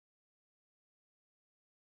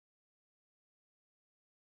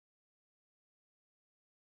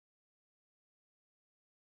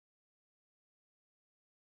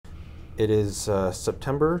It is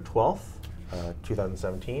September 12th,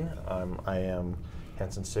 2017. I am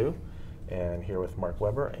Hansen Sue, and here with Marc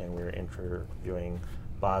Weber, and we're interviewing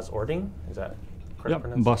Bas Ording. Is that correct?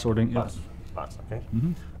 Yep, Bas Ording. Bas, okay.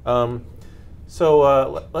 Mm-hmm.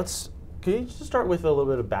 Can you just start with a little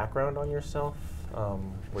bit of background on yourself,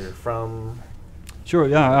 where you're from? Sure.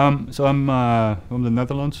 Yeah. So I'm from the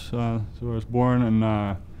Netherlands. So I was born, and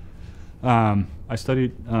I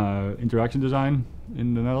studied interaction design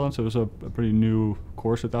in the Netherlands. It was a pretty new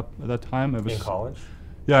course at that time. It was in college?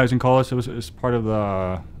 Yeah, I was in college. It was part of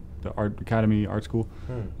the art academy, art school,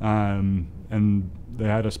 and they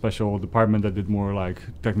had a special department that did more like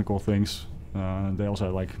technical things. They also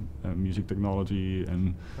had like music technology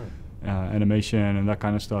and animation and that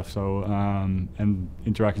kind of stuff. So and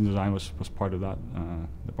interaction design was part of that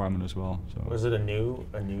department as well. So was it a new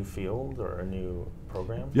field or a new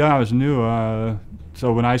program? Yeah, it was new.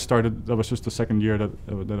 So when I started, that was just the second year that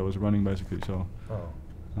it was running basically. So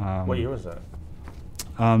what year was that?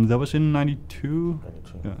 That was in '92.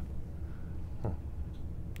 Yeah.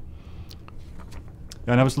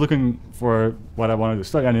 And I was looking for what I wanted to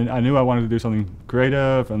study. I knew I wanted to do something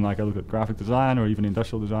creative, and like I looked at graphic design or even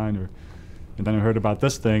industrial design, and then I heard about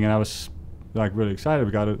this thing, and I was like really excited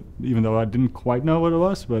about it, even though I didn't quite know what it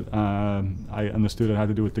was. But I understood it had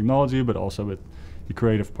to do with technology, but also with the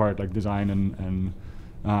creative part, like design, and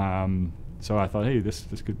so I thought, hey, this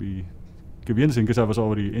could be interesting, because I was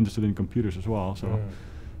already interested in computers as well. So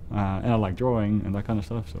and I like drawing and that kind of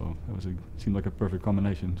stuff. So it seemed like a perfect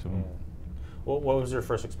combination. So. What was your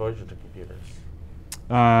first exposure to computers?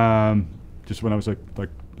 Just when I was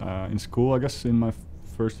in school, I guess. In my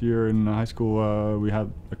first year in high school, we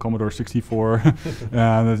had a Commodore 64,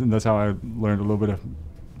 and that's how I learned a little bit of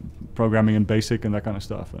programming in BASIC and that kind of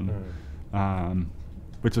stuff, and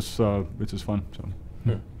which is fun. So.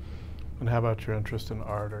 And how about your interest in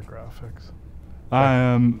art or graphics?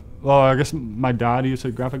 Well, I guess my dad, he was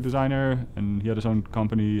a graphic designer, and he had his own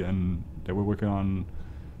company, and they were working on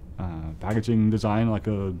packaging design, like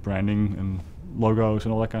branding and logos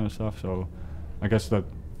and all that kind of stuff. So I guess that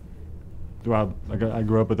throughout, I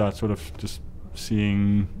grew up with that sort of just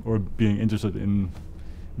seeing or being interested in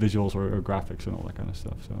visuals or graphics and all that kind of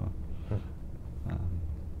stuff. So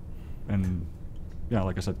and yeah,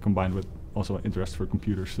 like I said, combined with also an interest for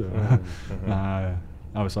computers. So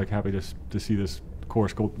I was like happy to see this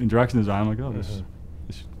course called interaction design. I'm like, oh, this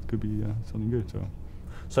could be something good.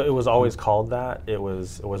 So it was always called that? It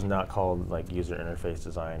was not called like user interface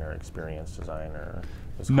design or experience design, or?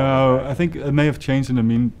 No, I think it may have changed in the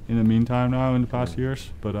meantime now in the past years.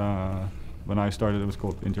 But when I started, it was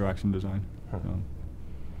called interaction design.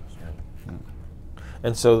 Yeah.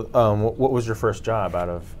 And so, what was your first job out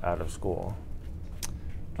of school?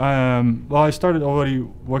 Well, I started already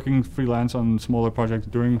working freelance on smaller projects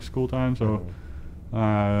during school time. So,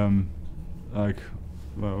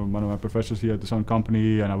 one of my professors, he had his own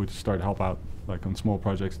company, and I would start to help out like on small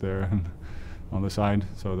projects there and on the side.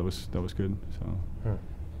 So that was good. So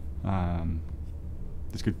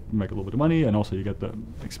this could make a little bit of money, and also you get the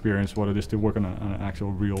experience what it is to work on an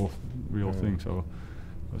actual real thing. So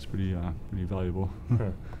it was pretty valuable.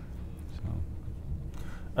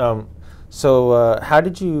 So how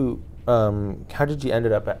did you end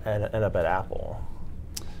up at Apple?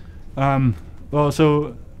 Well,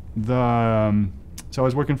 so so I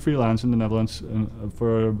was working freelance in the Netherlands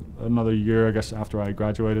for another year, I guess, after I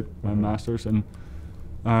graduated my master's, and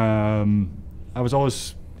I was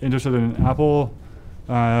always interested in Apple,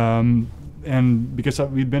 and because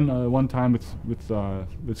we'd been one time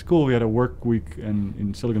with school, we had a work week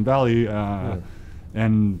in Silicon Valley,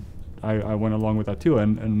 and I went along with that too,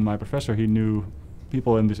 and my professor, he knew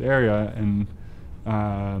people in this area, and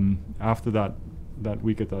after that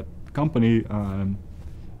week at that company,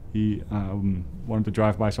 he wanted to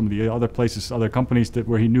drive by some of the other places, other companies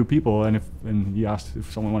where he knew people, and he asked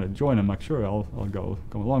if someone wanted to join. I'm like, sure, I'll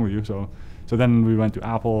come along with you. So then we went to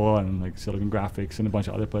Apple and like Silicon Graphics and a bunch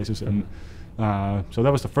of other places, and so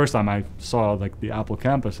that was the first time I saw like the Apple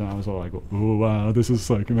campus, and I was all like, oh wow, this is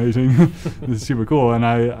like amazing, this is super cool. And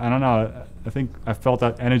I don't know, I think I felt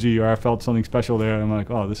that energy, or I felt something special there. And I'm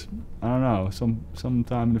like, oh, this, I don't know,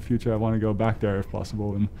 sometime in the future I want to go back there if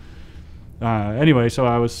possible. And anyway, so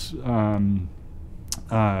I was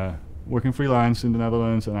working freelance in the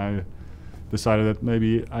Netherlands, and I decided that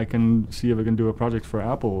maybe I can see if I can do a project for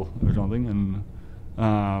Apple or something. And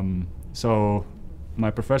so my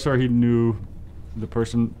professor, he knew the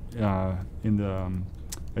person in the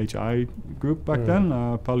HI group back then,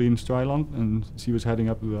 Pauline Strijland, and she was heading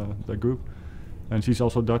up the group. And she's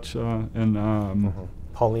also Dutch, and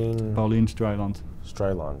Pauline Strijland.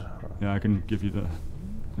 Strijland. Yeah, I can give you the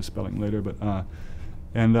the spelling later, but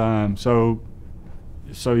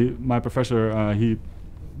my professor, he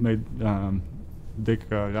made Dick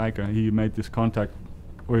Rijke, he made this contact,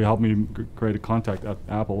 or he helped me create a contact at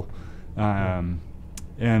Apple,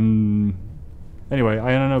 and anyway,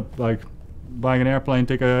 I ended up like buying an airplane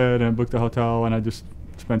ticket and booked a hotel, and I just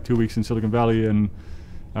spent 2 weeks in Silicon Valley, and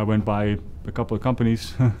I went by a couple of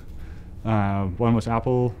companies. One was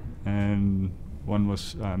Apple, and one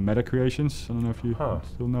was MetaCreations. I don't know if you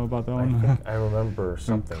still know about that one. I think I remember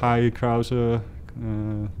something. Kai Krause.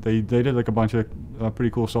 They did like a bunch of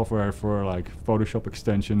pretty cool software for like Photoshop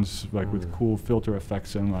extensions, like with cool filter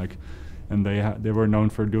effects, and like, and they were known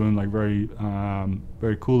for doing like very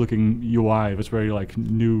cool looking UI. It was very like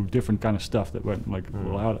new, different kind of stuff that went like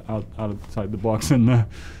outside the box, and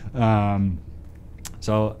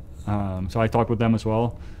so I talked with them as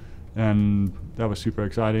well, and that was super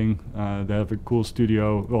exciting. They have a cool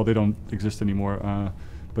studio. Well, they don't exist anymore,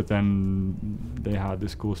 but then they had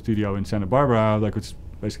this cool studio in Santa Barbara, like it's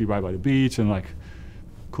basically right by the beach, and like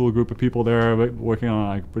cool group of people there working on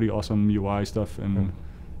like pretty awesome UI stuff. And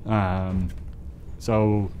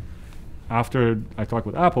so after I talked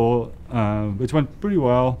with Apple, which went pretty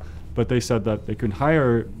well, but they said that they couldn't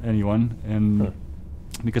hire anyone, and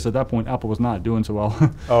because at that point Apple was not doing so well.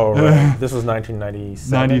 Oh, right. This was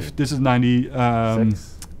 1997? This is 90.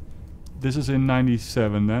 This is in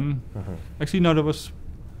 97 then. Actually, no, that was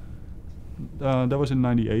in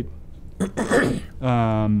 98.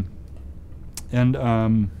 And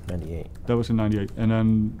 98. That was in 98. And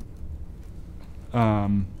then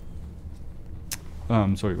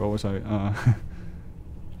sorry, what was I?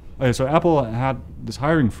 Okay, so Apple had this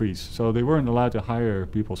hiring freeze, so they weren't allowed to hire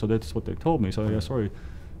people. So that's what they told me. So yeah, sorry,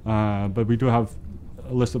 but we do have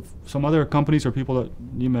a list of some other companies or people that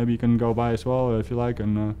maybe you can go by as well if you like.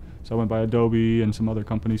 And so I went by Adobe and some other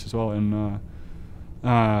companies as well. And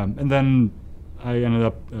then I ended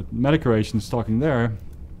up at MetaCreations talking there,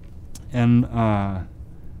 and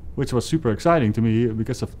which was super exciting to me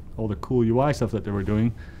because of all the cool UI stuff that they were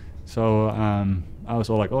doing. So I was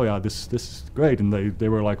all like, oh yeah, this is great, and they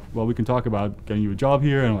were like, well, we can talk about getting you a job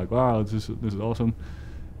here, and I'm like, wow, this is awesome.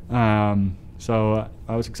 So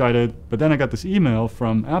I was excited, but then I got this email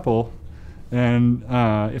from Apple, and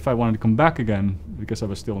if I wanted to come back again because I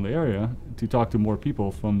was still in the area to talk to more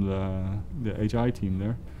people from the HI team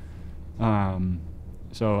there.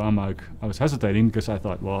 So I'm like, I was hesitating because I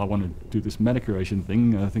thought, well, I want to do this MetaCreation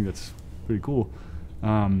thing. I think that's pretty cool.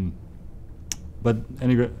 But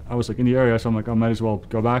anyway, I was like in the area, so I'm like, I might as well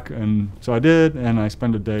go back. And so I did, and I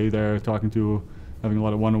spent a day there having a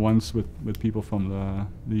lot of one-on-ones with people from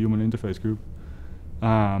the human interface group.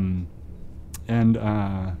 And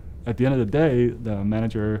at the end of the day, the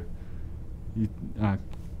manager he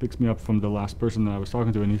picks me up from the last person that I was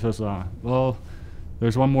talking to, and he says, well,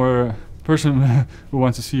 there's one more person who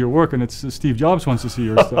wants to see your work, and it's Steve Jobs wants to see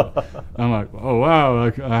your stuff. I'm like, oh wow,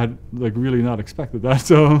 like I had like really not expected that.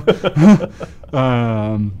 So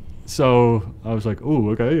so I was like,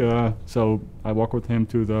 oh okay. So I walked with him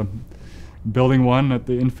to the building 1 at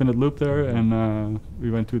the Infinite Loop there, and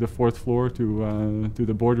we went to the 4th floor to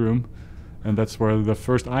the boardroom, and that's where the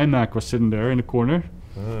first iMac was sitting there in the corner.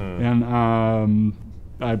 And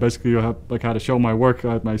I basically had to show my work.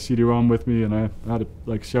 I had my CD-ROM with me, and I had to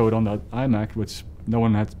like show it on that iMac, which no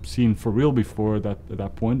one had seen for real before at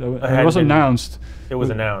that point. It was announced. It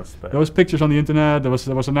was announced, but there was pictures on the internet. There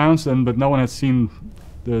was announced, but no one had seen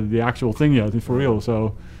the actual thing yet for real.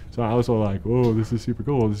 So I was all like, "Oh, this is super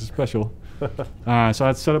cool. This is special." So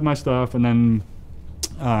I set up my stuff, and then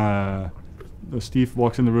Steve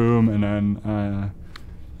walks in the room, and then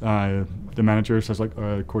the manager says like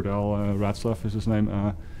Cordell Ratzlaff is his name.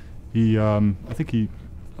 I'm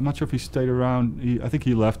not sure if he stayed around. I think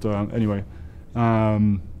he left anyway.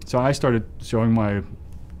 So I started showing my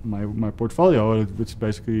portfolio, which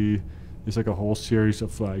basically is like a whole series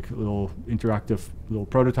of like little interactive little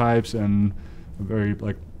prototypes and very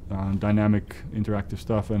like dynamic interactive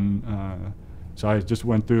stuff. And so I just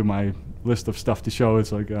went through my list of stuff to show.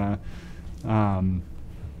 It's like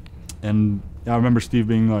and I remember Steve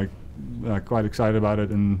being like quite excited about it,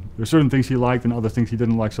 and there's certain things he liked and other things he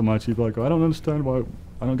didn't like so much. He'd be like, oh, I don't understand why,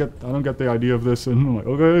 I don't get the idea of this, and I'm like,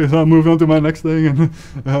 okay, so I'll move on to my next thing.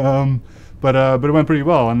 And but it went pretty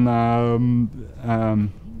well, and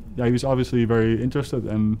yeah, he was obviously very interested.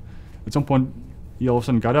 And at some point, he all of a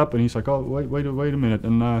sudden got up and he's like, oh, wait a minute,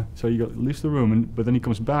 and so he leaves the room, but then he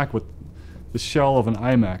comes back with the shell of an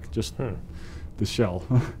iMac, just the shell.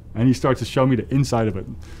 And he starts to show me the inside of it,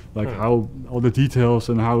 like how all the details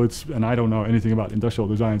and how it's, and I don't know anything about industrial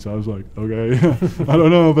design, so I was like, okay, I don't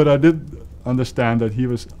know, but I did understand that he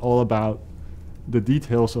was all about the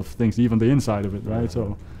details of things, even the inside of it, right?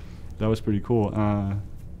 So that was pretty cool.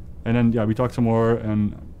 And then we talked some more,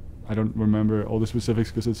 and I don't remember all the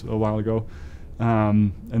specifics because it's a while ago.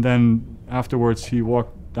 And then afterwards, he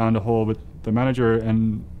walked down the hall with the manager,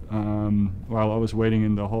 and while I was waiting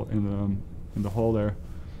in the hall in the hall there,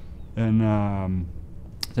 and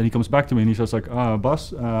then he comes back to me and he says like,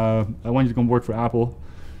 "Bas, I want you to come work for Apple."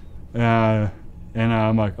 And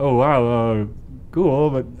I'm like, "Oh wow, cool,"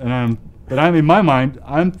 but I'm in my mind,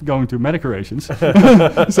 I'm going to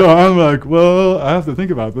MetaCreations. So I'm like, well, I have to think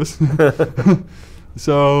about this.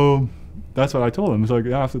 So that's what I told him. It's like,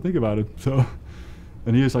 I have to think about it. So,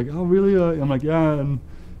 and he was like, "Oh really?" I'm like, "Yeah,"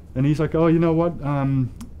 and he's like, "Oh, you know what?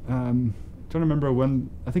 Trying to remember when.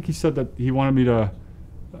 I think he said that he wanted me to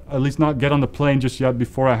at least not get on the plane just yet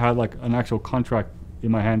before I had like an actual contract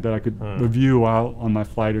in my hand that I could review while on my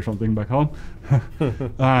flight or something back home."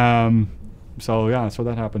 So yeah, so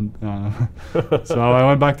that happened. So I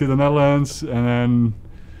went back to the Netherlands, and then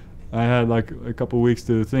I had like a couple weeks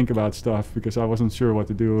to think about stuff because I wasn't sure what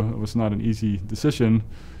to do. It was not an easy decision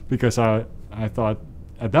because I thought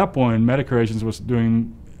at that point MetaCreations was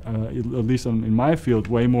doing, at least in my field,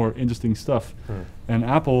 way more interesting stuff. And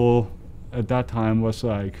Apple at that time was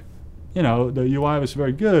like, you know, the UI was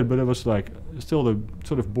very good, but it was like still the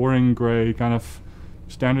sort of boring gray kind of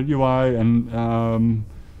standard UI, and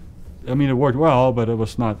I mean, it worked well, but it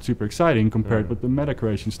was not super exciting compared with the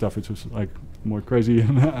MetaCreation stuff, which was like more crazy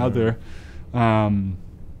and out there.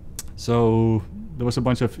 So there was a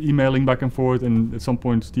bunch of emailing back and forth, and at some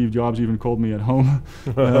point Steve Jobs even called me at home.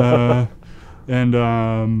 And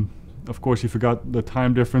of course he forgot the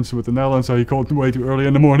time difference with the Netherlands, so he called way too early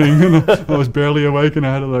in the morning, and I was barely awake, and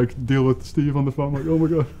I had to like deal with Steve on the phone, like, oh my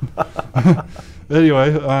god.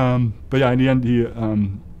 Anyway, but yeah, in the end he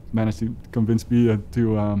managed to convince me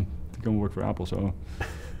to come work for Apple. So,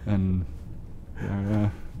 and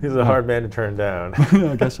he's a hard man to turn down.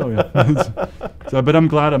 I guess so. Yeah. So, but I'm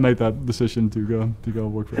glad I made that decision to go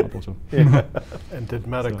work for Apple. So. And did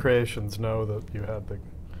MetaCreations know that you had the?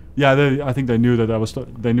 Yeah, I think they knew that I was.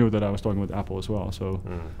 They knew that I was talking with Apple as well. So,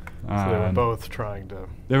 so they were both trying to.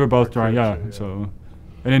 They were both trying. Yeah. So,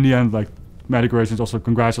 and in the end, like MetaCreations also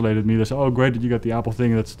congratulated me. They said, "Oh, great that you got the Apple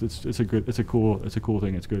thing. It's a cool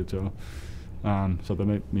thing. It's good." So. So that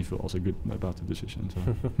made me feel also good about the decision. So,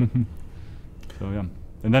 so yeah,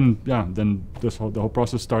 and then the whole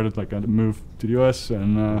process started. Like I moved to the US,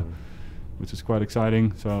 and which is quite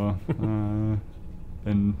exciting. So,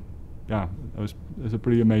 and yeah, it was a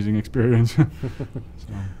pretty amazing experience. So.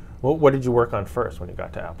 Well, what did you work on first when you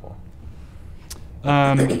got to Apple?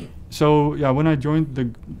 So yeah, when I joined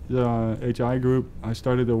the HI group, I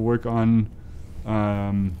started to work on.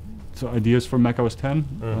 So ideas for Mac OS X,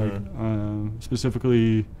 like,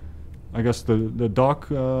 specifically, I guess the dock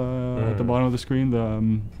at the bottom of the screen.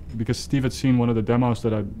 Because Steve had seen one of the demos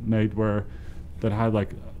that I made that had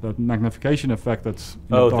like that magnification effect that's in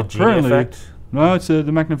the dock currently. Effect? No, it's the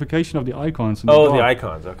magnification of the icons. In the dock. The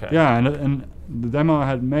icons, okay. Yeah, and the demo I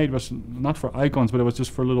had made was not for icons, but it was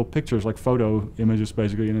just for little pictures, like photo images,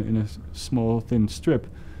 basically in a small thin strip.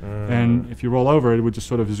 And if you roll over, it would just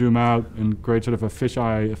sort of zoom out and create sort of a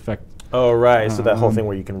fisheye effect. Oh, right. So that whole thing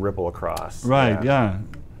where you can ripple across. Right, yeah.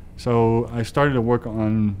 So I started to work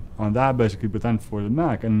on that basically, but then for the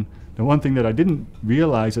Mac. And the one thing that I didn't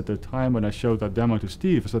realize at the time when I showed that demo to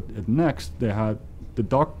Steve is that at Next they had the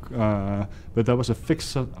dock, but that was a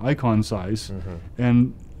fixed icon size.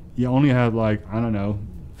 And you only had like, I don't know,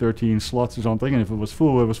 13 slots or something. And if it was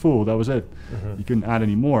full, it was full. That was it. You couldn't add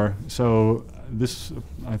any more. So this,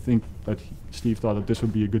 I think that Steve thought that this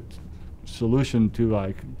would be a good solution to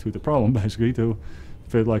the problem, basically, to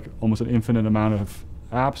fit like almost an infinite amount of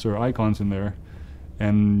apps or icons in there,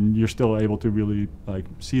 and you're still able to really like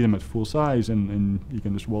see them at full size, and you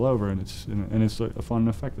can just roll over, and it's a fun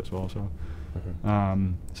effect as well. So,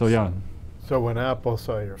 so yeah. So when Apple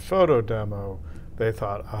saw your photo demo, they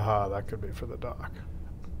thought, aha, that could be for the dock.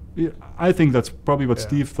 Yeah, I think that's probably what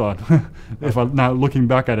Steve thought. If I'm now looking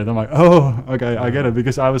back at it, I'm like, oh, okay, I get it,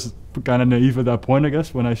 because I was kind of naive at that point, I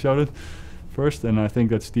guess, when I showed it first, and I think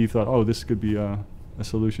that Steve thought, oh, this could be a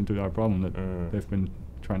solution to our problem that they've been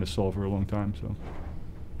trying to solve for a long time.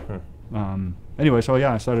 So, anyway, so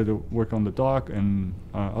yeah, I started to work on the dock and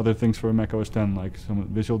other things for Mac OS X, like some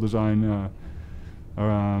visual design.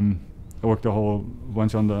 I worked a whole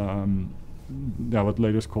bunch on the what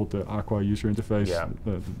later is called the Aqua user interface,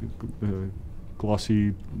 the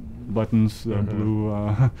glossy buttons, the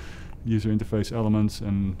blue user interface elements,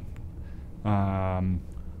 and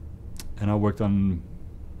I worked on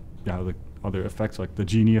other effects like the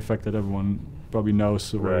genie effect that everyone probably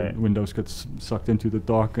knows, where Windows gets sucked into the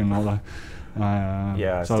dock and all that.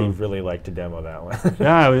 Yeah, so Steve really liked to demo that one.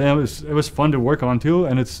 yeah, it was fun to work on too,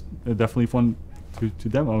 and it's definitely fun to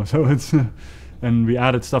demo. So it's and we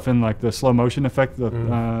added stuff in like the slow motion effect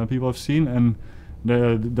that people have seen, and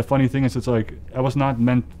the funny thing is, it's like it was not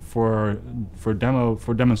meant for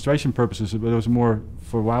demonstration purposes, but it was more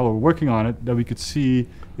for while we were working on it, that we could see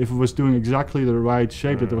if it was doing exactly the right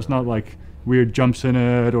shape, that there was not like weird jumps in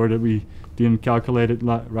it, or that we didn't calculate it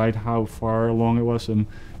right how far along it was. And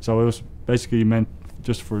so it was basically meant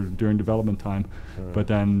just for during development time, but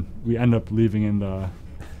then we end up leaving in the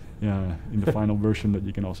final version that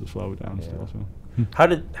you can also slow it down still. So how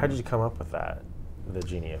did you come up with that, the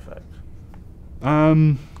genie effect?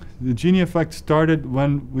 The genie effect started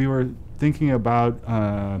when we were thinking about,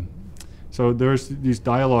 so there's these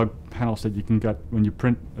dialogue panels that you can get when you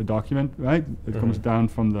print a document, right? It comes down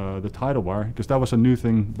from the title bar, because that was a new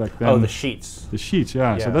thing back then. Oh, the sheets. The sheets,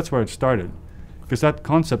 yeah. So that's where it started, because that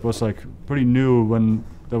concept was like pretty new when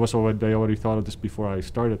they already thought of this before I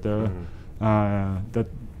started there. That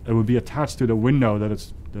it would be attached to the window that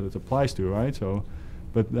it applies to, right? So.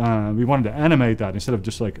 But we wanted to animate that instead of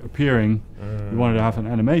just like appearing. We wanted to have an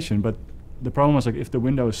animation. But the problem was, like, if the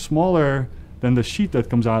window is smaller than the sheet that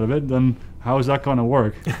comes out of it, then how is that going to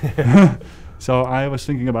work? So I was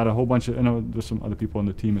thinking about a whole bunch of, there's some other people on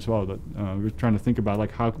the team as well, that we were trying to think about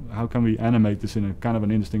like how can we animate this in a kind of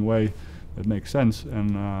an interesting way that makes sense.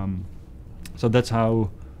 And so that's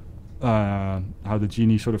how the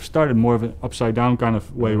genie sort of started, more of an upside down kind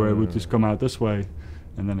of way, where it would just come out this way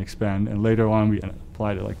and then expand, and later on we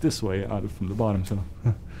applied it like this way out from the bottom. So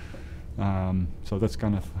so that's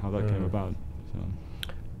kind of how that came about. So.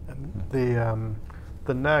 And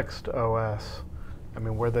the next OS, I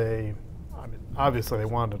mean, obviously they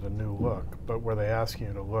wanted a new look, but were they asking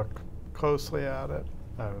you to look closely at it,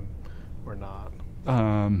 or not?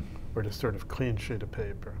 Or just sort of clean sheet of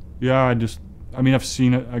paper? Yeah, I've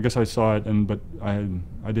seen it. I guess I saw it, but I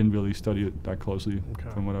didn't really study it that closely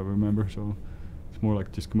from what I remember. So it's more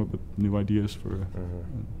like just come up with new ideas for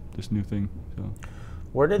this new thing. So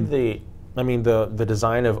where did the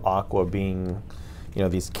design of Aqua being,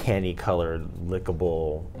 these candy-colored,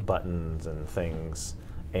 lickable buttons and things,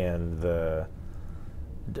 and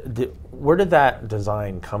where did that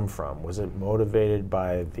design come from? Was it motivated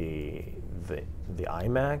by the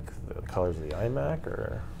iMac, the colors of the iMac,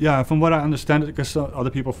 or? Yeah, from what I understand, because other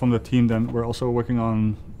people from the team then were also working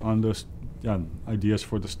on this ideas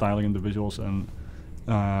for the styling and the visuals, and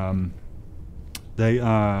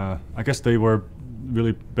I guess they were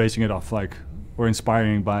really basing it off or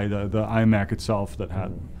inspiring by the iMac itself, that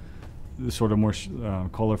had the sort of more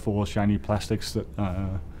colorful, shiny plastics that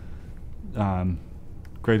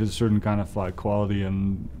created a certain kind of quality,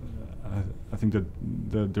 and I think that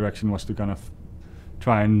the direction was to kind of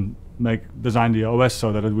try and design the OS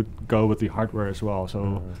so that it would go with the hardware as well.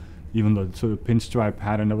 So even the sort of pinstripe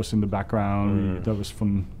pattern that was in the background, that was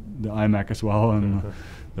from the iMac as well, and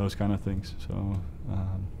those kind of things. So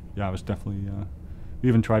it was definitely. We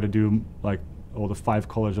even tried to do all the 5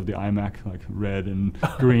 colors of the iMac, like red and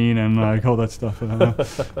green and all that stuff,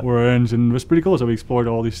 orange, and it was pretty cool. So we explored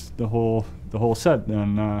all the whole set,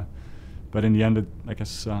 and but in the end, I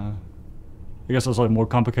guess it was more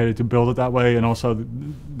complicated to build it that way. And also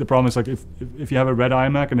the problem is if you have a red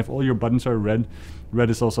iMac and if all your buttons are red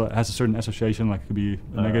is also has a certain association, like it could be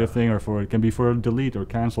a negative thing, or it can be for delete or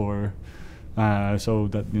cancel, or so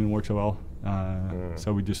that didn't work so well.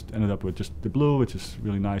 So we just ended up with just the blue, which is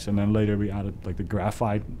really nice, and then later we added the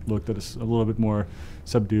graphite look that is a little bit more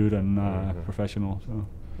subdued and professional. So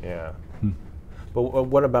yeah, but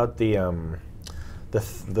what about the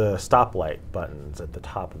stoplight buttons at the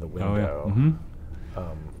top of the window?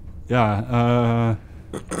 That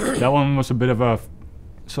one was a bit of a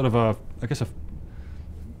sort of a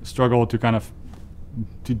struggle to kind of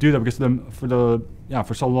to do that, because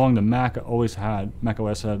for so long the Mac OS had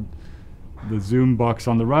the zoom box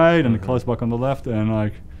on the right and the close box on the left,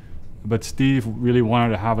 and but Steve really wanted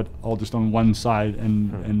to have it all just on one side,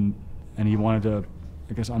 and he wanted to,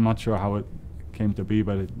 I guess I'm not sure how it came to be,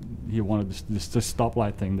 but he wanted this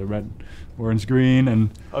stoplight thing, the red, orange, green, and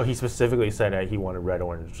he specifically said he wanted red,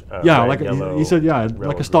 orange, yellow, he said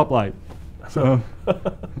like a stoplight. So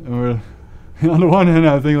on the one hand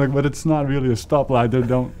I think but it's not really a stoplight, they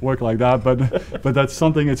don't work like that, but that's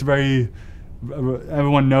something, it's very,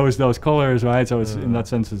 everyone knows those colors, right? So it's in that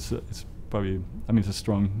sense, it's probably, it's a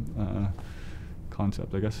strong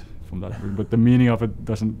concept, I guess, from that. But the meaning of it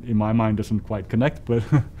in my mind, doesn't quite connect. But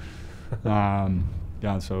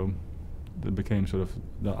so it became sort of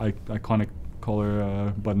the iconic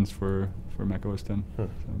color buttons for Mac OS X. So.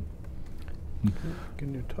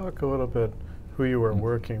 Can you talk a little bit who you were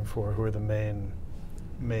working for? Who are the main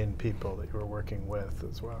people that you were working with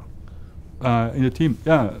as well? In the team,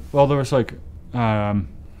 yeah. Well, there was like,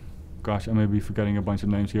 gosh, I may be forgetting a bunch of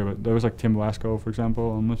names here, but there was like Tim Wasco, for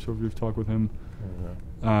example. I'm not sure if you've talked with him.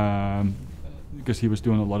 Because he was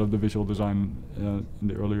doing a lot of the visual design in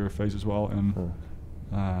the earlier phase as well, and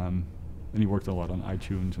he worked a lot on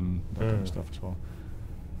iTunes and that kind of stuff as well.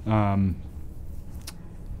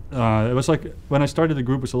 It was like when I started the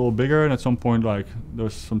group, it was a little bigger, and at some point, like there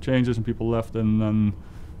was some changes and people left, and then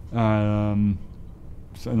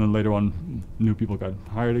later on, new people got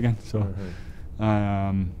hired again. So,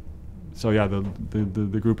 so yeah,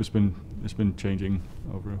 the group has been changing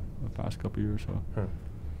over the past couple of years. So,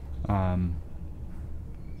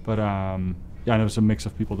 yeah, there was a mix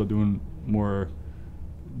of people that are doing more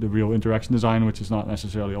the real interaction design, which is not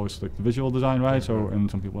necessarily always like the visual design, right? So, and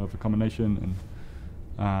some people have a combination,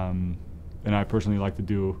 and I personally like to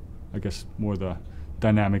do, I guess, more the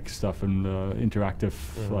dynamic stuff and the interactive,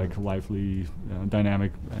 like lively,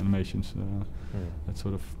 dynamic animations. That's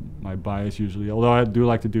sort of my bias usually. Although I do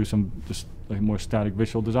like to do some just like more static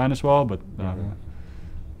visual design as well, but I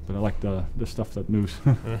like the stuff that moves.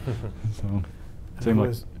 So same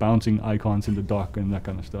like bouncing icons in the dock and that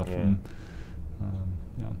kind of stuff. And,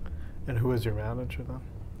 yeah. And who was your manager then?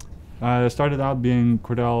 I started out being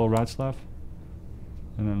Cordell Ratzlaff,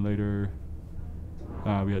 and then later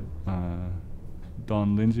we had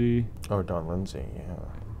Don Lindsay. Oh, Don Lindsay, yeah.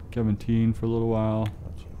 Kevin Teen for a little while,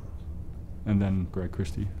 and then Greg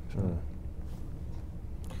Christie. So.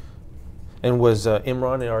 And was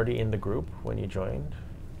Imran already in the group when you joined?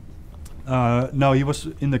 No, he was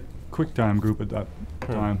in the QuickTime group at that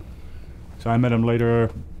time. So I met him later,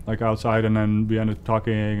 like outside, and then we ended up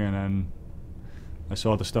talking, and then I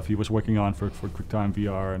saw the stuff he was working on for QuickTime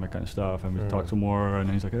VR and that kind of stuff, and we talked some more, and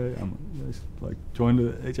he's like, hey, I'm like joined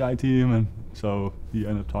the HI team, and so he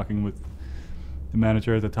ended up talking with the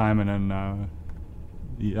manager at the time, and then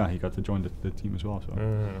he got to join the team as well, so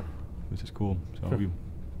which is cool. So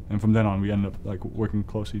and from then on we ended up like working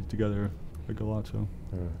closely together like a lot. So.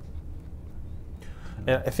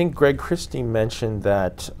 And I think Greg Christie mentioned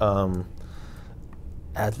that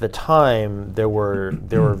at the time there were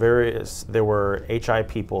HI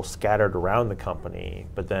people scattered around the company,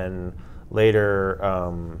 but then later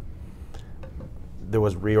there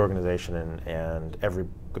was reorganization and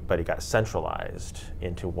everybody got centralized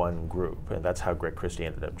into one group, and that's how Greg Christie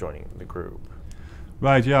ended up joining the group.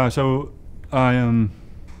 Right. Yeah. So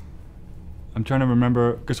I'm trying to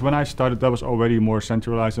remember, because when I started, that was already more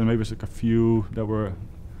centralized, and maybe it's like a few that were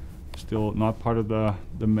still not part of the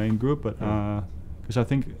main group, but because I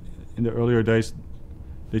think in the earlier days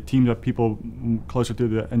they teamed up people closer to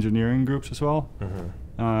the engineering groups as well,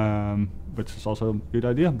 which is also a good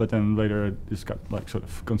idea. But then later it just got like sort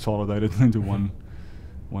of consolidated into one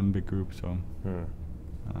big group. So,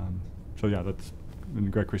 so yeah,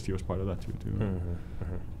 and Greg Christie was part of that too. So.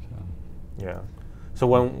 Yeah. So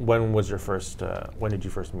when was your first? When did you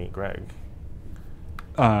first meet Greg?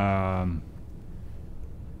 That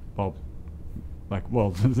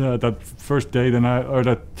first day,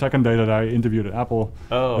 that second day that I interviewed at Apple.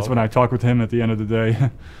 Oh, that's when I talked with him at the end of the day.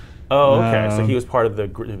 Oh, okay. So he was part of the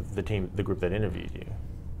group that interviewed you.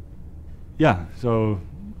 Yeah. So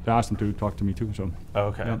I asked him to talk to me too. So.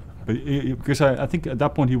 Okay. Yeah. But because I think at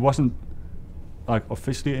that point he wasn't like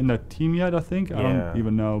officially in that team yet. I think I don't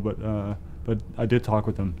even know, but I did talk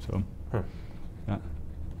with him, so yeah.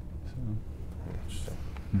 So. Interesting.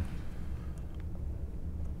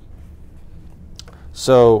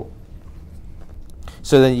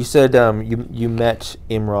 So then you said you met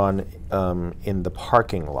Imran in the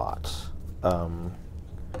parking lot at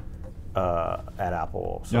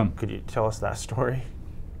Apple. So could you tell us that story?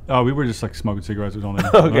 We were just like smoking cigarettes or something.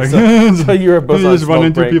 Okay, like so you were both you on just run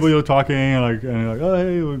into breaks. people you're talking and like oh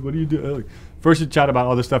hey, what do you do? Like, first you chat about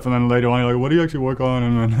other stuff, and then later on you're like, what do you actually work on?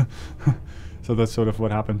 And then so that's sort of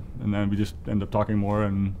what happened. And then we just ended up talking more,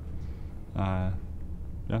 and and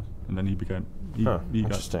then he became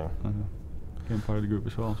interesting. Became part of the group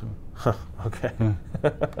as well. So okay,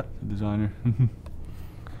 the designer.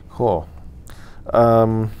 Cool.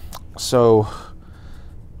 So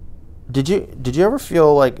did you ever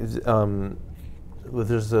feel like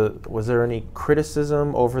was there any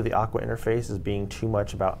criticism over the Aqua interface as being too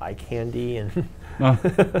much about eye candy and?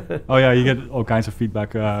 Oh yeah, you get all kinds of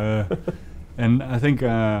feedback, and I think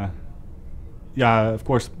of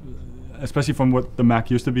course, especially from what the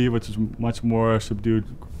Mac used to be, which is much more subdued,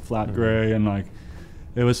 flat gray, and like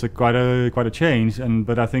it was quite a change.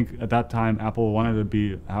 But I think at that time Apple wanted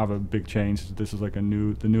to have a big change. This is like the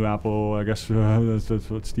new Apple, I guess. That's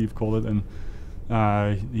what Steve called it, and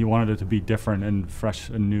he wanted it to be different and fresh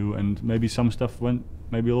and new. And maybe some stuff went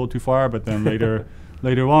maybe a little too far, but then later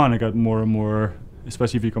on it got more and more.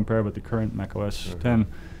 Especially if you compare it with the current Mac OS X,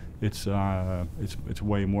 it's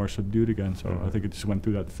way more subdued again. So I think it just went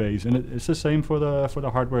through that phase, and it's the same for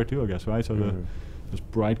the hardware too, I guess, right? So those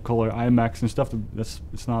bright color iMacs and stuff,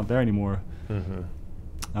 it's not there anymore.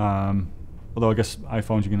 Although I guess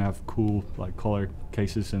iPhones, you can have cool like color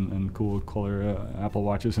cases and cool color Apple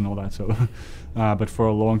Watches and all that. So, but for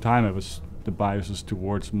a long time, the bias was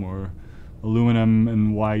towards more aluminum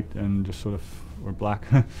and white and just sort of or black.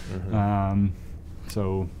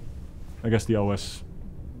 So, I guess the OS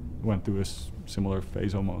went through a similar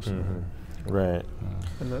phase almost. Right.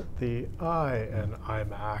 And the I in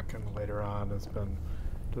iMac and later on has been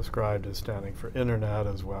described as standing for internet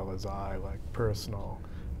as well as I, like personal.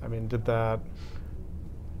 I mean,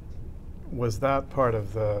 was that part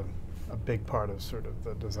of a big part of sort of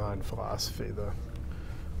the design philosophy, the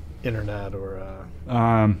internet or?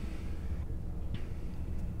 I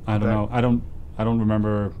don't know. I don't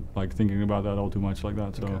remember like thinking about that all too much like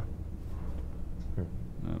that. So.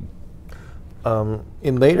 Okay.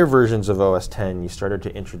 In later versions of OS X, you started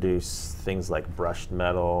to introduce things like brushed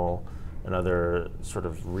metal and other sort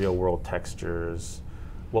of real-world textures.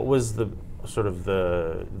 What was the sort of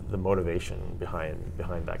the motivation behind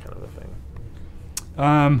that kind of a thing?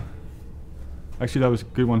 Actually, that was a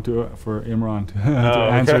good one for Imran to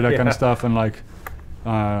answer that kind of stuff, and like,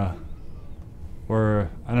 or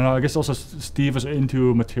I don't know. I guess also Steve is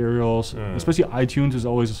into materials, especially iTunes is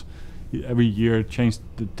always every year changed.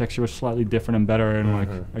 The texture was slightly different and better, and like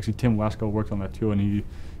actually Tim Wasco worked on that too, and he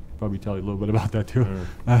probably tell you a little bit about that too.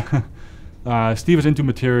 Steve is into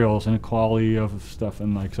materials and the quality of stuff,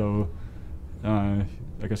 and like so. I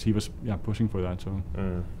guess he was pushing for that. So,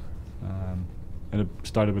 and it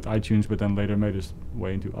started with iTunes, but then later made his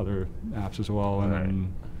way into other apps as well, and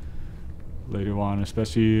then later on,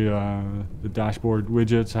 especially the dashboard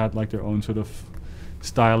widgets had like their own sort of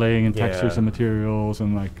styling and textures and materials,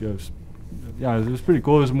 and like it was pretty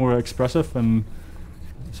cool. It was more expressive, and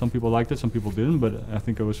some people liked it, some people didn't, but I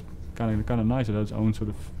think it was kind of nice. It had its own sort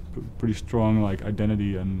of pretty strong like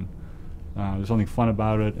identity, and there's something fun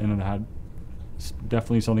about it, and it had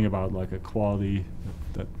definitely something about like a quality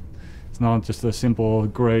that it's not just a simple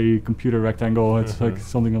gray computer rectangle. It's like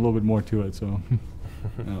something a little bit more to it. So,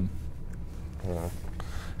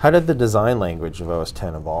 How did the design language of OS X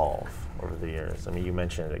evolve over the years? I mean, you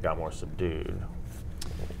mentioned it got more subdued.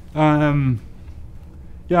 I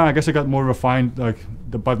guess it got more refined. Like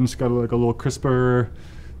the buttons got like a little crisper.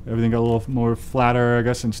 Everything got a little more flatter, I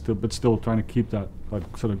guess, and still trying to keep that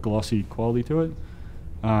like sort of glossy quality to it.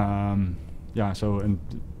 So and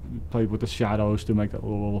played with the shadows to make that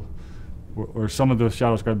little, or some of the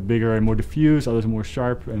shadows got bigger and more diffuse, others more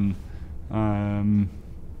sharp, and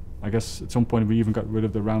I guess at some point we even got rid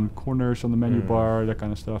of the round corners on the menu bar, that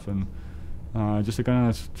kind of stuff, and just to kind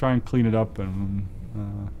of try and clean it up, and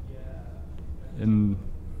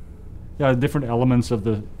different elements of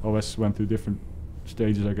the OS went through different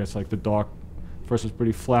stages, I guess. Like the dock first was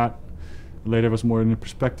pretty flat, later was more in the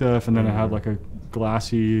perspective, and then it had like a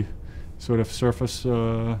glassy sort of surface,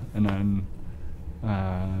 and then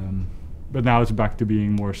but now it's back to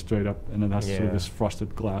being more straight up, and it has sort of this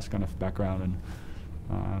frosted glass kind of background, and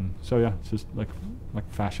it's just like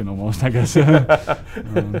fashion almost, I guess. I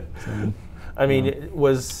mean, it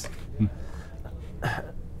was.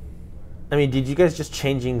 I mean, did you guys just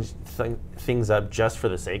changing things up just for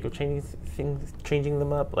the sake of changing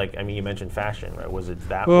them up? Like, I mean, you mentioned fashion, right? Was it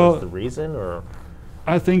was the reason, or?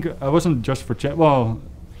 I think I wasn't just for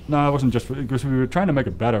no, it wasn't just for, because we were trying to make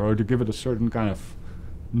it better, or to give it a certain kind of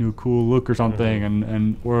new cool look or something,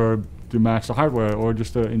 and or to match the hardware, or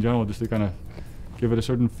just in general, just to kind of give it a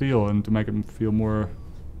certain feel and to make it feel more,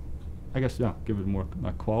 I guess, give it more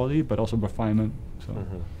quality, but also refinement. So.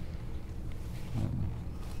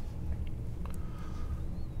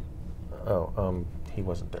 He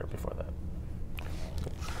wasn't there before that.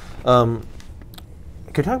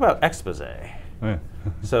 Could you talk about Expose? Oh, yeah.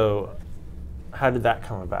 So, how did that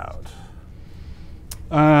come about?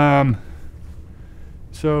 I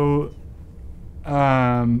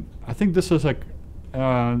think this was like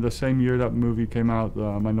the same year that movie came out,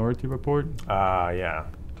 Minority Report. Yeah.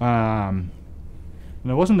 And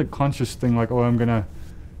it wasn't a conscious thing like, I'm gonna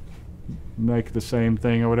make the same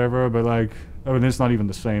thing or whatever, but like, it's not even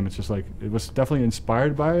the same. It's just like, it was definitely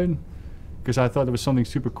inspired by it, because I thought there was something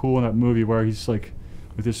super cool in that movie where he's like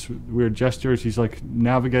with his weird gestures, he's like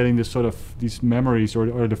navigating this sort of these memories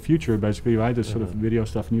or the future basically, right? This sort of video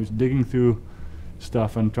stuff, and he was digging through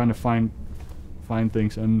stuff and trying to find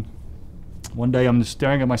things. And one day I'm just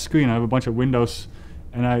staring at my screen. I have a bunch of windows,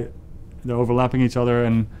 and they're overlapping each other,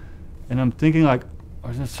 and I'm thinking like, I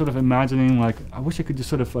was just sort of imagining like, I wish I could just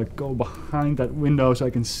sort of like go behind that window so I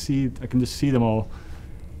can just see them all,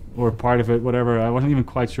 or part of it, whatever. I wasn't even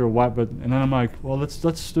quite sure what, but and then I'm like, well, let's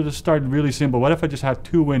just start really simple. What if I just had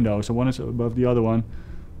two windows, so one is above the other one?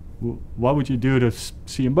 What would you do to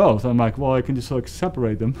see them both? I'm like, well, I can just like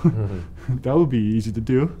separate them. That would be easy to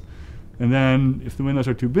do. And then if the windows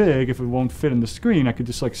are too big, if it won't fit in the screen, I could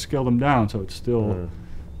just like scale them down so it's still.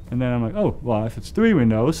 And then I'm like, oh, well, if it's 3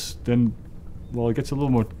 windows, then well, it gets a little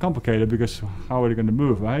more complicated because how are they going to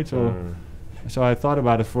move, right? So I thought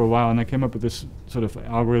about it for a while, and I came up with this sort of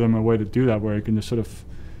algorithm or way to do that, where you can just sort of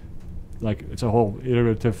like, it's a whole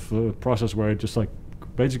iterative process where it just like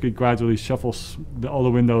basically gradually shuffles all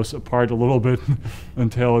the windows apart a little bit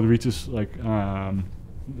until it reaches like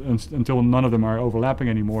until none of them are overlapping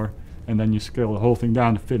anymore, and then you scale the whole thing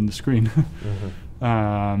down to fit in the screen.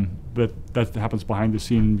 But that happens behind the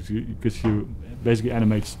scenes because you basically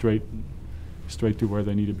animate straight to where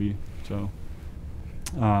they need to be. So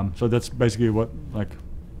so that's basically what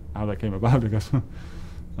how that came about, I guess.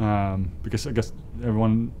 Because I guess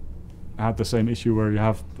everyone had the same issue where you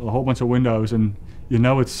have a whole bunch of windows and you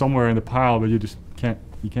know it's somewhere in the pile, but you just can't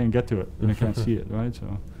get to it and you can't see it, right?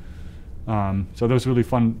 So so that was really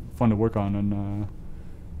fun to work on,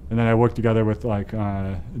 and then I worked together with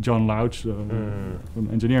John Louch from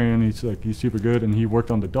engineering, and he's super good, and he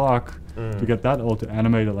worked on the dock to get that all to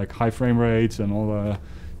animate at like high frame rates and all to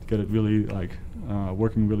get it really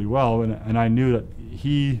working really well, and I knew that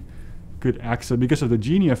he could access, because of the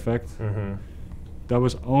Genie effect that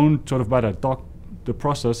was owned sort of by the dock, the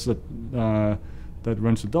process that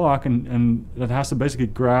runs the dock, and that has to basically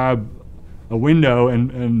grab a window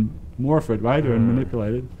and morph it, right, and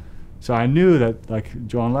manipulate it. So I knew that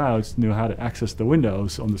John Louch knew how to access the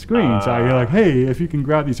windows on the screen. So I hey, if you can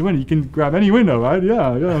grab these windows, you can grab any window, right?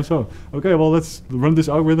 Yeah. So okay, well, let's run this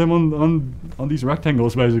algorithm on these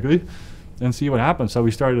rectangles basically, and see what happens. So we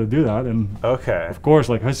started to do that, and of course,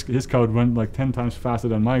 his code went 10 times faster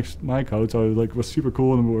than my code. So it was super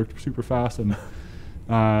cool and worked super fast, and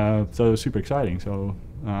so it was super exciting. So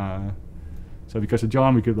because of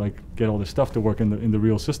John, we could get all this stuff to work in the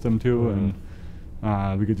real system too, and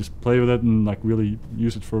we could just play with it and really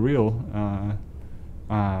use it for real.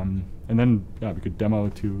 And then we could demo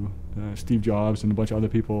it to Steve Jobs and a bunch of other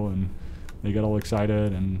people, and they get all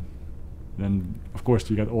excited. And then of course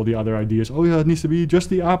you get all the other ideas. Oh yeah, it needs to be just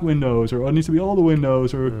the app windows, or it needs to be all the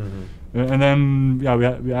windows, or and then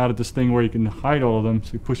we added this thing where you can hide all of them,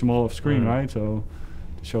 so you push them all off screen, right? So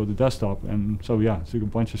to show the desktop, and so so a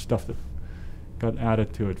bunch of stuff that got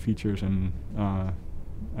added to it, features, and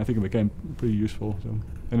I think it became pretty useful. So,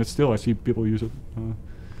 and it's still, I see people use it.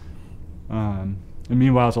 And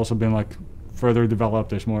meanwhile, it's also been further developed.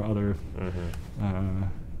 There's more other,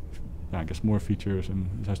 I guess more features, and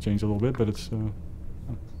it has changed a little bit, but it's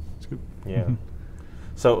good. Yeah.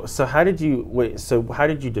 So how did you how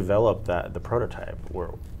did you develop the prototype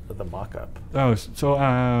or the mock-up? Oh, so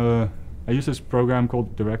I use this program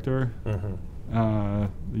called Director.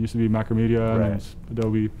 It used to be Macromedia, and it's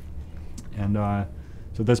Adobe, and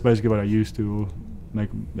so that's basically what I use to make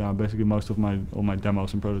basically most of all my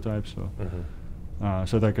demos and prototypes. So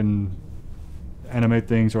so that I can animate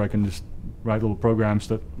things, or I can just write little programs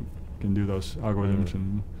that can do those algorithms,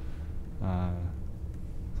 and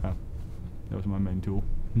that was my main tool.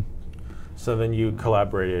 So then you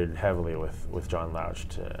collaborated heavily with John Louch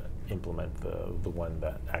to implement the one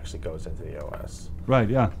that actually goes into the OS. Right.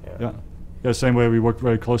 Yeah. Same way, we worked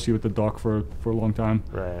very closely with the dock for a long time.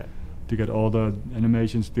 Right. To get all the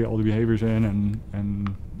animations, to get all the behaviors in,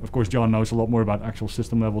 and of course John knows a lot more about actual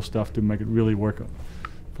system level stuff to make it really work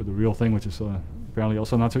for the real thing, which is apparently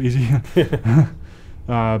also not so easy.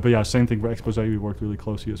 But yeah, same thing for Expose. We worked really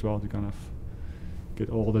closely as well to kind of get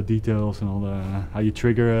all the details and all the how you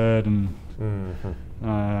trigger it, and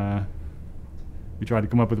we tried to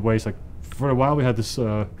come up with ways. For a while we had this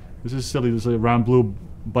this round blue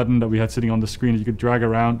button that we had sitting on the screen that you could drag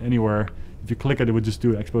around anywhere. If you click it, it would just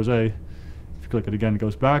do expose. If you click it again, it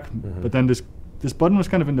goes back. But then this button was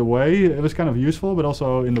kind of in the way. It was kind of useful, but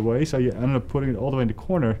also in the way. So you ended up putting it all the way in the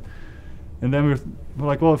corner. And then we're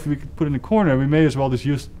like, well, if we could put it in the corner, we may as well just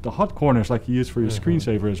use the hot corners like you use for your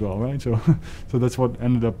screensaver as well, right? So so that's what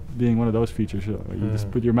ended up being one of those features. You just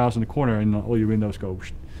put your mouse in the corner and all your windows go.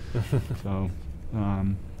 So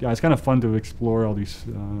it's kind of fun to explore all these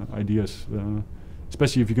ideas,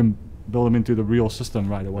 especially if you can build them into the real system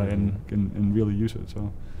right away and really use it.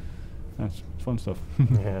 So that's fun stuff.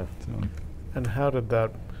 Yeah. So. And how did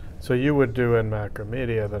that? So you would do in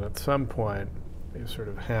Macromedia, then at some point you sort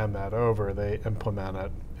of hand that over. They implement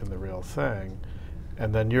it in the real thing,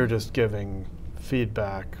 and then you're just giving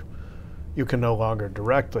feedback. You can no longer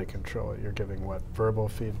directly control it. You're giving what, verbal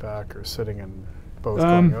feedback, or sitting and both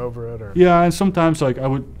going over it, or yeah. And sometimes like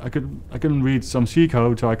I can read some C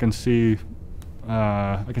code, so I can see.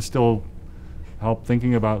 I can still help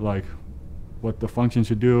thinking about like what the function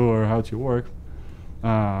should do or how it should work.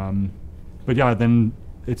 But yeah, then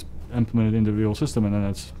it's implemented in the real system, and then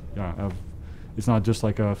it's not just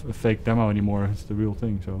like a fake demo anymore. It's the real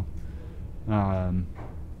thing. So, and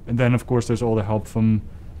then of course there's all the help from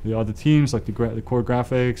the other teams, like the core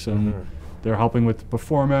graphics, and they're helping with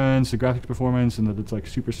performance, the graphics performance, and that it's like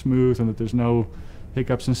super smooth, and that there's no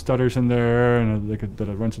hiccups and stutters in there, and that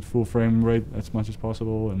it runs at full frame rate as much as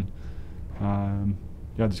possible, and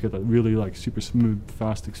yeah, just get that really like super smooth,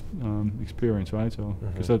 fast experience, right? So,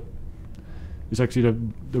 because that is actually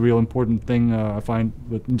the real important thing I find,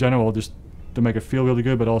 but in general, just to make it feel really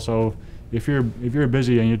good, but also if you're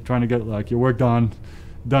busy and you're trying to get like your work done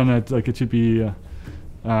at like it should be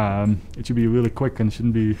really quick and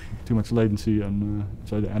shouldn't be too much latency, and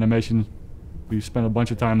so the animation, we spend a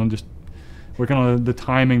bunch of time on just working on the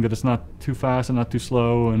timing, that it's not too fast and not too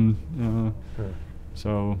slow, and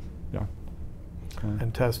so yeah.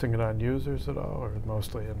 And testing it on users at all, or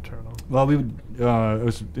mostly internal? Well, we would, it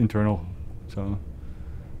was internal, so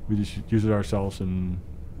we just use it ourselves, and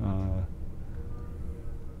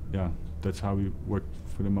yeah, that's how we worked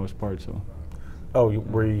for the most part. So. Oh,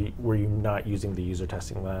 were you not using the user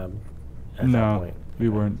testing lab at that No, point? we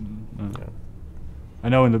weren't. Yeah. I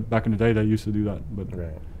know back in the day they used to do that, but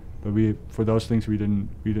Right. but we, for those things, we didn't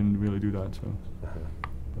really do that. So.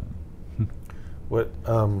 What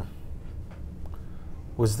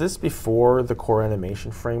was this before the core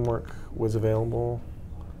animation framework was available?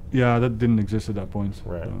 Yeah, that didn't exist at that point.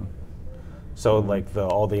 Right. So like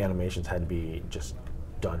all the animations had to be just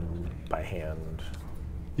done by hand.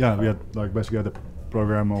 Yeah, we had like basically had to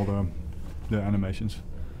program all the animations.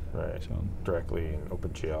 Right. So. Directly in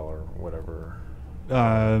OpenGL or whatever.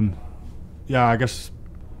 Yeah, I guess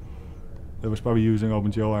it was probably using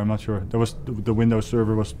OpenGL. I'm not sure. There was the Windows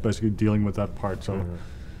server was basically dealing with that part. So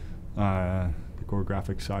the core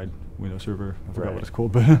graphics side, Windows server. I forgot what it's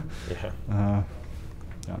called, but yeah.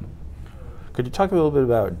 Yeah. Could you talk a little bit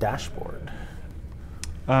about dashboard?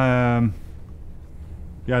 Yeah,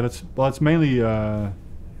 it's mainly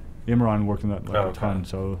Imran worked on that like a ton,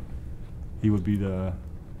 so he would be the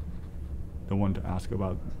one to ask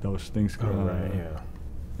about those things. Right. Yeah.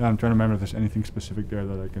 Yeah, I'm trying to remember if there's anything specific there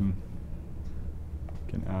that I can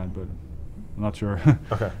add, but I'm not sure.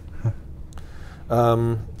 Okay.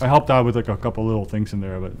 I helped out with like a couple little things in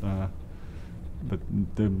there, but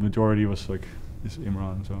the majority was like is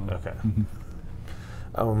Imran. So. Okay.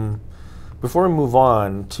 Before we move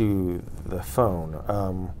on to the phone,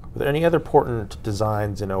 were there any other important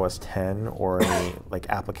designs in OS X or any like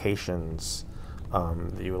applications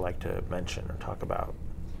that you would like to mention or talk about?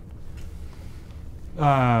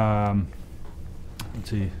 Let's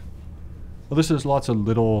see. Well, there's lots of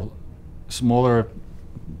little, smaller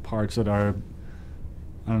parts that are,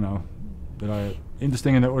 I don't know, that are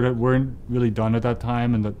interesting and that weren't really done at that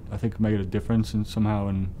time, and that I think made a difference in somehow.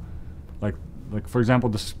 And like for example,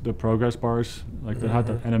 the progress bars, like that had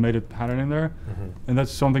the animated pattern in there, and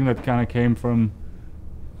that's something that kind of came from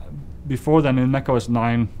before then in Mac OS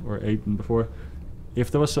 9 or 8 and before. If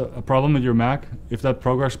there was a problem with your Mac, if that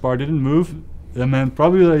progress bar didn't move, it meant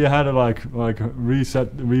probably that you had to like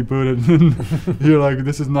reset, reboot it, and you're like,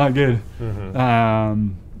 this is not good.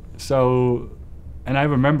 So, and I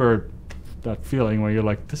remember that feeling where you're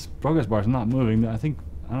like, this progress bar is not moving. I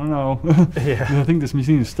don't know. I think this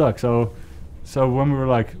machine is stuck. So when we were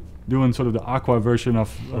like doing sort of the Aqua version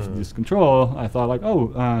of this control, I thought like,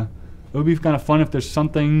 it would be kind of fun if there's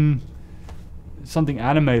something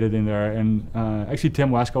animated in there. And actually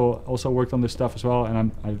Tim Wasco also worked on this stuff as well,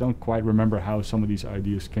 and I don't quite remember how some of these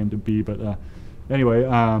ideas came to be, but anyway,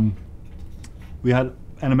 we had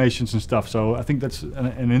animations and stuff. So I think that's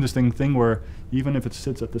an interesting thing where even if it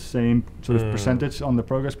sits at the same sort of percentage on the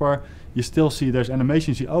progress bar, you still see there's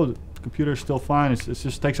animations. The computer's still fine. It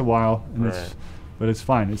just takes a while, and but it's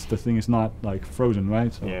fine. The thing is not like frozen,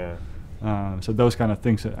 right? So, so those kind of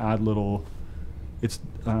things that add little. It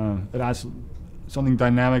adds something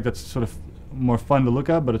dynamic that's sort of more fun to look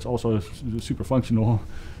at, but it's also super functional.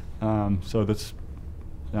 So that's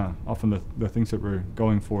often the things that we're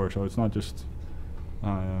going for. So it's not just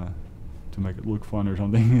to make it look fun or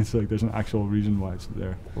something. It's like there's an actual reason why it's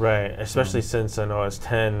there. Right, especially since in OS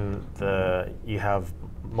X you have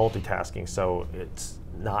multitasking, so it's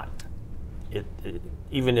not.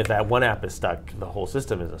 Even if that one app is stuck, the whole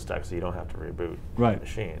system isn't stuck, so you don't have to reboot the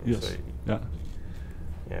machine. Yes. So yeah.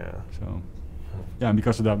 Yeah. So, yeah, and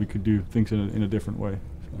because of that, we could do things in a different way.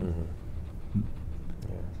 So. Mm-hmm.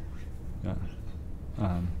 Yeah.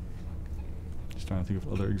 Just trying to think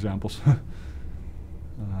of other examples.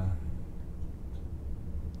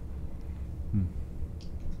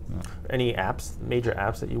 Any apps, major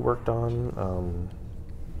apps that you worked on,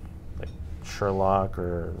 like Sherlock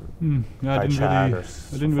or yeah, I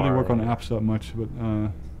didn't really work on Safari? apps that much, but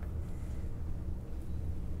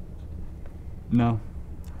no.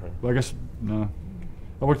 Right. Well, I guess no.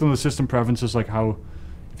 I worked on the system preferences, like how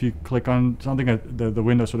if you click on something, the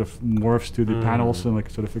window sort of morphs to the panels and like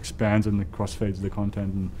sort of expands and like crossfades the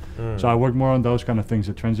content. And so I worked more on those kind of things,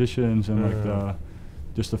 the transitions and like the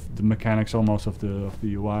mechanics almost of the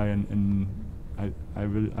UI. And I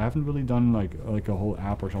haven't really done like a whole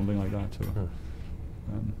app or something like that.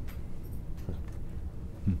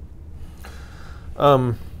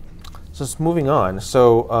 So. Just moving on.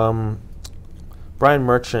 So Brian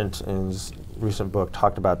Merchant in his recent book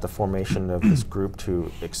talked about the formation of this group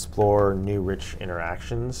to explore new rich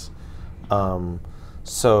interactions.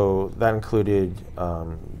 So that included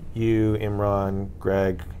you, Imran,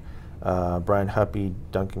 Greg, Brian Huppy,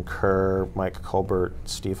 Duncan Kerr, Mike Colbert,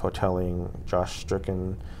 Steve Hotelling, Josh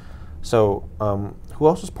Stricken. So who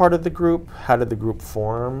else was part of the group? How did the group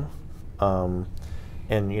form? And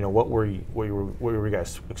what were you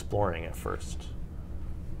guys exploring at first?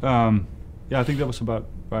 Yeah, I think that was about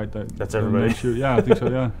right. That's everybody. Yeah, I think so.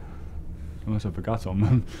 Yeah, unless I forgot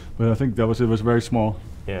some, but I think it was very small.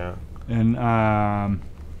 Yeah. And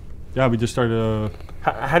yeah, we just started.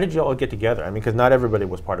 How did you all get together? I mean, because not everybody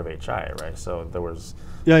was part of HI, right? So there was.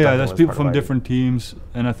 Yeah. There's people from different teams,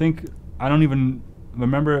 and I think I don't even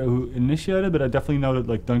remember who initiated, but I definitely know that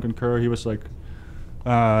like Duncan Kerr, he was like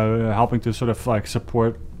helping to sort of like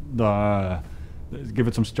support give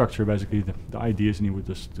it some structure, basically the ideas, and he would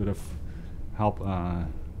just sort of help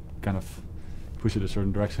kind of push it a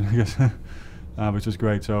certain direction, I guess, which was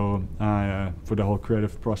great. So for the whole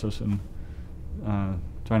creative process and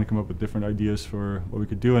trying to come up with different ideas for what we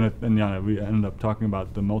could do, and yeah, we ended up talking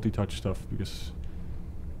about the multi-touch stuff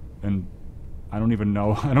and I don't even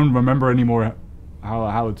know, I don't remember anymore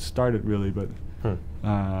how it started really, but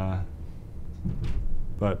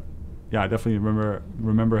yeah, I definitely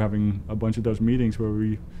remember having a bunch of those meetings where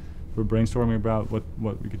we were brainstorming about what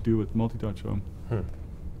we could do with multi-touch. So,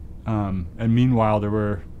 and meanwhile, there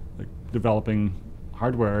were like developing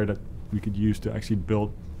hardware that we could use to actually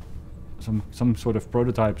build some sort of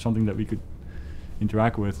prototype, something that we could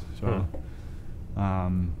interact with. So,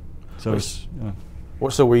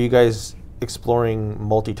 So were you guys exploring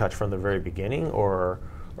multi-touch from the very beginning, or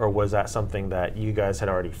was that something that you guys had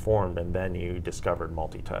already formed and then you discovered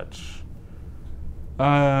multi-touch?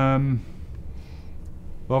 Well,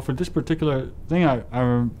 for this particular thing, I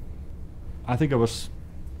think I was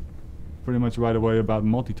pretty much right away about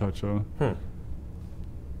multi-touch. So,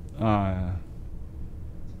 yeah,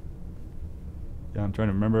 I'm trying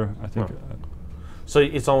to remember. I think. So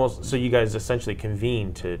it's almost so you guys essentially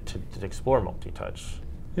convened to explore multi-touch.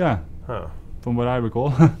 Yeah. Huh. From what I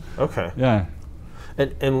recall. Okay. Yeah.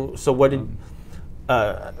 And so what did?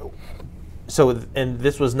 And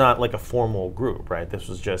this was not like a formal group, right? This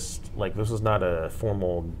was just like this was not a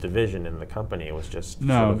formal division in the company. It was just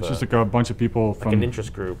it's just like a bunch of people like from an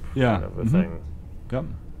interest group. Yeah. Kind of a thing. Yep.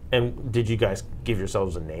 And did you guys give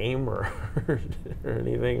yourselves a name or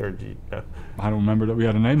anything, or do you know? I don't remember that we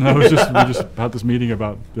had a name. No, it was just we just had this meeting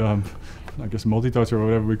about I guess multi-touch or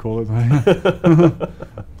whatever we call it.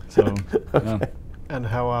 So. Okay. Yeah. And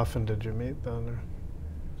how often did you meet then?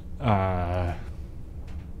 I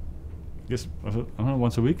guess I don't know,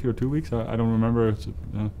 once a week or 2 weeks. I don't remember. It's,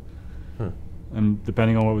 and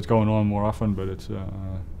depending on what was going on, more often. But it's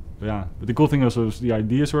yeah. But the cool thing also was the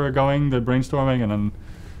ideas were going, the brainstorming, and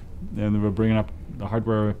then they were bringing up the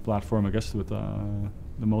hardware platform, I guess, with the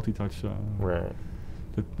multi-touch. Right.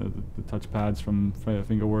 The touch pads from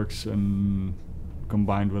Fingerworks and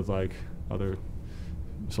combined with like other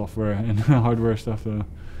software and hardware stuff. And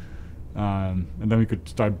then we could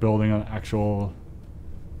start building an actual,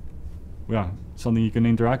 something you can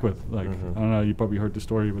interact with. Like I don't know, you probably heard the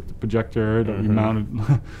story with the projector that we mounted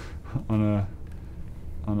on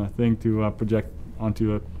a thing to project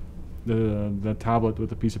onto the tablet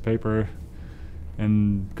with a piece of paper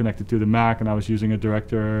and connected to the Mac, and I was using a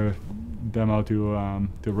director demo to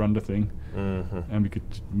run the thing, and we could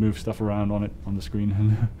move stuff around on it on the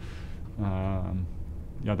screen.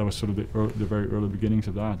 yeah, that was sort of the very early beginnings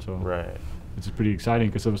of that. So Right. it's pretty exciting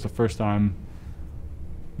because it was the first time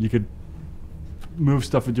you could move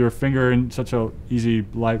stuff with your finger in such a easy,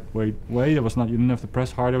 lightweight way. It was not, you didn't have to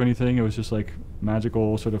press hard or anything. It was just like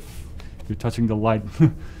magical sort of, you're touching the light.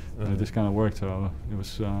 And it just kind of worked. So it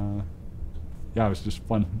was, yeah, it was just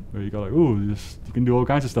fun. Where you go like, ooh, you can do all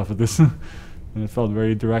kinds of stuff with this. And it felt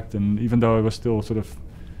very direct. And even though it was still sort of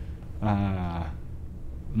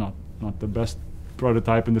not the best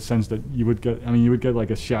prototype in the sense that you would get, I mean, you would get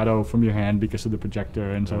like a shadow from your hand because of the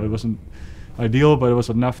projector, and so it wasn't ideal, but it was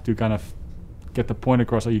enough to kind of get the point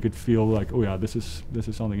across so you could feel like, oh yeah, this is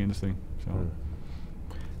something interesting. So.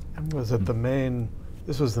 And was it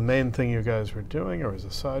this was the main thing you guys were doing, or was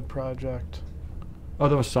it a side project? Oh,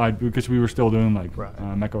 that was side, because we were still doing like Right.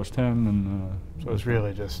 Mac OS X and. So it was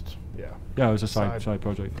really just, yeah. Yeah, it was a side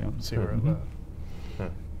project. Yeah. See where it led.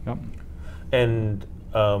 Yep. And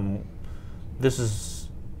this was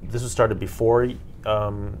started before you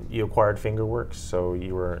acquired Fingerworks, so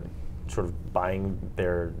you were sort of buying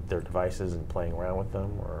their devices and playing around with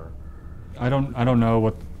them, or? I don't know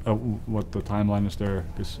what the timeline is there,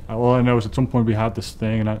 because all I know is at some point we had this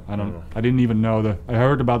thing, and I didn't even know I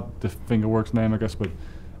heard about the Fingerworks name, I guess, but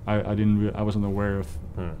I wasn't aware of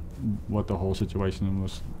what the whole situation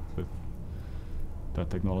was with that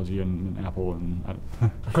technology and Apple and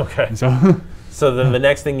Okay. and so So then the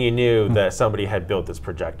next thing you knew that somebody had built this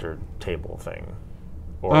projector table thing,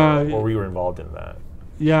 or we were involved in that.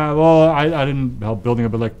 yeah, well, I didn't help building it,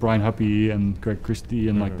 but like Brian Huppy and Greg Christie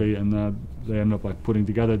and like they ended up like putting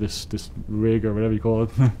together this rig or whatever you call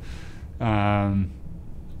it.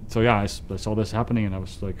 So yeah, I saw this happening, and I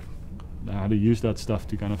was like, I had to use that stuff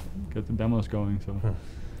to kind of get the demos going. So.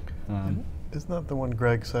 Isn't that the one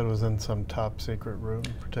Greg said was in some top secret room,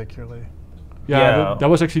 particularly? Yeah. That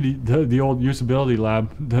was actually the old usability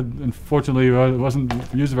lab. That unfortunately it wasn't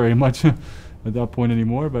used very much at that point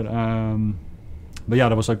anymore. But yeah,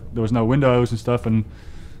 there was no windows and stuff, and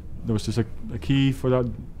there was just a key for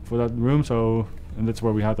that room. So, and that's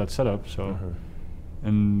where we had that set up. So,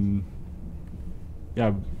 and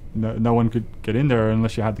yeah, no one could get in there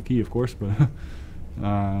unless you had the key, of course. But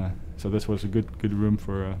so this was a good room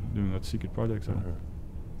for doing that secret project. So.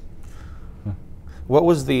 What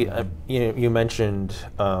was the you mentioned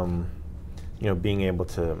being able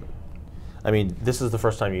to, I mean, this is the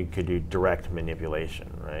first time you could do direct manipulation,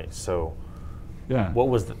 right? So yeah, what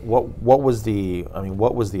was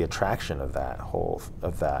the attraction of that?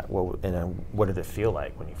 What did it feel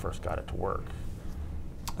like when you first got it to work?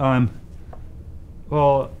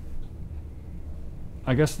 Well,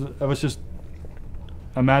 I guess it was just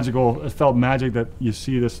it felt magic that you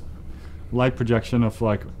see this light projection of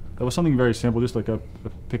like, it was something very simple, just like a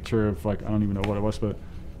picture of like, I don't even know what it was, but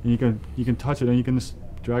you can touch it and you can just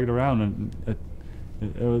drag it around,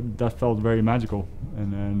 and that felt very magical.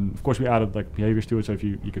 And then of course we added like behaviors to it, so if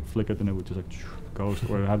you could flick it and it would just like go,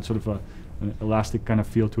 or it had sort of an elastic kind of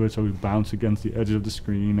feel to it, so it would bounce against the edges of the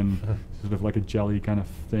screen and sort of like a jelly kind of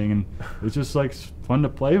thing, and it's just like fun to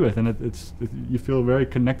play with, and you feel very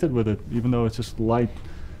connected with it, even though it's just light,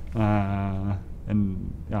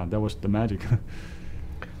 and yeah, that was the magic.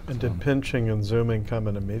 And did pinching and zooming come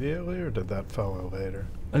in immediately, or did that follow later?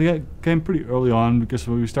 I think it came pretty early on, because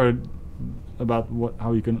when we started about what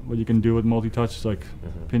you can do with multi-touch, like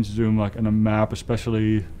pinch zoom, like in a map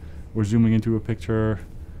especially, or zooming into a picture.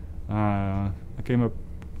 It came up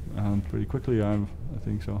pretty quickly, I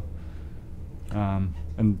think so.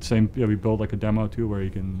 And same, yeah, we built like a demo too, where you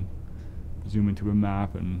can zoom into a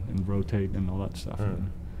map and rotate and all that stuff.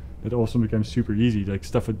 And it also became super easy, like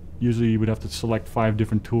stuff that usually you would have to select 5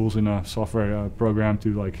 different tools in a software program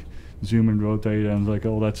to like zoom and rotate and like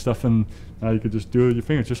all that stuff, and now you could just do it with your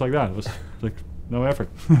fingers just like that. It was like no effort.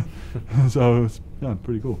 So it was, yeah,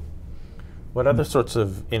 pretty cool. What other sorts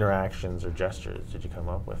of interactions or gestures did you come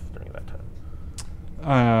up with during that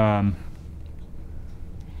time?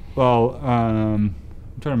 Well, I'm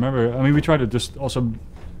trying to remember. I mean, we tried to just also,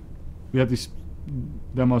 we had these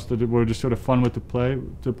demos that were just sort of fun to play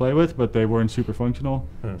with, but they weren't super functional.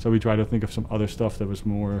 So we tried to think of some other stuff that was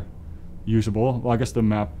more usable. Well, I guess the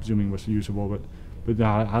map zooming was usable, but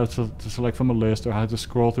how to select from a list, or how to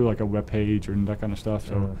scroll through like a web page and that kind of stuff.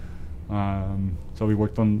 So so we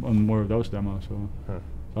worked on more of those demos. So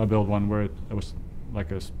I built one where it was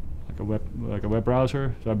like a web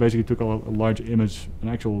browser. So I basically took a large image, an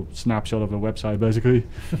actual snapshot of a website basically,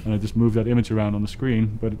 and I just moved that image around on the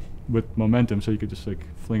screen, but with momentum, so you could just like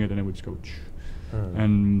fling it and it would just go.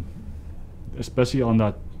 And especially on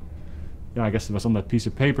that, yeah, I guess it was on that piece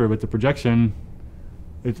of paper with the projection,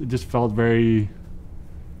 it just felt very,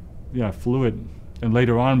 yeah, fluid. and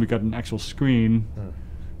later on we got an actual screen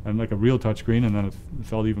and like a real touch screen, and then it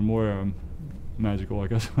felt even more magical, I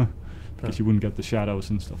guess, because you wouldn't get the shadows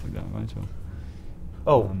and stuff like that, right? So.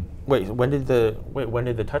 Wait. When did the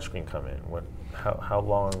touchscreen come in? How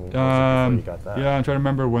long was it before you got that? Yeah, I'm trying to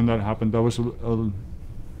remember when that happened. That was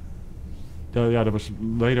that was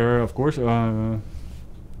later, of course, and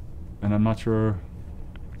I'm not sure.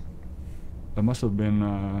 It must have been,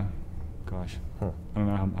 gosh, I don't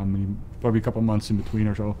know how many, probably a couple months in between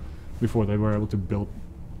or so, before they were able to build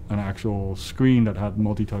an actual screen that had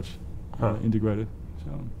multi-touch integrated.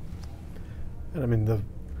 So. And I mean, the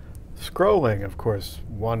scrolling, of course,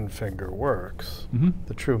 one finger works.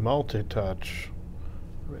 The true multi-touch,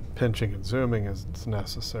 I mean, pinching and zooming is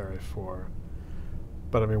necessary for.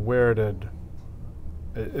 But I mean, where did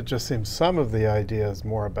it just seems some of the idea is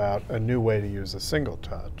more about a new way to use a single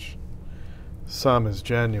touch. Some is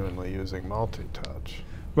genuinely using multi-touch.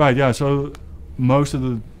 Right. Yeah. So most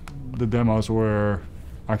of the demos were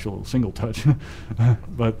actual single touch,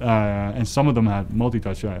 but and some of them had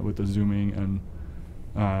multi-touch, right, with the zooming,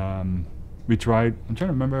 and we tried. I'm trying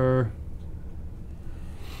to remember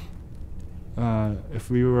if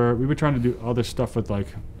we were trying to do other stuff with like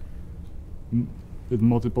with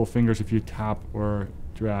multiple fingers if you tap or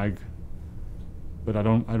drag, but I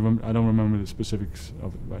don't remember the specifics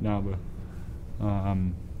of it right now,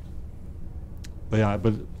 but yeah,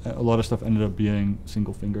 but a lot of stuff ended up being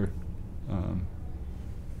single finger,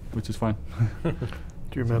 which is fine. Do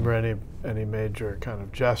you remember any major kind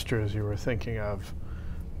of gestures you were thinking of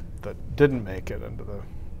that didn't make it into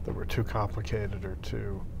that were too complicated or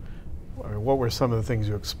too? I mean, what were some of the things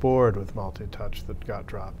you explored with multi-touch that got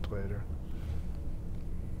dropped later?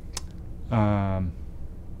 I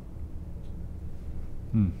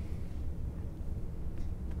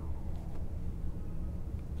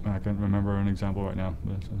can't remember an example right now,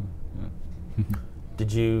 but yeah.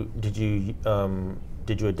 Did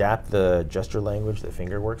you adapt the gesture language that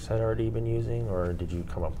Fingerworks had already been using, or did you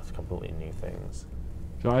come up with completely new things?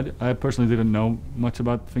 So I personally didn't know much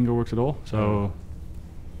about Fingerworks at all. So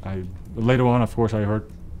later on, of course, I heard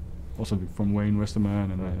also from Wayne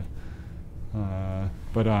Westerman, and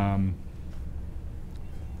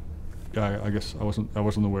yeah, I guess I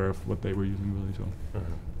wasn't aware of what they were using really. So.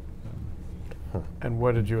 And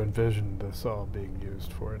what did you envision this all being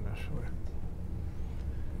used for initially?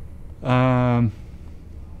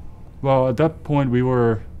 Well, at that point,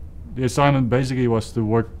 the assignment basically was to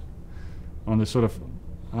work on this sort of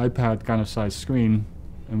iPad kind of size screen,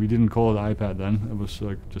 and we didn't call it iPad then. It was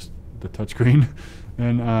like just the touch screen.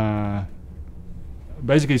 And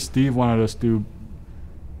basically Steve wanted us to,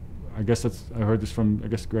 I heard this from,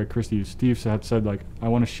 Greg Christie. Steve had said, like, I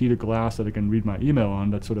want a sheet of glass that I can read my email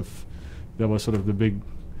on. That was sort of the big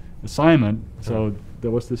assignment. So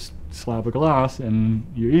there was this slab of glass and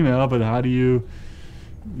your email, but how do you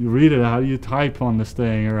read it? How do you type on this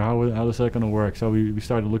thing, or how is that going to work? So we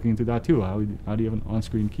started looking into that too. How do you have an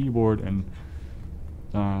on-screen keyboard, and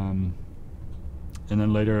then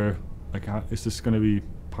later, like, is this going to be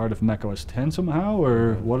part of Mac OS X somehow,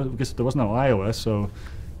 or what? Because there was no iOS, so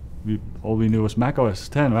all we knew was Mac OS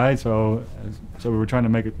X, right? So we were trying to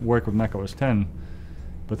make it work with Mac OS X.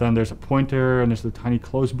 But then there's a pointer, and there's the tiny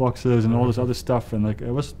close boxes and all this other stuff, and like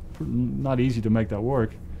it was not easy to make that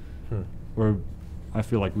work. Or I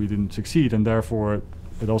feel like we didn't succeed, and therefore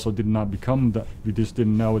it also did not become that. We just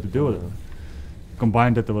didn't know what to do with it.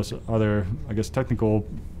 Combined that there was other, technical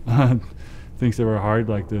things that were hard,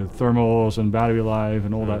 like the thermals and battery life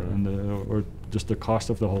and all that, and or just the cost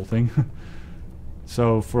of the whole thing.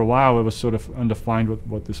 So for a while it was sort of undefined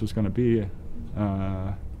what this was going to be.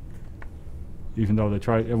 Even though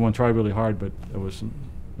everyone tried really hard, but it wasn't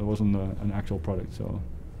an actual product. So,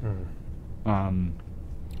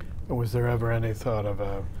 was there ever any thought of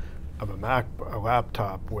a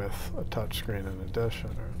laptop with a touchscreen in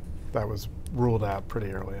addition, or that was ruled out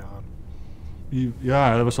pretty early on?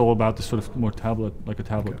 Yeah, it was all about this sort of more tablet, like a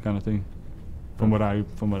tablet kind of thing, from what I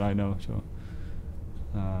know. So,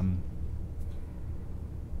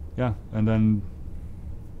 yeah, and then.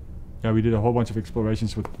 Yeah, we did a whole bunch of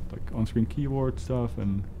explorations with like on-screen keyboard stuff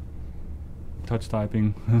and touch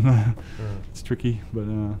typing. It's tricky, but.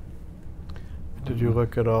 Did you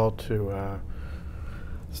look at all to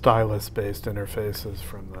stylus-based interfaces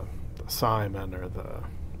from the Simon or the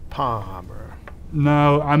Palm or?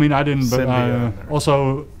 No, I mean I didn't. Symbian But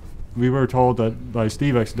also, we were told that by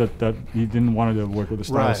Steve that he didn't want to work with the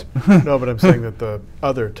stylus. Right. No, but I'm saying that the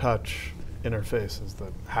other touch interfaces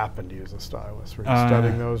that happen to use a stylus, were you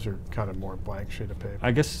studying those, or kind of more blank sheet of paper?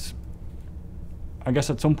 I guess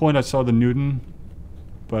at some point I saw the Newton,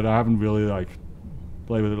 but I haven't really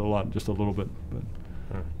play with it a lot, just a little bit.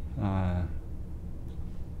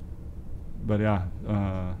 But yeah,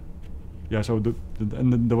 yeah. So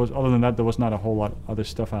and then there was, other than that, there was not a whole lot other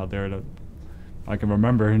stuff out there that I can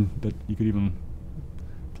remember and that you could even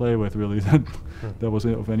play with, really. That was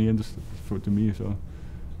of any interest to me. So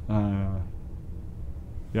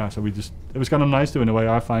yeah, so it was kind of nice too, in a way,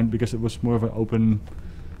 I find, because it was more of an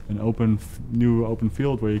new open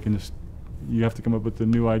field where you have to come up with the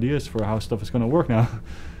new ideas for how stuff is going to work now.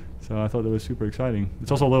 So I thought it was super exciting.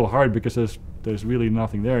 It's also a little hard because there's really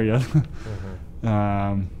nothing there yet.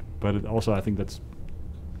 But also, I think that's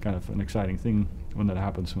kind of an exciting thing when that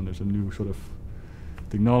happens, when there's a new sort of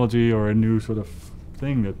technology or a new sort of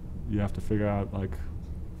thing that you have to figure out, like,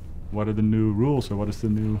 what are the new rules or what is the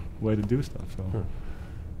new way to do stuff. So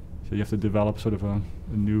so you have to develop sort of a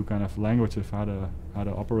new kind of language of how to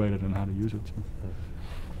operate it and how to use it.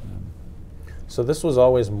 So this was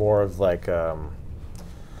always more of like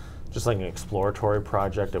just like an exploratory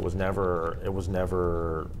project. It was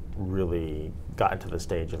never really gotten to the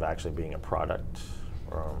stage of actually being a product.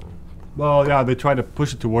 Well, yeah, they tried to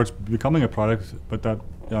push it towards becoming a product, but that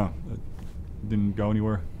it didn't go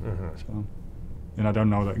anywhere. So, and I don't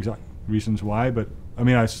know the exact reasons why, but I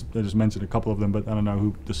mean, I just mentioned a couple of them, but I don't know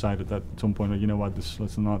who decided that at some point, like, you know what,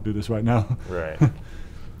 let's not do this right now. Right.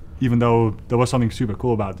 Even though there was something super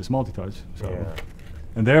cool about this multitouch. So,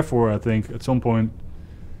 and therefore, I think at some point,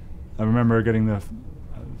 I remember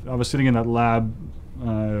I was sitting in that lab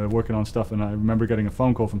working on stuff, and I remember getting a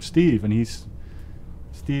phone call from Steve, and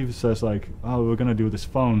Steve says, like, oh, we're gonna do this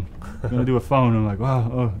phone. We're gonna do a phone. I'm like,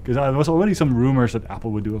 wow, because there was already some rumors that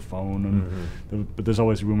Apple would do a phone, and but there's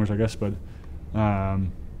always rumors, I guess. But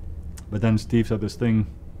then Steve said this thing.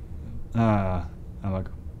 I'm like,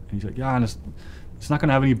 and he's like, yeah, and it's not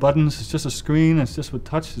gonna have any buttons. It's just a screen. It's just with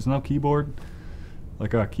touch. There's no keyboard,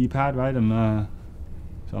 like a keypad, right? And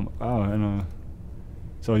so I'm, oh, and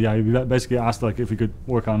so yeah, he basically asked, like, if we could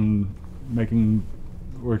work on making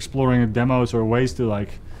or exploring demos or ways to,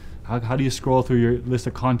 like, how do you scroll through your list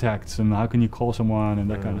of contacts, and how can you call someone,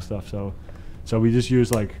 and that kind of stuff. So we just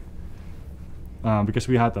used, like, because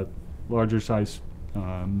we had that larger size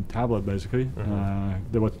tablet, basically,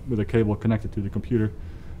 with a cable connected to the computer.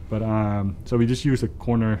 But so we just used a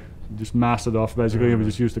corner, just masked it off, basically, and we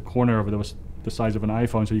just used the corner of it that was the size of an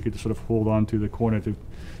iPhone, so you could just sort of hold on to the corner to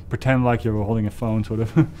pretend like you were holding a phone, sort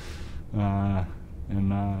of.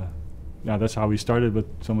 Yeah, that's how we started with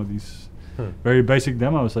some of these very basic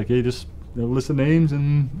demos. Like, you just list of names,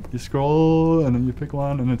 and you scroll, and then you pick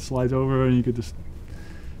one, and it slides over, and you could just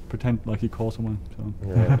pretend like you call someone. So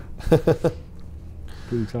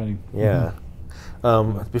pretty exciting. Yeah.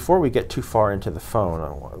 Before we get too far into the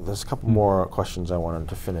phone, there's a couple more questions I wanted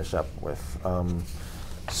to finish up with.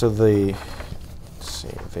 So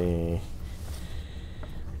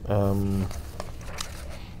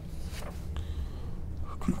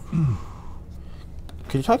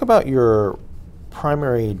could you talk about your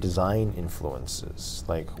primary design influences?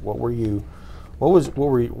 Like, what was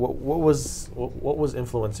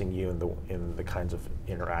influencing you in the kinds of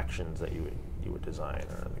interactions that you would design,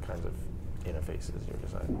 or the kinds of interfaces you would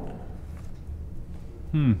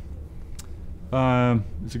design?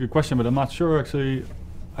 It's a good question, but I'm not sure, actually.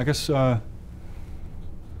 I guess well,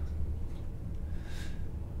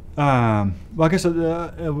 I guess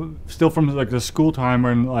still from, like, the school time,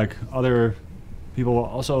 when, like, other people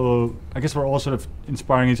also, I guess, were all sort of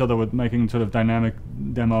inspiring each other with making sort of dynamic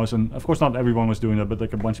demos, and of course not everyone was doing that, but,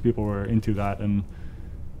 like, a bunch of people were into that, and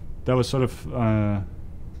that was sort of I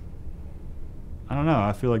don't know,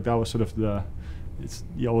 I feel like that was sort of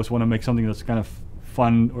you always want to make something that's kind of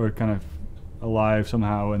fun or kind of alive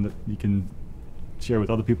somehow, and that you can share with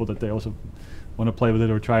other people, that they also want to play with it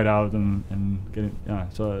or try it out and get it. Yeah,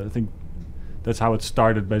 so I think that's how it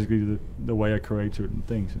started, basically, the way I create certain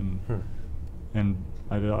things, and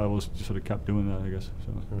I always just sort of kept doing that, I guess.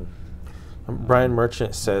 So Brian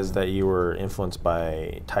Merchant says that you were influenced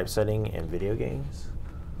by typesetting and video games.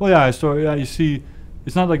 Well, yeah, so yeah, you see,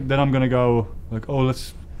 it's not like that I'm gonna go like, oh,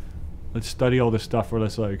 let's study all this stuff, or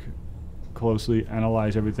let's, like, closely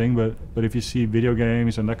analyze everything. But if you see video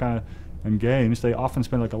games and that kind of games, they often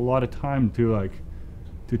spend, like, a lot of time to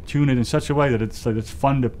tune it in such a way that it's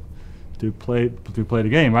fun to play the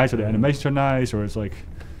game, right? So the animations are nice, or it's like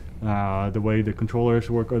the way the controllers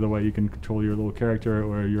work, or the way you can control your little character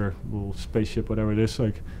or your little spaceship, whatever it is.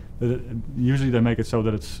 Like, usually they make it so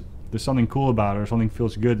that there's something cool about it, or something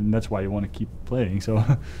feels good, and that's why you want to keep playing. So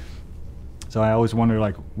so I always wonder,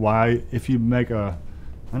 like, why, if you make a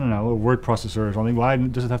word processor or something, why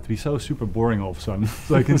does it have to be so super boring all of a sudden? It's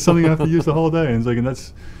like, it's something you have to use the whole day, and it's like, and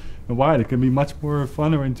that's wide. It can be much more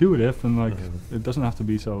fun or intuitive, and like it doesn't have to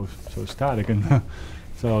be so static. And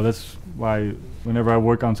so that's why whenever I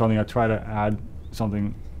work on something, I try to add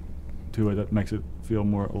something to it that makes it feel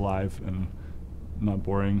more alive and not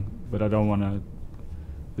boring. But I don't want to.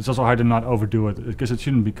 It's also hard to not overdo it, because it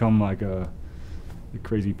shouldn't become like a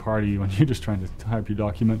crazy party when you're just trying to type your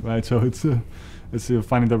document, right? So it's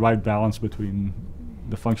finding the right balance between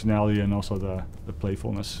the functionality and also the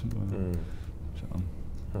playfulness. So.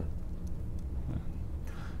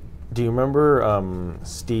 Do you remember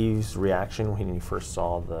Steve's reaction when you first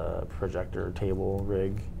saw the projector table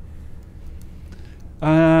rig?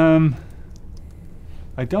 I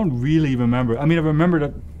don't really remember. I mean, I remember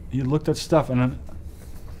that he looked at stuff, and then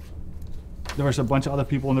there was a bunch of other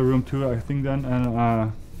people in the room too, I think then,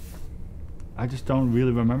 and I just don't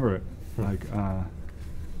really remember it. Like,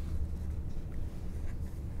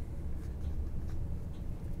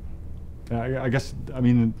 I guess, I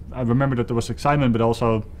mean, I remember that there was excitement, but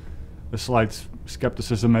also a slight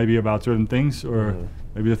skepticism maybe about certain things, or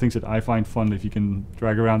maybe the things that I find fun. If you can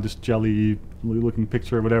drag around this jelly-looking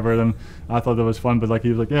picture or whatever, then I thought that was fun. But like he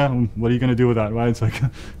was like, yeah, what are you going to do with that, right? It's like,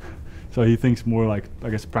 so he thinks more like, I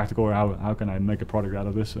guess, practical, or how can I make a product out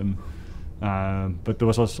of this? And but there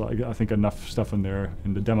was also, I think, enough stuff in there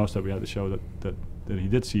in the demos that we had to show that he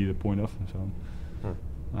did see the point of. So,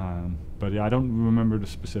 but yeah, I don't remember the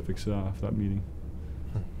specifics of that meeting.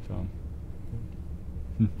 So.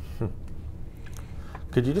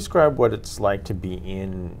 Could you describe what it's like to be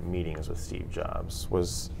in meetings with Steve Jobs?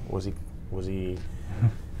 Was he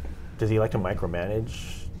does he like to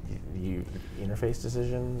micromanage you interface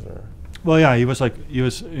decisions, or? Well, yeah, he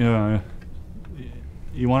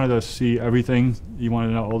wanted to see everything. He wanted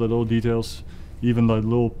to know all the little details, even the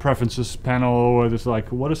little preferences panel, where it's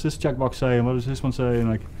like, what does this checkbox say, and what does this one say, and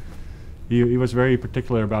like. He was very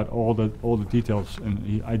particular about all the details,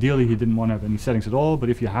 and ideally he didn't want to have any settings at all. But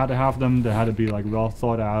if you had to have them, they had to be like well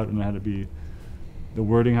thought out, and the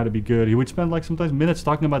wording had to be good. He would spend like sometimes minutes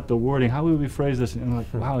talking about the wording. How would we phrase this? And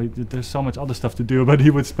like, wow, there's so much other stuff to do, but he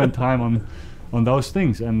would spend time on those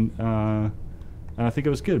things, and I think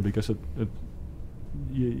it was good because it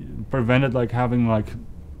prevented like having like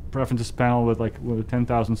preferences panel with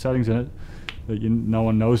 10,000 settings in it. That no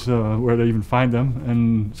one knows where to even find them,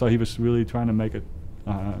 and so he was really trying to make it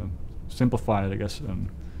simplify it, I guess,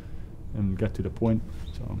 and get to the point.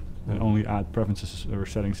 So and only add preferences or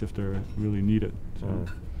settings if they're really needed. So.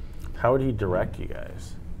 How would he direct you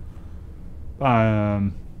guys?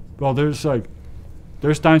 Well,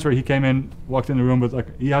 there's times where he came in, walked in the room with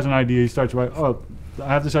like he has an idea. He starts writing, oh, I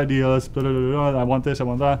have this idea. Let's I want this. I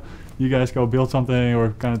want that. You guys go build something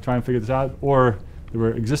or kind of try and figure this out, or there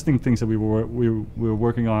were existing things that we were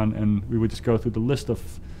working on, and we would just go through the list of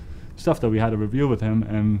stuff that we had to review with him,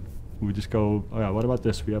 and we would just go, oh yeah, what about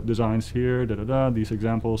this? We have designs here, these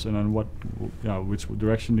examples, and then which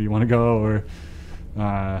direction do you want to go? Or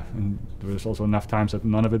and there was also enough times that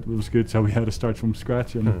none of it was good, so we had to start from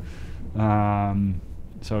scratch. And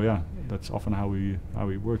so yeah, that's often how we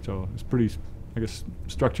work. So it's pretty, I guess,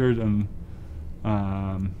 structured and.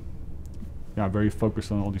 Yeah, very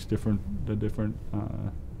focused on all these different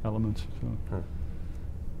elements.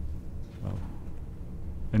 So.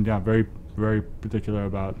 And yeah, very very particular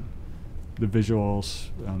about the visuals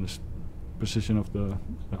and the precision of the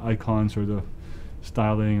icons or the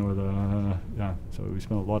styling or the So we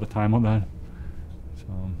spent a lot of time on that. So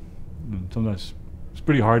sometimes it's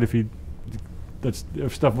pretty hard if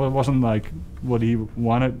stuff wasn't like what he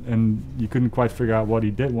wanted and you couldn't quite figure out what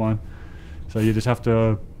he did want. So you just have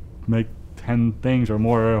to make 10 things or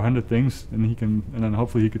more, or 100 things, and then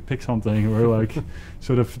hopefully he could pick something, or like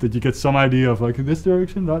sort of that you get some idea of like this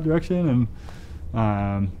direction, that direction,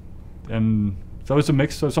 and so it's a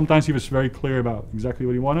mix. So sometimes he was very clear about exactly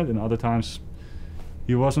what he wanted, and other times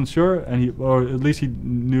he wasn't sure, or at least he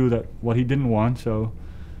knew that what he didn't want. So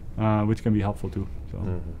which can be helpful too.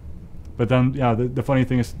 So, but then the funny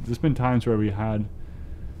thing is, there's been times where we had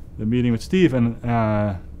the meeting with Steve, and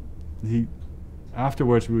he.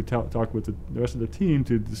 Afterwards, we would talk with the rest of the team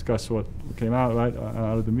to discuss what came out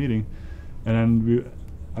out of the meeting, and then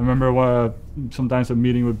I remember sometimes the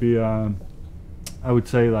meeting would be, I would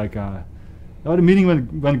say like, the meeting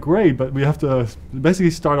went great, but we have to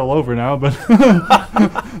basically start all over now. But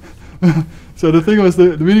so the thing was,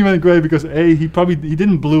 the meeting went great because he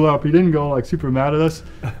didn't blow up, he didn't go like super mad at us,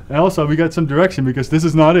 and also we got some direction because this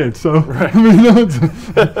is not it. So right. I mean,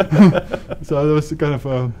 so that was kind of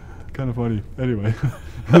funny. Anyway,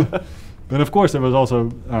 but of course there was also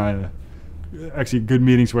actually good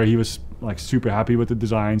meetings where he was like super happy with the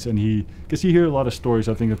designs, and because you hear a lot of stories,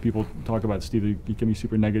 I think, that people talk about Steve. He can be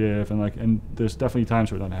super negative, and there's definitely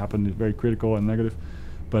times where that happened. He's very critical and negative,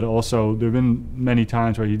 but also there've been many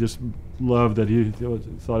times where he just loved that. He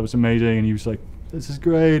thought it was amazing, and he was like, "This is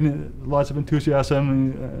great," and lots of enthusiasm.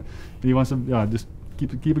 And he wants to just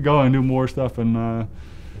keep it going, do more stuff, and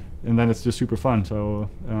then it's just super fun.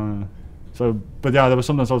 But yeah, there was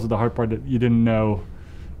sometimes also the hard part that you didn't know,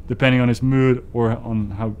 depending on his mood or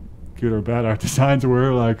on how good or bad our designs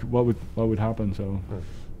were, like what would happen. So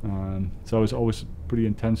it was always pretty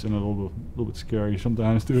intense and a little bit scary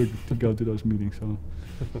sometimes to go to those meetings. So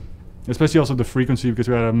especially also the frequency, because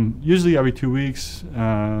we had them usually every 2 weeks,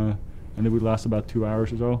 and it would last about 2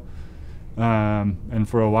 hours or so. And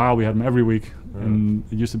for a while we had them every week, and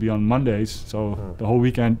it used to be on Mondays, so the whole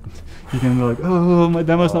weekend you can be like, oh, my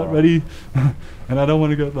demo's not ready, and I don't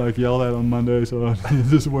want to get like yelled at on Monday, so I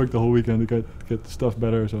just work the whole weekend to get stuff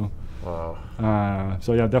better. So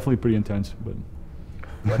so yeah, definitely pretty intense. But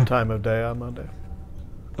what time of day on Monday?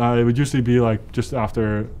 It would usually be like just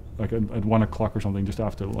after, like at 1 o'clock or something, just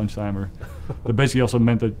after lunchtime. Or that basically also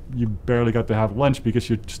meant that you barely got to have lunch because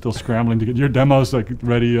you're still scrambling to get your demos like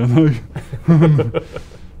ready. And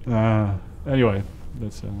anyway,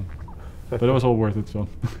 that's but it was all worth it. So.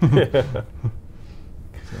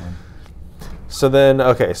 So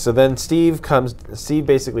then Steve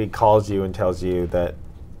basically calls you and tells you that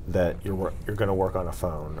you're going to work on a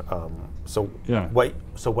phone. So yeah.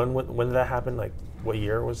 So when did that happen? Like, what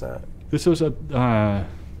year was that? This was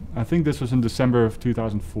I think this was in December of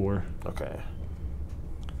 2004. Okay.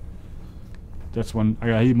 That's when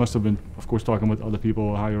he must have been, of course, talking with other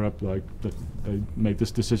people higher up, like that they made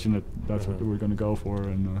this decision that's what we're going to go for,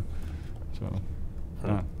 and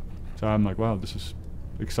so I'm like, wow, this is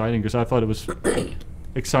exciting, because I thought it was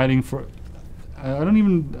exciting for. I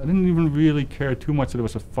didn't even really care too much that it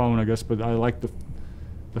was a phone, I guess, but I liked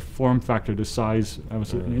the form factor, the size. It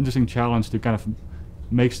was an interesting challenge to kind of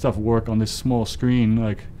make stuff work on this small screen,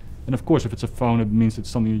 like. And of course, if it's a phone, it means it's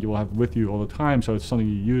something that you will have with you all the time, so it's something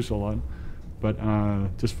you use a lot. But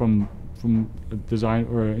just from a design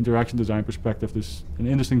or interaction design perspective, there's an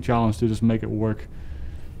interesting challenge to just make it work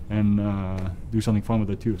and do something fun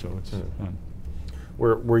with it too. So it's.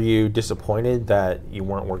 Were you disappointed that you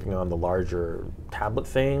weren't working on the larger tablet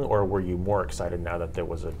thing, or were you more excited now that there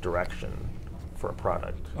was a direction for a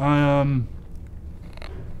product? Yeah,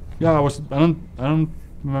 I was. I don't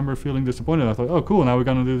remember feeling disappointed. I thought, oh, cool, now we're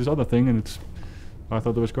gonna do this other thing, and I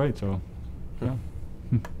thought it was great. So, yeah.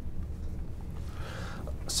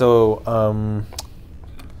 So,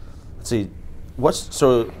 let's see.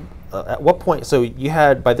 At what point? So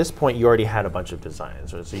by this point you already had a bunch of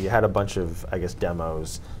designs, right? So you had a bunch of, I guess,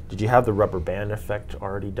 demos. Did you have the rubber band effect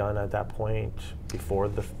already done at that point before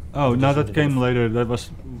the? Oh, no, that came later. That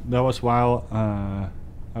was while I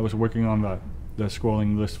was working on the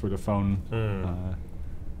scrolling list for the phone.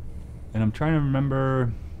 And I'm trying to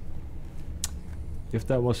remember if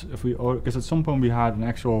because at some point we had an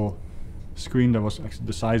actual screen that was actually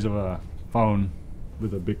the size of a phone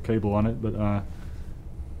with a big cable on it, but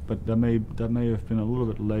that may have been a little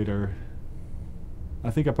bit later.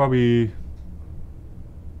 I think I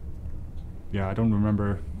don't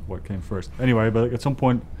remember what came first. Anyway, but at some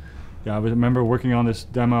point, yeah, I remember working on this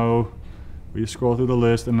demo. We scroll through the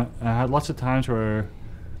list, and I had lots of times where,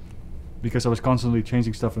 because I was constantly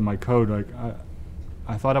changing stuff in my code, like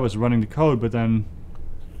I thought I was running the code, but then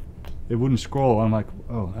it wouldn't scroll. I'm like,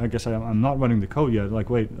 oh, I guess I'm not running the code yet. Like,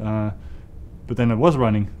 wait, but then it was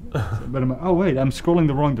running. But I'm like, oh wait, I'm scrolling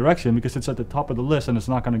the wrong direction because it's at the top of the list and it's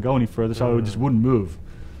not going to go any further, so it just wouldn't move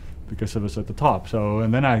because it was at the top. So,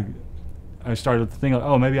 and then I started to think, like,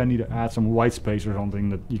 oh, maybe I need to add some white space or something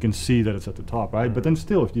that you can see that it's at the top, right? But then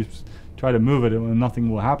still, if you try to move it and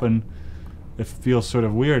nothing will happen, it feels sort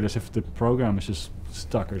of weird, as if the program is just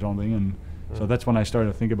stuck or something. And so that's when I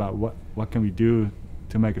started to think about what can we do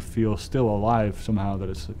to make it feel still alive somehow, that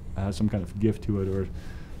it has some kind of gift to it. Or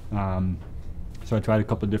so I tried a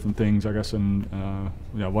couple of different things, I guess, and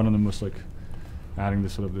one of them was like adding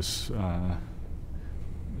this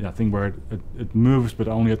thing where it moves, but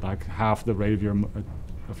only at like half the rate of your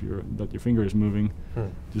finger is moving,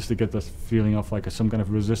 just to get this feeling of like some kind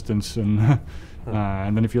of resistance, and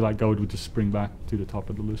then if you let go, it would just spring back to the top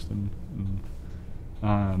of the list, and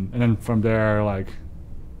then from there, like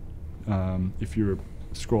if you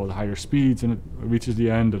scroll at higher speeds and it reaches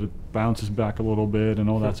the end, that it bounces back a little bit and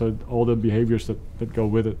all that. So all the behaviors that go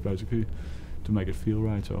with it, basically, to make it feel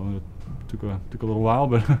right. So it took a little while,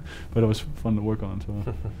 but it was fun to work on. So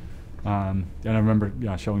and I remember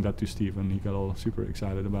showing that to Steve, and he got all super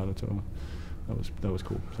excited about it. So that was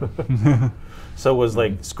cool. So, So was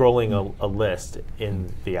like scrolling a list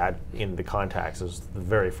in the contacts is the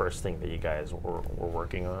very first thing that you guys were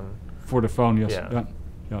working on? for the phone, yes. Yeah.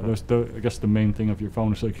 Yeah. There's I guess the main thing of your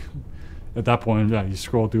phone is like, at that point, yeah, you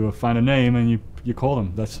scroll to find a name and you call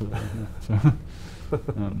them. That's so.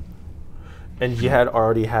 And you had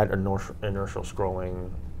already had inertial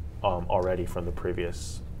scrolling already from the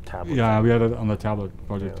previous tablet. Yeah, we had it on the tablet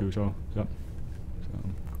project Yeah. too. So yeah.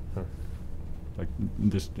 Like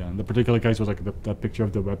this, in the particular case was like that picture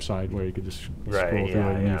of the website where you could just Right, scroll through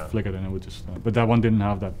yeah, it and yeah. you flick it and it would just. But that one didn't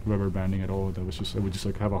have that rubber banding at all. That was just it would just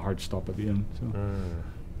like have a hard stop at the end. So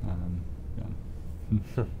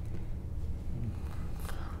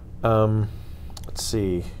yeah. Let's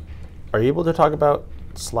see. Are you able to talk about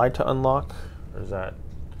slide to unlock, or is that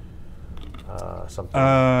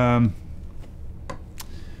something?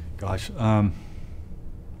 Gosh.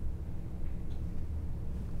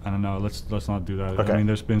 I don't know. Let's not do that. Okay. I mean,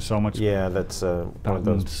 there's been so much Yeah, that's one of patent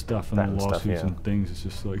those stuff and patent lawsuits stuff, yeah. and things. It's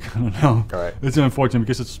just like I don't know. All right. It's unfortunate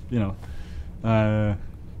because it's I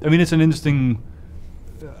mean, it's an interesting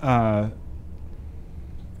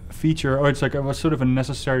feature, or it's like it was sort of a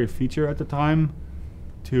necessary feature at the time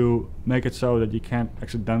to make it so that you can't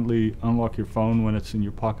accidentally unlock your phone when it's in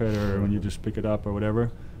your pocket or when you just pick it up or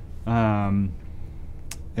whatever. And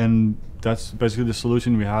that's basically the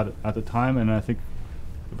solution we had at the time, and I think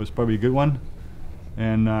it was probably a good one.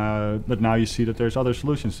 And but now you see that there's other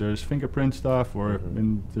solutions. There's fingerprint stuff, or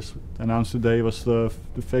in this announced today was the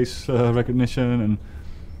face recognition, and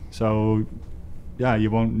so yeah,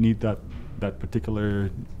 you won't need that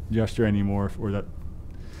particular gesture anymore, or that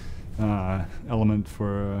element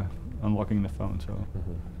for unlocking the phone. So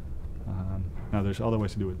now there's other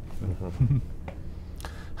ways to do it.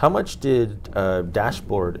 How much did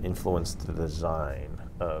dashboard influence the design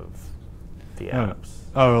of the apps?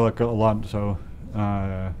 Oh, like a lot. So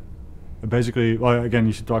basically, well, again,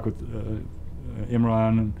 you should talk with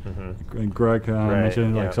Imran and Greg.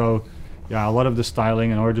 Mentioned, yeah. like, so, yeah, a lot of the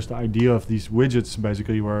styling or just the idea of these widgets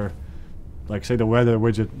basically were, like, say the weather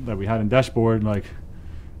widget that we had in dashboard, like,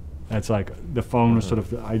 it's like the phone was sort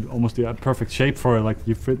of almost the perfect shape for it. Like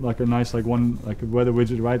you fit like a nice like a weather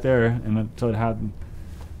widget right there, and so it had.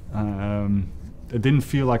 It didn't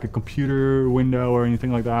feel like a computer window or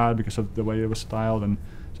anything like that because of the way it was styled, and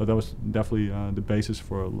so that was definitely the basis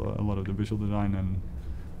for a lot of the visual design,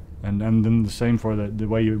 and then the same for the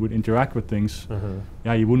way you would interact with things.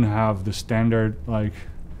 Yeah, you wouldn't have the standard like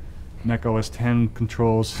Mac OS X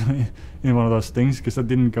controls in one of those things because that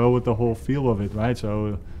didn't go with the whole feel of it, right?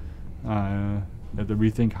 So had to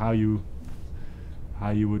rethink how you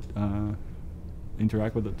would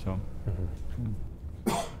interact with it. So.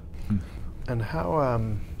 And how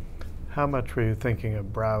much were you thinking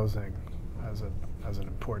of browsing as an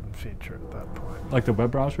important feature at that point? Like the web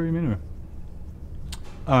browser, you mean?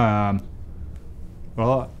 Well,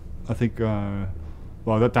 I think at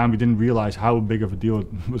that time we didn't realize how big of a deal it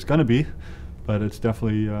was going to be, but it's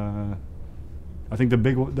definitely. I think the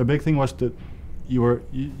big thing was that you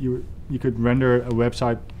could render a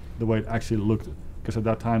website the way it actually looked, because at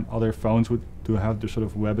that time other phones would have the sort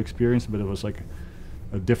of web experience, but it was like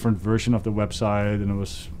a different version of the website, and it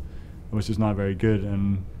was just not very good.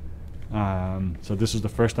 And so this is the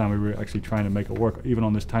first time we were actually trying to make it work, even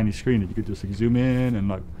on this tiny screen that you could just like zoom in, and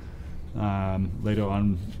like later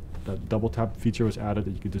on that double tap feature was added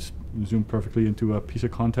that you could just zoom perfectly into a piece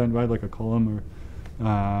of content, right, like a column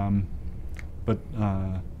or.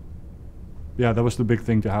 Yeah, that was the big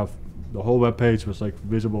thing, to have the whole web page was like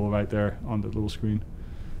visible right there on the little screen.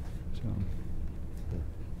 So.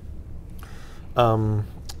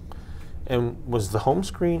 And was the home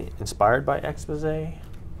screen inspired by Exposé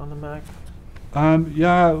on the Mac?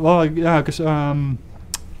 Yeah, well, yeah, because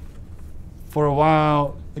for a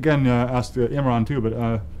while, again, asked Imran too,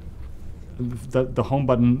 but the home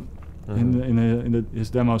button in his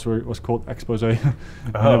demos was called Exposé,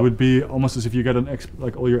 and it would be almost as if you get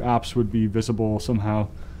like all your apps would be visible somehow,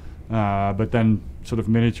 but then sort of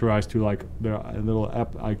miniaturized to like the little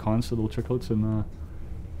app icons, the little chiclets, and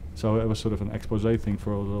so it was sort of an Exposé thing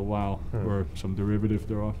for a little while, or some derivative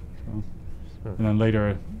thereof. So. And then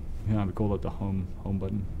later, yeah, we called it the home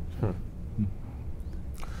button.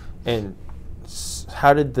 And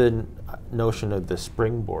how did the notion of the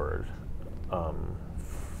springboard,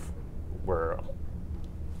 where,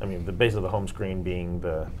 I mean, the base of the home screen being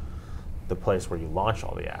the place where you launch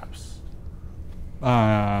all the apps,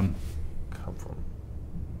 come from?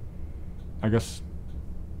 I guess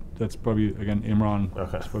that's probably, again, Imran.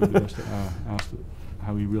 Okay. That's probably the best to ask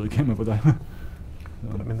how he really came up with that.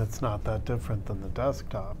 But I mean, it's not that different than the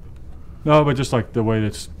desktop. No, but just like the way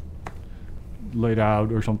it's laid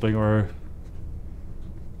out or something, or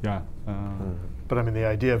yeah. But I mean, the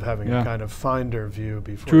idea of having Yeah. a kind of finder view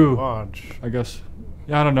before True. you launch. I guess.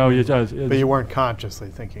 Yeah, I don't know. But you weren't consciously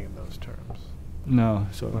thinking in those terms. No.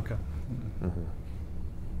 So. Okay.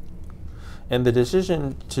 And the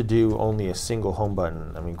decision to do only a single home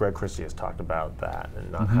button, I mean, Greg Christie has talked about that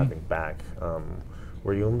and not having back.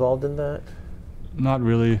 Were you involved in that? Not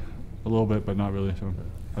really. A little bit, but not really. So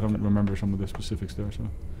I don't remember some of the specifics there. So.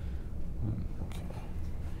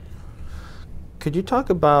 Could you talk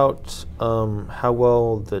about how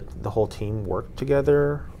well the whole team worked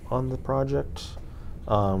together on the project?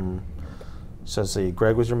 So say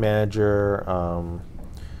Greg was your manager.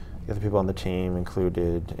 The other people on the team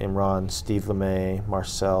included Imran, Steve LeMay,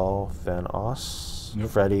 Marcel Van Os,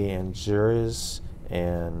 Freddie and Zuriz,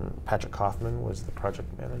 and Patrick Kaufman was the project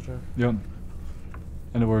manager. Yeah.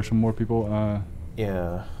 And there were some more people.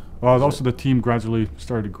 Yeah. Well, also the team gradually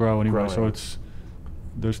started to grow anyway, so Growing.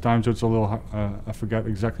 there's times it's a little, I forget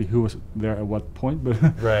exactly who was there at what point, but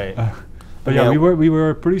Right. but yeah, we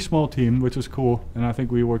were a pretty small team, which was cool, and I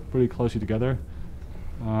think we worked pretty closely together.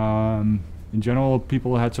 In general,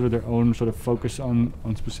 people had sort of their own sort of focus on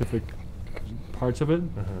specific parts of it,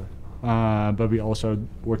 but we also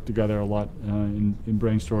worked together a lot in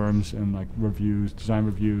brainstorms and like reviews, design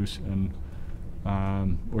reviews, and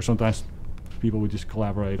or sometimes people would just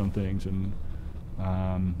collaborate on things, and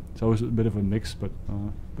so it was a bit of a mix, but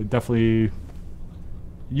definitely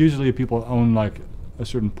usually people own like a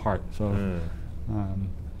certain part, so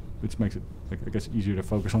which makes it, like, I guess, easier to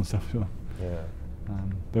focus on stuff. So. Yeah.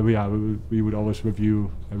 But we would always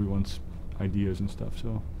review everyone's ideas and stuff.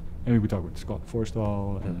 So, and we would talk with Scott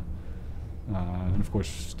Forstall and of course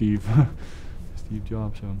Steve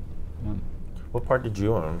Jobs. So, What part did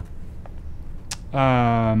you own?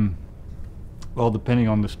 well, depending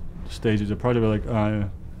on the stages, probably like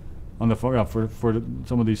on the for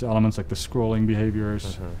some of these elements like the scrolling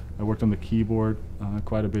behaviors. I worked on the keyboard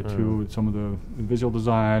quite a bit too, with some of the visual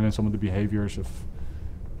design and some of the behaviors of,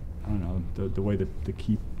 I don't know, the way that the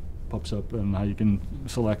key pops up and how you can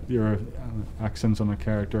select your accents on a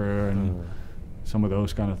character and some of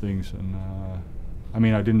those kind of things. And I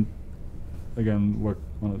mean, I didn't, again, work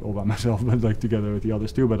on it all by myself, but like together with the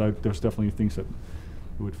others too. But there's definitely things that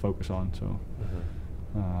we would focus on. So,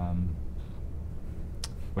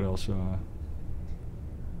 what else?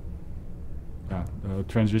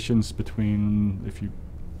 Transitions between if you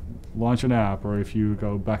launch an app or if you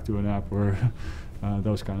go back to an app or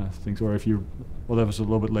those kind of things, or if you, well, that was a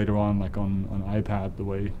little bit later on, like on iPad, the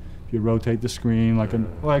way if you rotate the screen, like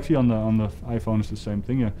well, actually on the iPhone it's the same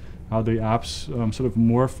thing. Yeah, how the apps sort of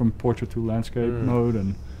morph from portrait to landscape mode,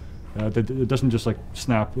 and it doesn't just like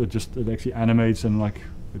snap. It actually animates and like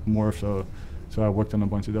it morphs. So I worked on a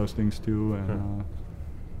bunch of those things too, and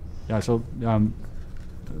so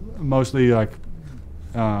mostly like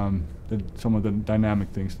some of the dynamic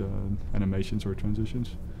things, the animations or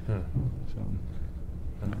transitions. So.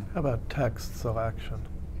 How about text selection?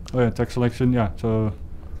 Oh yeah, text selection. Yeah, so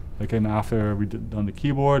they came after we did on the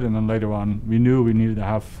keyboard, and then later on we knew we needed to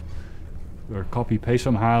have or copy paste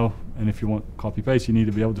somehow. And if you want copy paste, you need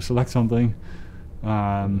to be able to select something.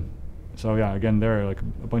 So yeah, again, there are like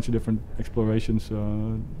a bunch of different explorations. There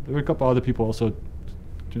were a couple other people also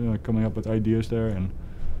coming up with ideas there, and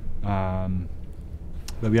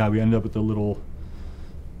but yeah, we ended up with the little.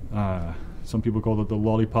 Some people call it the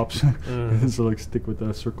lollipops. So like stick with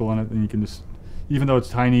the circle on it, and you can just, even though it's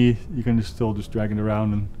tiny, you can just still just drag it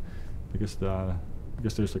around, and I guess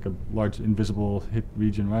there's like a large invisible hit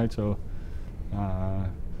region, right? So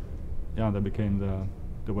that became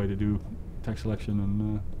the way to do text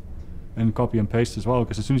selection and copy and paste as well.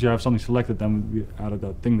 Because as soon as you have something selected, then we added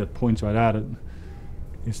that thing that points right at it,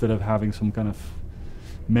 instead of having some kind of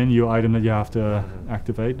menu item that you have to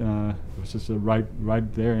activate. It was just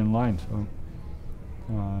right there in line. So,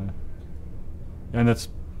 and that's,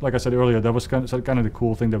 like I said earlier, that was kind of the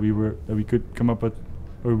cool thing that we could come up with,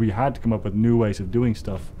 or we had to come up with new ways of doing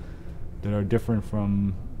stuff that are different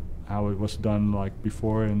from how it was done like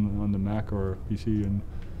before on the Mac or PC, and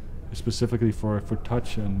specifically for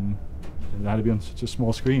touch, and it had to be on such a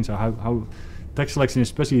small screen. So how text selection,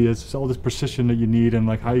 especially, it's all this precision that you need, and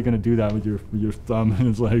like how are you going to do that with your thumb? And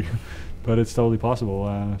it's like, but it's totally possible.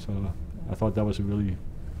 So I thought that was a really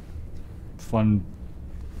fun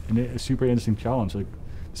and a super interesting challenge. Like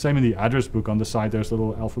same in the address book, on the side there's a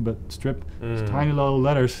little alphabet strip, it's tiny little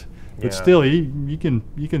letters, but still you can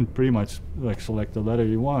pretty much like select the letter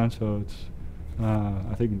you want. So it's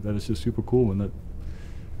I think that is just super cool when that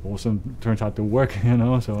also turns out to work.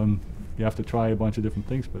 So you have to try a bunch of different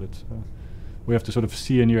things, but it's we have to sort of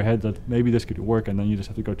see in your head that maybe this could work, and then you just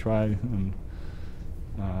have to go try. And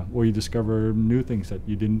or you discover new things that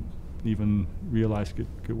you didn't even realize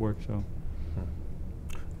could work. So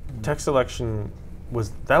text selection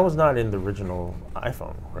was not in the original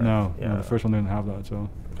iPhone, right? No, the first one didn't have that. So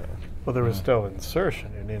well, there was still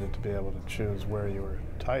insertion. You needed to be able to choose where you were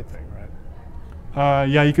typing, right?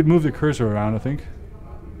 Yeah, you could move the cursor around, I think.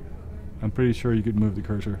 I'm pretty sure you could move the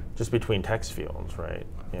cursor. Just between text fields, right?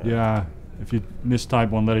 Yeah. If you mistype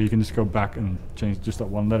one letter, you can just go back and change just that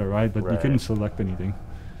one letter, right? But you couldn't select anything.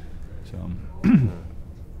 So.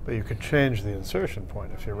 But you could change the insertion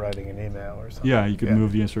point if you're writing an email or something. Yeah, you could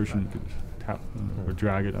move the insertion. You could tap or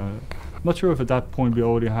drag it. I'm not sure if at that point we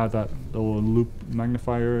already had that little loop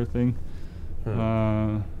magnifier thing.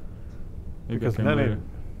 Maybe because that came later.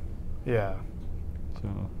 Yeah. So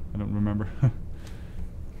I don't remember.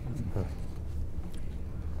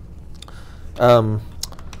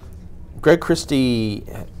 Greg Christie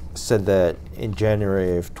said that in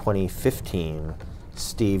January of 2015,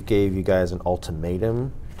 Steve gave you guys an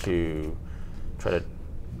ultimatum to try to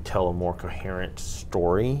tell a more coherent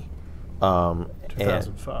story.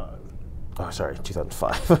 2005. Oh, sorry,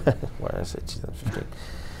 2005. Why did I say 2015?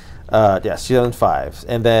 Yes, 2005,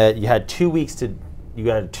 and that you had 2 weeks to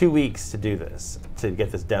do this, to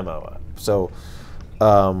get this demo up. So,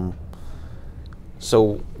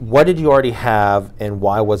 so what did you already have, and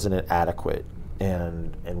why wasn't it adequate?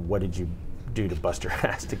 And what did you do to bust your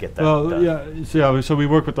ass to get that done? Yeah, so we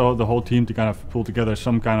worked with the whole team to kind of pull together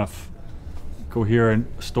some kind of coherent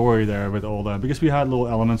story there with all that, because we had little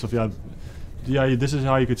elements of this is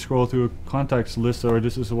how you could scroll through a context list, or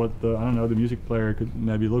this is what the music player could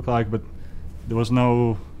maybe look like, but there was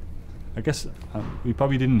no, I guess we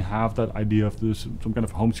probably didn't have that idea of this some kind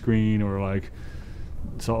of home screen, or like,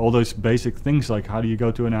 so all those basic things like how do you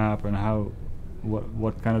go to an app, and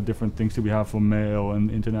what kind of different things do we have for mail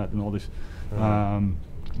and internet and all this.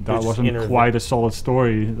 That wasn't quite a solid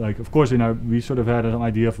story. Like, of course, we sort of had an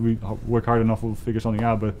idea if we work hard enough we'll figure something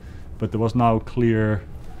out, but there was no clear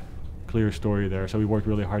story there. So we worked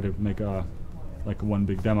really hard to make like one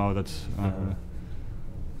big demo that's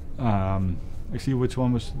actually, which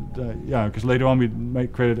one was because later on we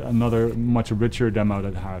created another much richer demo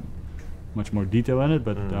that had much more detail in it,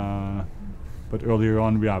 but earlier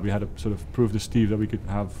on we had to sort of prove to Steve that we could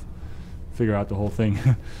figure out the whole thing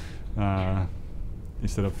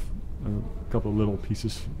instead of a couple of little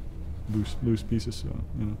pieces, loose pieces.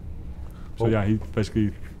 So he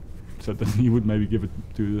basically said that he would maybe give it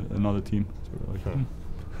to another team. So we're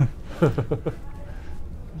like,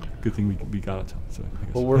 good thing we got it. So I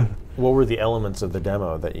guess. What were the elements of the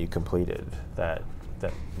demo that you completed that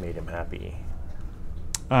made him happy?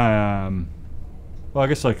 Well, I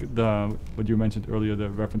guess like what you mentioned earlier, the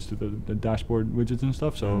reference to the dashboard widgets and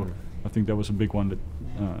stuff. So I think that was a big one, that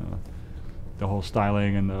the whole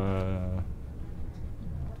styling and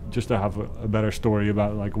just to have a better story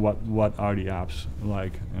about like what are the apps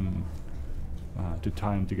like, and to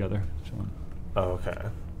tie them together. So. Oh, okay.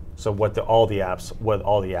 So what all the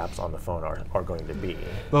apps on the phone are going to be?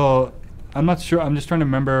 Well, I'm not sure. I'm just trying to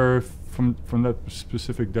remember from that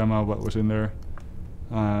specific demo what was in there.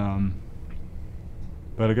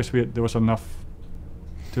 But I guess there was enough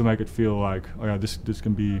to make it feel like, oh yeah, this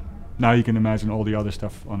can be. Now you can imagine all the other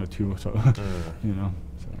stuff on it too. So So.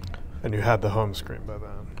 And you had the home screen by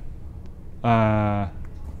then. I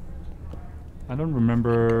don't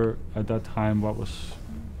remember at that time if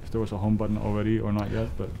there was a home button already or not yet,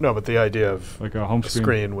 but no, but the idea of like a home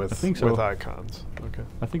screen with so. with icons. Okay.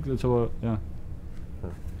 I think that's all. Yeah.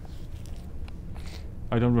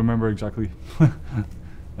 I don't remember exactly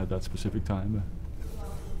at that specific time.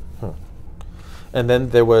 And then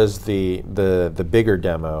there was the bigger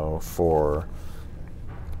demo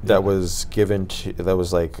that was given that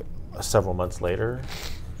was like several months later.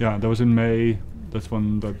 Yeah, that was in May. That's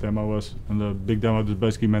when the demo was, and the big demo just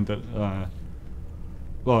basically meant that.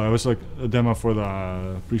 Well, it was like a demo for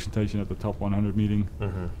the presentation at the top 100 meeting,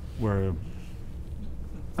 where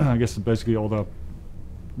I guess basically all the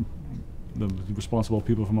responsible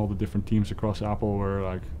people from all the different teams across Apple were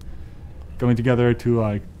like coming together to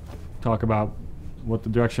like talk about what the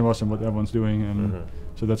direction was and what everyone's doing, and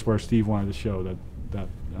so that's where Steve wanted to show that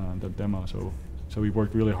demo. So we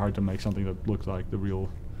worked really hard to make something that looked like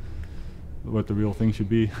what the real thing should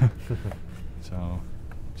be.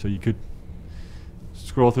 So you could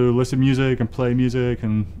scroll through a list of music and play music,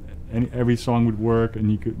 and every song would work, and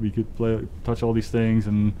we could touch all these things,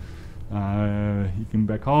 and you can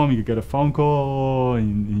back home, you could get a phone call,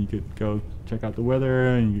 and you could go check out the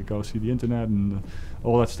weather, and you could go see the internet, and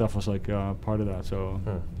all that stuff was like part of that. So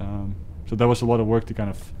so that was a lot of work to kind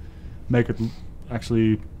of make it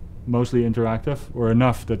actually mostly interactive, or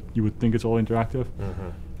enough that you would think it's all interactive,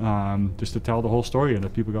 just to tell the whole story, and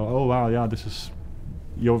that people go, oh wow, yeah, this is,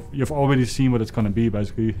 you've already seen what it's going to be,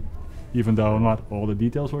 basically, even though not all the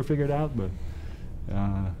details were figured out. But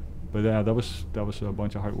yeah, that was a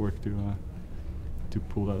bunch of hard work to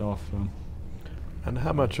pull that off. So. And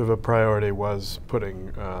how much of a priority was putting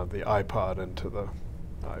the iPod into the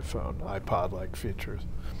iPhone, iPod-like features?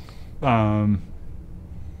 Well,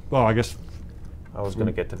 I guess I was going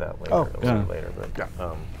to get to that later. Later, but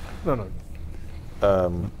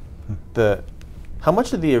no. How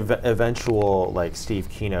much of the eventual like Steve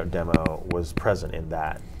Keynote demo was present in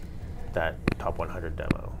that top 100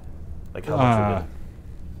 demo? Like how much of it?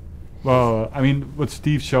 Well, I mean, what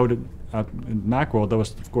Steve showed in Macworld, that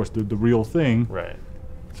was of course the real thing. Right.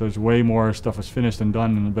 So there's way more stuff was finished and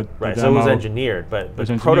done, but right. So it was engineered, but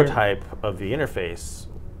the prototype of the interface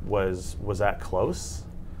was that close?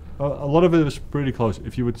 A lot of it was pretty close.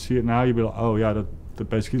 If you would see it now, you'd be like, oh yeah, that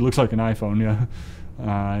basically looks like an iPhone. Yeah.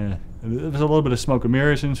 There's a little bit of smoke and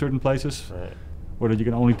mirrors in certain places, right, or that you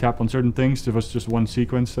can only tap on certain things. There was just one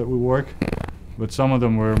sequence that would work, but some of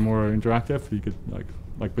them were more interactive. You could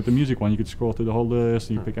like with the music one, you could scroll through the whole list,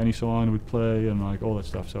 and you pick any song it would play, and like all that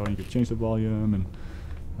stuff. So you could change the volume, and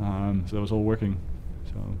so that was all working.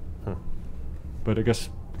 So, but I guess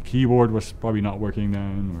the keyboard was probably not working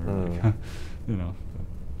then, or like, you know.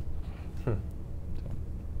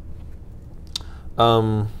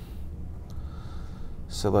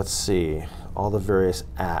 So let's see, all the various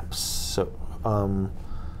apps. So,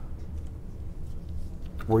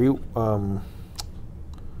 were you,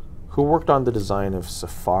 who worked on the design of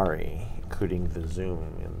Safari, including the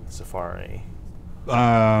zoom in Safari?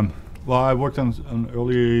 Well, I worked on an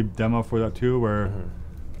early demo for that too, where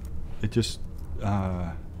it just,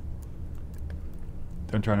 I'm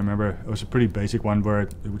trying to remember, it was a pretty basic one where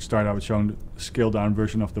it would start out with showing the scaled down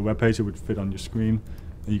version of the web page. It would fit on your screen.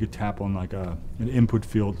 And you could tap on like an input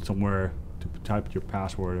field somewhere to type your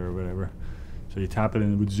password or whatever. So you tap it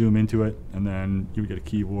and it would zoom into it, and then you would get a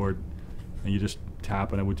keyboard, and you just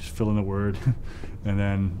tap and it would just fill in the word. And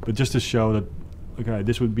then, but just to show that, okay,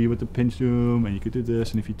 this would be with the pinch zoom, and you could do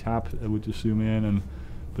this, and if you tap, it would just zoom in.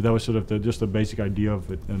 But that was sort of just the basic idea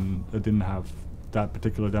of it, and it didn't have, that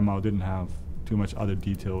particular demo didn't have too much other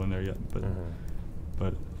detail in there yet.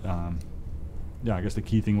 But yeah, I guess the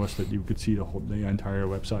key thing was that you could see the entire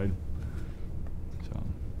website. So.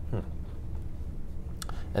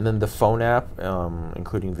 And then the phone app,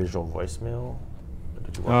 including visual voicemail.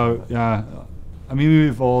 Did you work on that? Yeah, I mean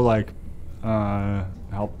we've all like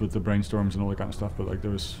helped with the brainstorms and all that kind of stuff, but like there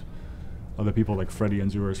was other people like Freddie and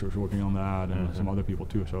Zurich was working on that, and some other people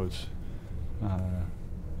too. So it's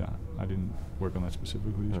yeah, I didn't work on that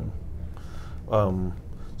specifically. So.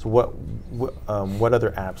 So what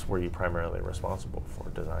other apps were you primarily responsible for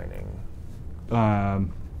designing?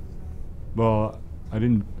 Well, I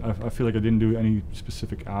didn't. I feel like I didn't do any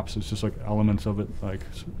specific apps. It's just like elements of it, like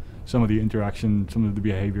some of the interaction, some of the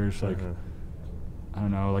behaviors. Like I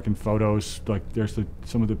don't know, like in photos, like there's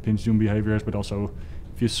some of the pinch zoom behaviors, but also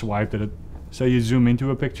if you swipe at it, say you zoom into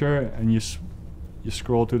a picture and you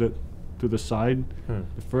scroll to the side,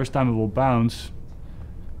 the first time it will bounce.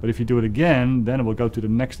 But if you do it again, then it will go to the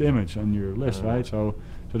next image on your list, right? So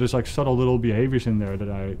there's like subtle little behaviors in there that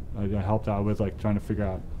I helped out with, like trying to figure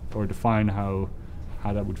out or define how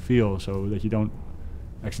that would feel, so that you don't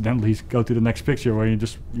accidentally go to the next picture where you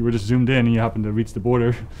were just zoomed in and you happen to reach the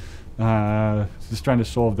border. Just trying to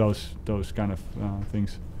solve those kind of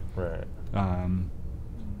things. Right.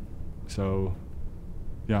 So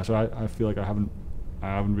yeah, so I feel like I haven't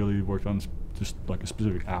really worked on just like a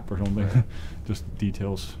specific app or something, just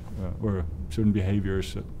details or certain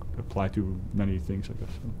behaviors that apply to many things, I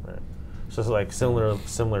guess. So. Right. So it's like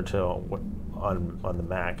similar to what on the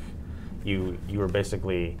Mac, you were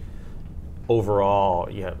basically overall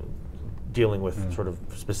dealing with sort of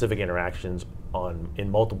specific interactions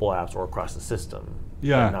in multiple apps or across the system.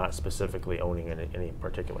 Yeah. But not specifically owning any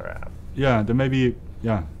particular app. Yeah, there may be.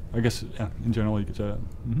 Yeah, I guess. Yeah, in general, you could say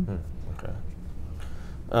that.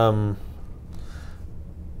 Okay.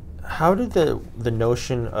 How did the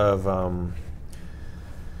notion of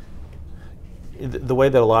the way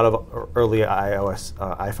that a lot of early iOS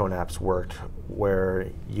iPhone apps worked, where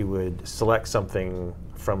you would select something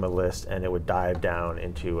from a list and it would dive down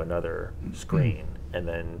into another screen, and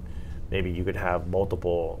then maybe you could have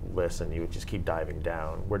multiple lists and you would just keep diving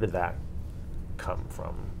down. Where did that come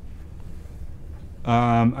from?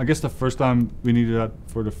 I guess the first time we needed that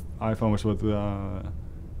for the iPhone was with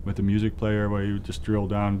the music player, where you just drill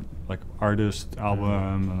down like artist,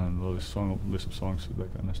 album, and then a list of songs,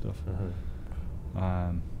 that kind of stuff.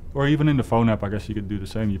 or even in the phone app, I guess you could do the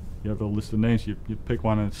same. You have a list of names. You pick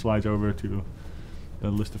one and it slides over to the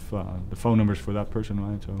list of the phone numbers for that person,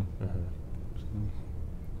 right? So,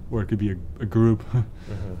 or it could be a group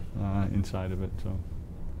inside of it. So,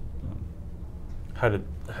 how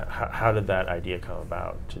did that idea come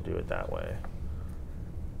about to do it that way?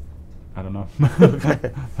 I don't know.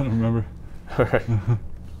 I don't remember. All right.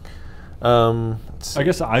 I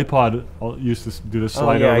guess the iPod used to do the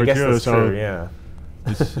slide over I guess too. that's So true, yeah.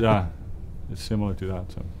 it's it's similar to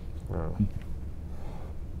that. So. Oh.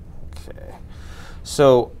 Okay.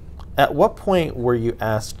 So, at what point were you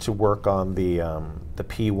asked to work on the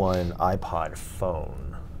P1 iPod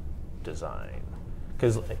phone design?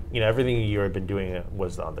 Because everything you had been doing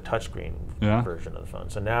was on the touchscreen version of the phone.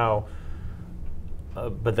 So now,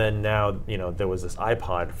 but then now there was this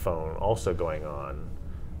iPod phone also going on.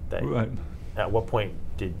 That at what point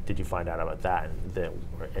did you find out about that and then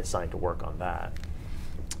were assigned to work on that?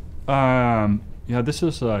 Yeah, this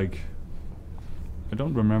is like, I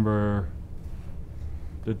don't remember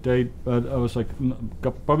the date, but I was like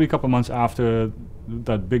probably a couple months after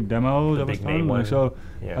that big demo that was done. Like, so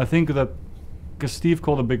I think that because Steve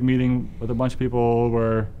called a big meeting with a bunch of people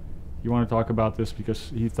where you want to talk about this because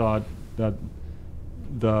he thought that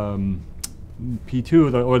the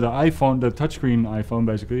P2 or the iPhone, the touchscreen iPhone,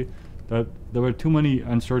 basically, that there were too many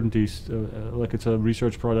uncertainties. Like it's a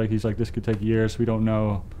research project. He's like, this could take years. We don't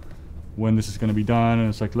know when this is going to be done. And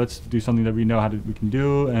it's like, let's do something that we know we can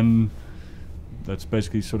do. And that's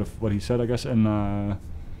basically sort of what he said, I guess. And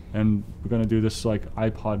we're going to do this like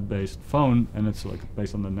iPod-based phone, and it's like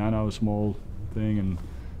based on the Nano small thing. And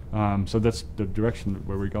so that's the direction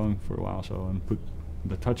where we're going for a while. So and put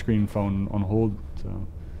the touchscreen phone on hold. So.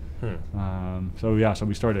 So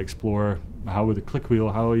we started to explore how with a click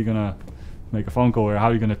wheel, how are you gonna make a phone call, or how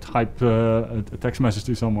are you gonna type a text message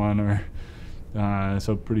to someone, or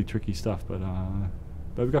so pretty tricky stuff. But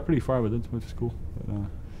we got pretty far with it, which is cool.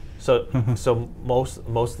 But, so most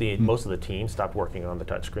of the team stopped working on the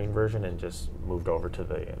touchscreen version and just moved over to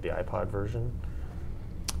the iPod version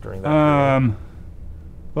during that period?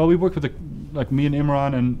 Well, we worked with like me and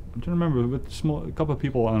Imran, and I'm trying to remember with a couple of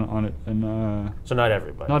people on it, and so not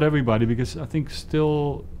everybody. Not everybody, because I think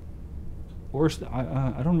still,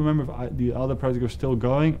 I don't remember if the other project was still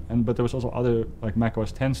going, but there was also other like Mac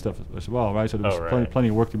OS X stuff as well, right? So there was plenty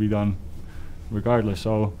of work to be done, regardless.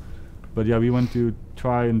 So, but yeah, we went to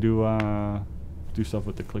try and do stuff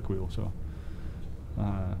with the click wheel. So,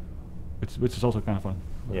 which is also kind of fun.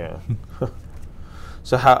 Yeah.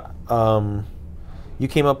 So how? You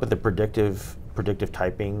came up with the predictive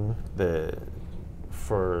typing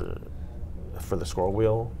for the scroll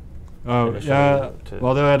wheel. Oh yeah.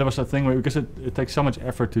 Well, there was a thing where because it takes so much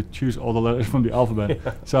effort to choose all the letters from the alphabet.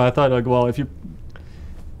 Yeah. So I thought like, well, if you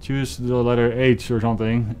choose the letter H or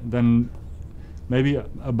something, then maybe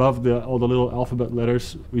above all the little alphabet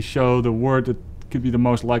letters, we show the word that could be the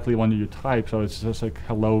most likely one that you type. So it's just like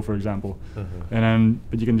hello, for example, and then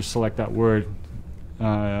you can just select that word.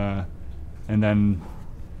 And then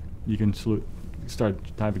you can start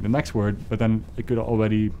typing the next word, but then it could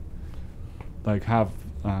already like have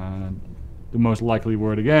the most likely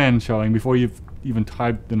word again showing before you've even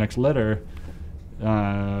typed the next letter.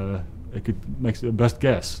 It could make the best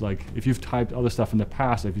guess. Like if you've typed other stuff in the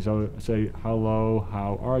past, if you say hello,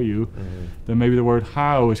 how are you, then maybe the word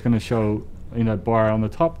how is going to show in that bar on the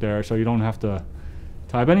top there, so you don't have to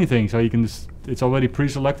type anything. So you can just, it's already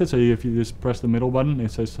pre-selected, so if you just press the middle button,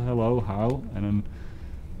 it says hello, how, and then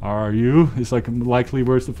are you, it's like likely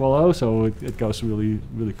words to follow, so it goes really,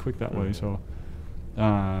 really quick that way. So,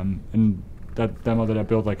 and that demo that I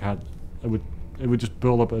built it would just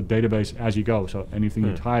build up a database as you go. So anything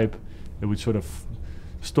you type, it would sort of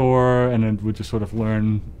store, and it would just sort of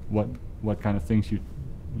learn what kind of things you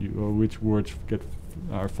or which words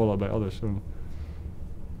are followed by others. So.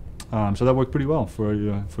 So that worked pretty well for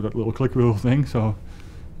that little click wheel thing. So,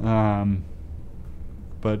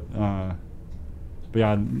 but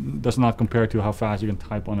yeah, it does not compare to how fast you can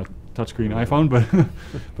type on a touchscreen iPhone. But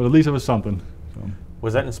at least it was something. So.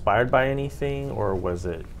 Was that inspired by anything, or was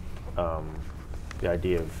it the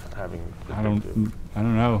idea of having? I don't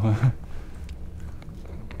know.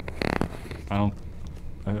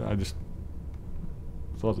 I just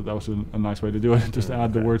thought that was a nice way to do it. Just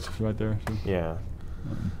add the words right there. So. Yeah.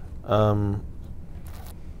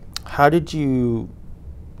 How did you?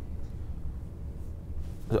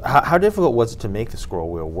 How difficult was it to make the scroll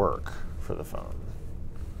wheel work for the phone?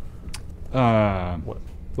 What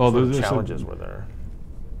challenges were there?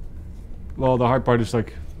 Well, the hard part is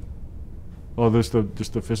like, there's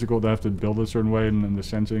just the physical. They have to build it a certain way, and the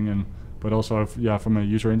sensing, but also from a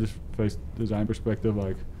user interface design perspective,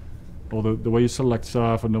 like all the way you select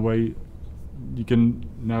stuff and the way you can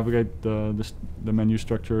navigate the menu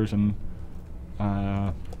structures, and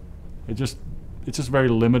it's just very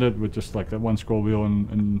limited with just like that one scroll wheel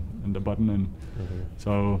and the button, and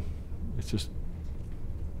so it's just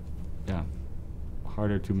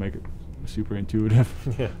harder to make it super intuitive.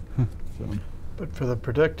 Yeah. So. But for the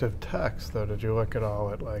predictive text, though, did you look at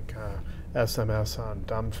all at like SMS on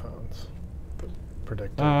dumb phones? The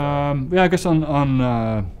predictive. Yeah, I guess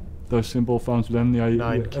on those simple phones, then they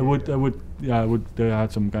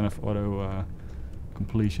had some kind of auto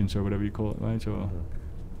completions or whatever you call it, right? So,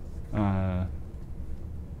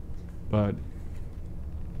 but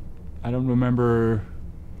I don't remember.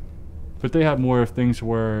 But they had more things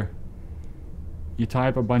where you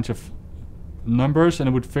type a bunch of numbers and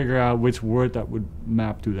it would figure out which word that would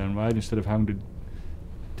map to them, right? Instead of having to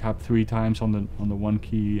tap 3 times on the one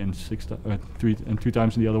key and 2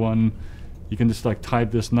 times on the other one, you can just like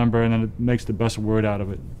type this number and then it makes the best word out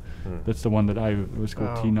of it. That's the one that it was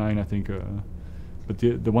called T9, I think. But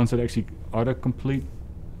the ones that actually autocomplete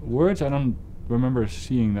words, I don't remember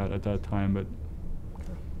seeing that at that time, but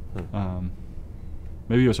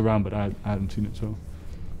maybe it was around, but I hadn't seen it. So.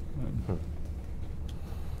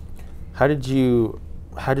 How did you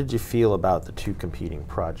feel about the 2 competing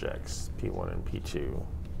projects, P1 and P2?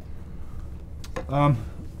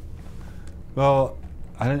 Well,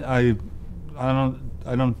 I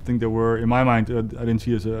don't think there were, in my mind, I didn't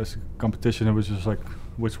see it as a competition. It was just like,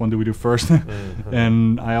 which one do we do first?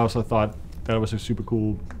 And I also thought that it was a super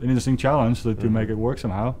cool, interesting challenge to make it work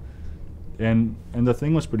somehow. And the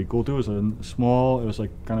thing was pretty cool too. It was small. It was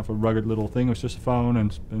like kind of a rugged little thing. It was just a phone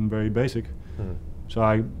and very basic. So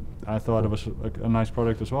I thought it was a nice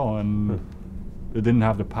product as well. And it didn't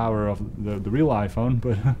have the power of the real iPhone,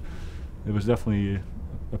 but it was definitely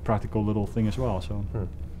a practical little thing as well. So.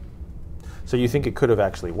 So you think it could have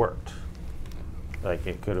actually worked? Like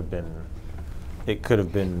it could have been.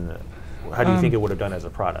 How do you think it would have done as a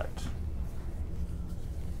product?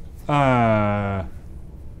 I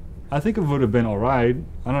think it would have been all right.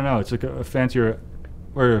 I don't know. It's like a fancier,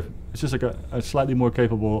 or it's just like a slightly more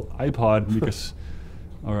capable iPod because,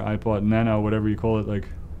 or iPod Nano, whatever you call it. Like,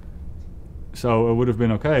 so it would have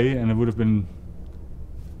been okay, and it would have been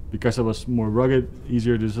because it was more rugged,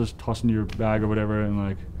 easier to just toss in your bag or whatever, and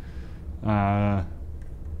like.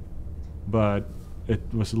 But it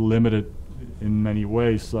was limited in many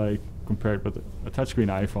ways, like compared with a touchscreen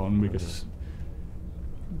iPhone, because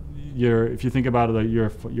if you think about it, like your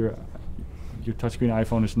touchscreen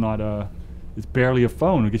iPhone is not it's barely a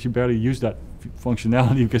phone because you barely use that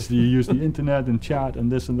functionality because you use the internet and chat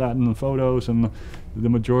and this and that and the photos, and the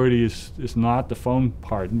majority is not the phone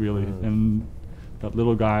part really. And that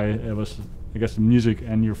little guy, it was I guess the music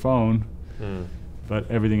and your phone. But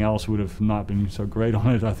everything else would have not been so great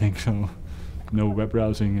on it, I think. So, no web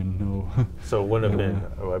browsing and no. So it wouldn't have been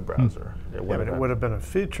a web browser. It would have been a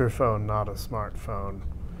feature phone, not a smartphone.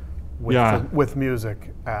 With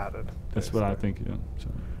music added. That's basically what I think. Yeah. So.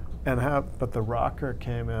 And but the rocker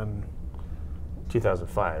came in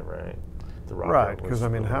 2005, right? The rocker. Right, because I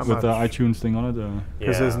mean, how much with the iTunes thing on it?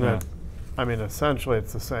 Because isn't it? I mean, essentially,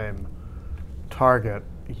 it's the same target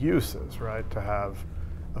uses, right? To have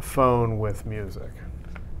a phone with music.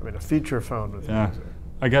 I mean, a feature phone with music.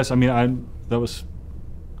 I guess. I mean,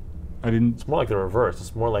 It's more like the reverse.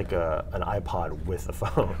 It's more like an iPod with a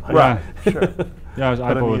phone. Right. Sure. Yeah, it was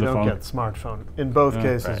but iPod I mean, with you a don't phone. get smartphone. In both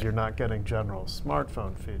cases, Right. you're not getting general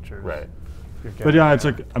smartphone features. Right. But yeah, it's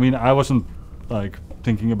like, I mean, I wasn't like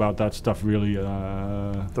thinking about that stuff really.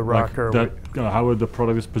 The rocker. Like how the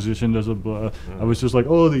product is positioned as a. I was just like,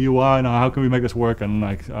 oh, the UI. Now, how can we make this work? And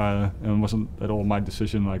like, and it wasn't at all my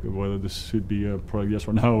decision, like whether this should be a product, yes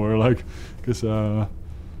or no, or like, because I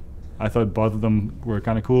thought both of them were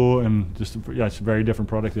kind of cool, and just it's a very different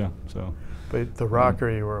product, yeah. So. But the rocker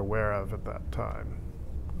you were aware of at that time.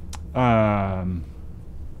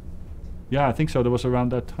 Yeah, I think so. That was around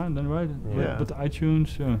that time then, right? Yeah. With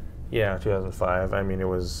iTunes. Yeah, 2005. I mean, it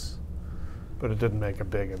was. But it didn't make a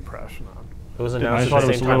big impression on. It was I announced thought at it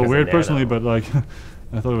the was same a time little as the weird Nano. personally, but like,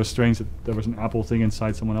 I thought it was strange that there was an Apple thing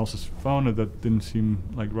inside someone else's phone. That didn't seem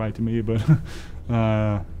like right to me. But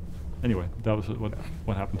anyway, that was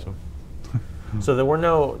what happened. So. So there were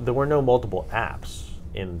no multiple apps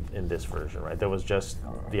in this version, right? There was just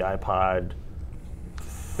the iPod.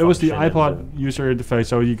 It was the iPod user interface,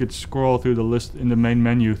 so you could scroll through the list in the main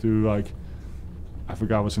menu through like, I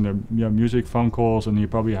forgot what's in there, music, phone calls, and you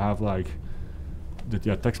probably have like, the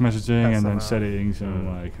text messaging and then settings and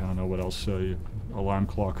like I don't know what else, alarm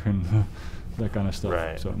clock and that kind of stuff.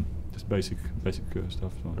 Right. So just basic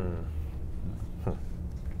stuff. So.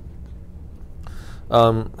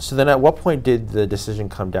 So then, at what point did the decision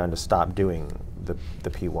come down to stop doing the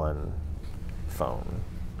P1 phone?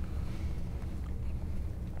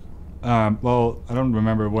 Well, I don't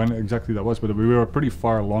remember when exactly that was, but we were pretty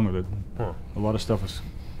far along with it. Huh. A lot of stuff was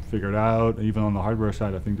figured out. Even on the hardware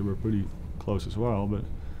side, I think they were pretty close as well. But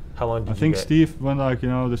How long did I think Steve went like,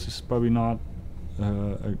 this is probably not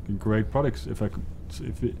a great product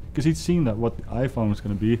because he'd seen that what the iPhone was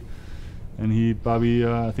going to be, and he probably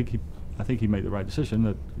I think he made the right decision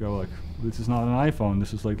that go like, this is not an iPhone.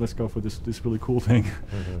 This is like, let's go for this really cool thing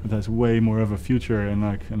that has way more of a future, and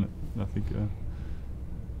I think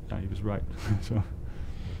he was right. So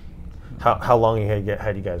how long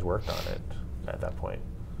had you guys worked on it at that point?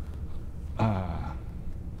 A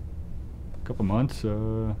couple months,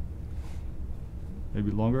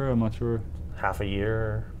 maybe longer. I'm not sure. Half a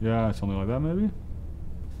year? Yeah, something like that maybe.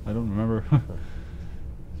 I don't remember.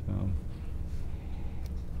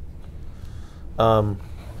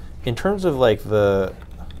 In terms of like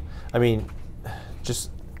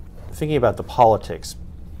just thinking about the politics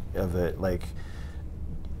of it, like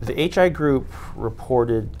the HI group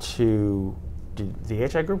reported to, did the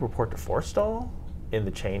HI group report to Forstall in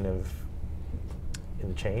the chain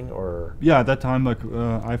or? Yeah, at that time, like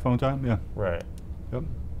iPhone time, yeah. Right. Yep.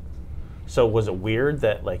 So was it weird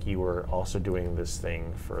that like you were also doing this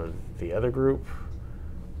thing for the other group,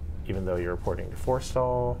 even though you're reporting to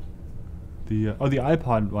Forstall? The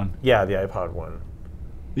iPod one. Yeah, the iPod one.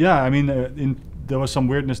 Yeah, I mean, there was some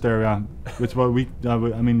weirdness there. Yeah, which what we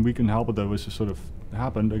can help with that, was just sort of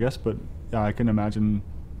happened, I guess. But yeah, I can imagine.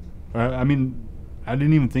 I mean, I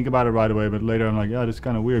didn't even think about it right away, but later I'm like, yeah, this is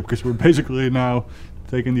kind of weird because we're basically now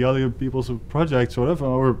taking the other people's projects, sort of,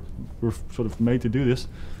 or we're sort of made to do this.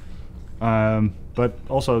 But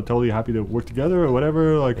also totally happy to work together or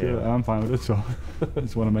whatever. Like, I'm fine with it. So I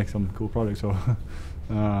just want to make some cool products. So,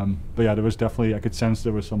 but yeah, there was definitely, I could sense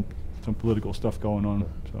there was some political stuff going on.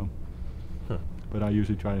 So, but I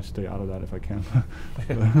usually try to stay out of that if I can.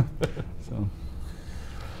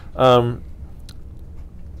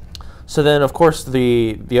 So then, of course,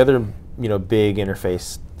 the other big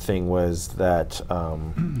interface thing was that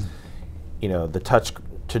the touch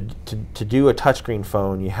to do a touchscreen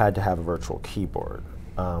phone, you had to have a virtual keyboard.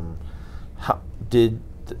 Was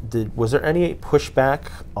there any pushback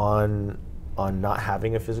on not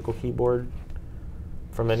having a physical keyboard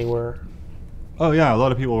from anywhere? Oh yeah, a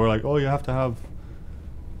lot of people were like, oh, you have to have.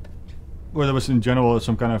 Or there was in general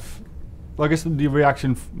some kind of, well, I guess the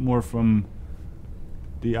reaction more from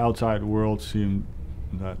the outside world seemed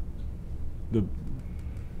that the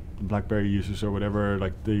BlackBerry users or whatever,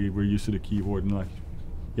 like they were used to the keyboard and like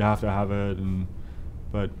you have to have it,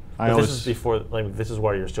 but this is before, like, this is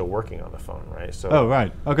while you're still working on the phone, right? So oh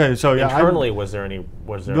right, okay, so yeah. Internally, was there any?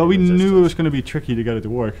 Well, we knew it was going to be tricky to get it to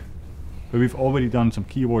work, but we've already done some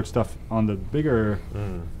keyboard stuff on the bigger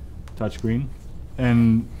touchscreen,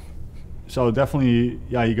 and so definitely,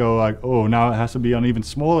 yeah, you go like, oh, now it has to be on an even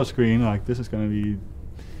smaller screen. Like this is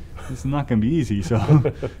not going to be easy.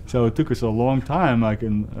 So, so it took us a long time. Like,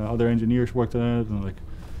 and other engineers worked on it and like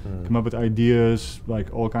come up with ideas,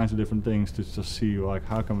 like all kinds of different things to just see like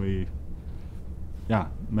how can we,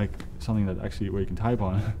 make something that actually where you can type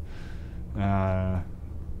on it.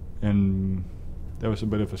 And there was a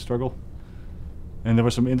bit of a struggle. And there were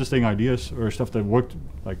some interesting ideas or stuff that worked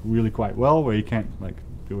like really quite well, where you can't like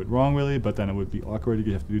do it wrong really, but then it would be awkward.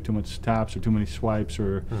 You have to do too much taps or too many swipes,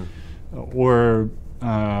 or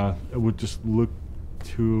it would just look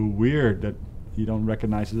too weird that you don't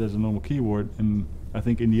recognize it as a normal keyboard. And I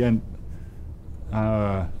think in the end,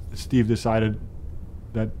 Steve decided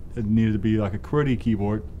that it needed to be like a QWERTY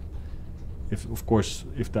keyboard,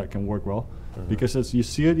 if that can work well. Because as you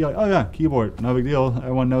see it, you're like, oh yeah, keyboard, no big deal.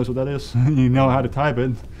 Everyone knows what that is. You know how to type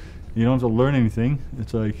it. You don't have to learn anything.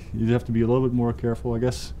 It's like you have to be a little bit more careful, I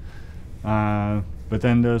guess. But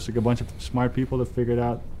then there's like a bunch of smart people that figured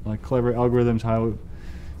out like clever algorithms how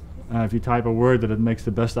if you type a word that it makes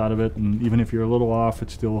the best out of it, and even if you're a little off, it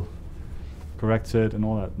still corrects it and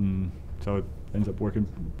all that. And so it ends up working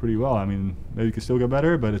pretty well. I mean, maybe it can still get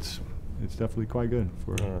better, but it's definitely quite good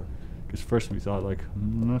for. Because first we thought like,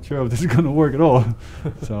 I'm not sure if this is going to work at all.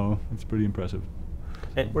 So it's pretty impressive.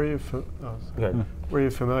 And were you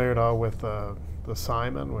familiar at all with the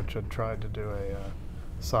Simon, which had tried to do a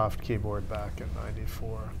soft keyboard back in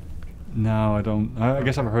 '94? No, I don't. I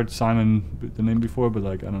guess I've heard Simon the name before, but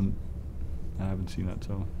like I haven't seen that.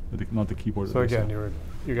 So not the keyboard. So again,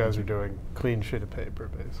 you guys are doing clean sheet of paper,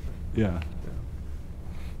 basically.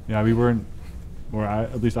 Yeah, we weren't. Or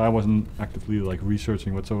at least I wasn't actively like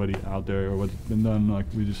researching what's already out there or what's been done. Like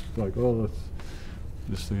we just like, oh, let's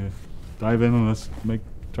just dive in and let's make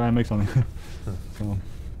try and make something. So.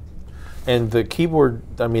 And the keyboard,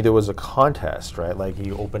 I mean, there was a contest, right? Like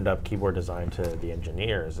you opened up keyboard design to the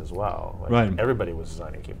engineers as well. Like right. Everybody was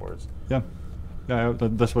designing keyboards. Yeah. Yeah,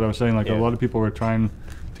 that's what I was saying. Like a lot of people were trying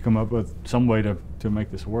to come up with some way to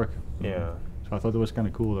make this work. Yeah. So I thought it was kind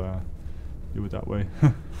of cool to do it that way.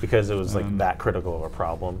 Because it was like that critical of a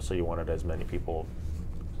problem, so you wanted as many people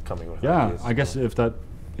coming with ideas. Yeah, I guess if that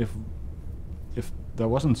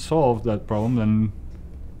wasn't solved, that problem, then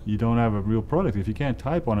you don't have a real product. If you can't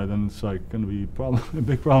type on it, then it's like going to be a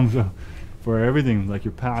big problem for everything, like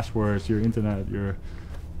your passwords, your internet, your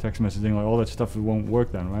text messaging, like all that stuff. It won't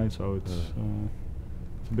work then, right? So it's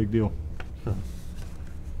a big deal.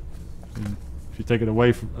 If you take it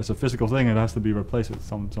away as a physical thing, it has to be replaced with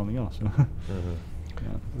something else. Yeah.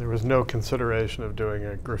 There was no consideration of doing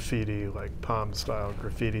a graffiti, like Palm-style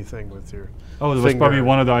graffiti thing with your Oh, that was probably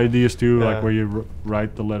one of the ideas too, Yeah. like where you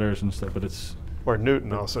write the letters and stuff, but it's... Or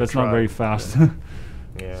Newton also That's tried. not very fast.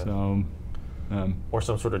 Yeah. So, or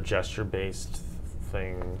some sort of gesture-based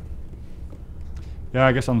thing. yeah,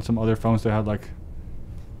 I guess on some other phones they had like,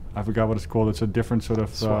 I forgot what it's called. It's a different sort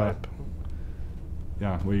of Swipe.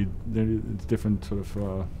 yeah, it's different sort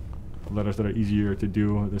of letters that are easier to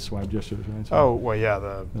do the swipe gestures, right? So Oh, well, yeah,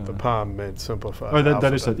 the Palm made simplified. oh,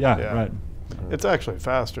 that is it. alphabet. Yeah, right. It's actually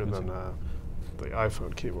faster That's than the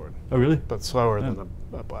iPhone keyboard, Oh, really? but slower Yeah. than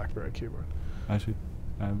the BlackBerry keyboard. I see.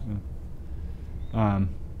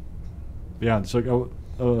 Yeah, it's like a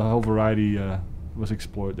whole variety was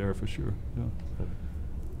explored there for sure. Yeah.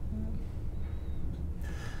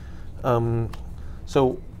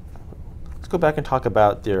 So let's go back and talk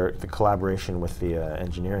about the collaboration with the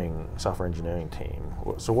software engineering team.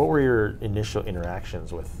 So what were your initial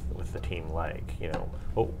interactions with the team like? You know,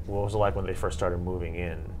 what was it like when they first started moving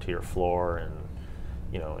in to your floor, and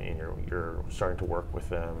you know, and you're starting to work with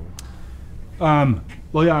them?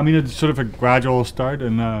 Well, yeah, I mean, it's sort of a gradual start,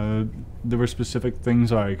 and there were specific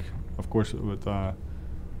things like, of course, with when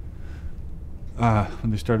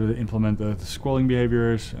they started to implement the scrolling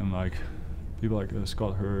behaviors, and like people like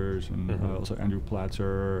Scott Hers and also Andrew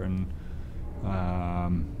Platzer, and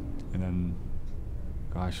then,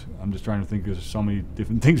 gosh, I'm just trying to think. There's so many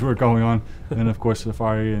different things were going on, and of course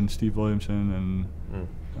Safari and Steve Williamson,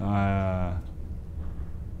 and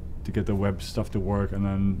to get the web stuff to work, and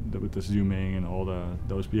then with the zooming and all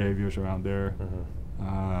those behaviors around there.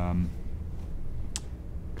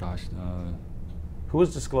 Gosh. Who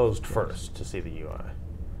was disclosed first to see the UI?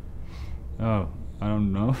 Oh, I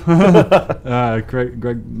don't know. Greg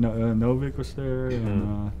Novick was there,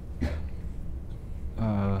 and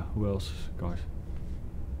who else? Gosh.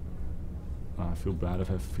 I feel bad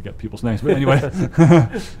if I forget people's names, but anyway.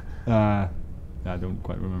 I don't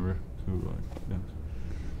quite remember who.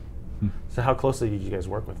 So how closely did you guys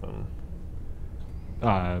work with them?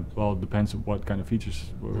 Well, it depends on what kind of features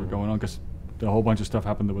were going on, because a whole bunch of stuff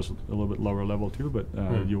happened that was a little bit lower level too, but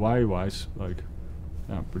UI-wise, like,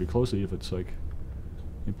 pretty closely if it's like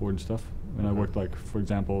important stuff. And I worked like, for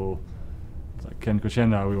example, like Ken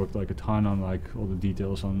Koshenda, we worked like a ton on like all the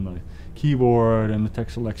details on the keyboard and the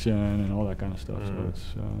text selection and all that kind of stuff. So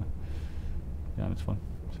it's it's fun.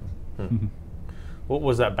 So. What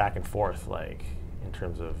was that back and forth like in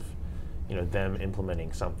terms of, you know, them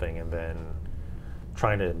implementing something and then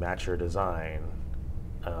trying to match your design?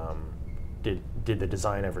 Did the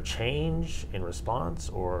design ever change in response,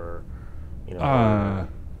 or, you know?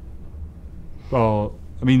 Well,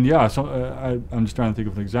 I mean, yeah. So I'm just trying to think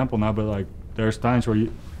of an example now, but like there's times where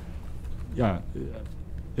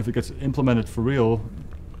if it gets implemented for real,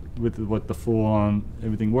 with the full on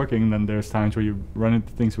everything working, then there's times where you run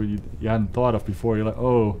into things where you hadn't thought of before. You're like,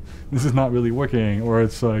 oh, this is not really working, or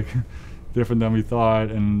it's like different than we thought,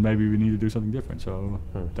 and maybe we need to do something different. So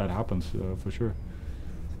that happens for sure.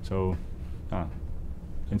 So,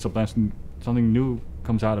 and sometimes something new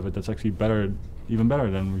comes out of it that's actually even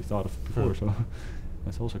better than we thought of before. So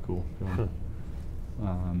that's also cool. So,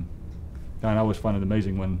 and I always find it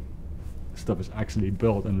amazing when stuff is actually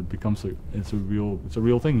built and it becomes it's a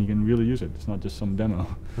real thing. You can really use it. It's not just some demo.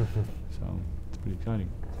 So it's pretty exciting.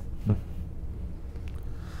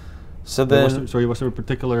 So then, was there a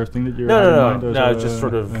particular thing that you no, just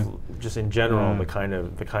sort of just in general, the kind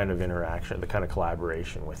of interaction, the kind of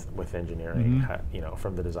collaboration with engineering, you know,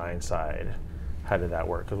 from the design side. How did that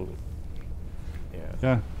work?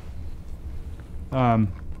 Yeah.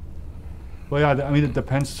 Well, yeah. I mean, it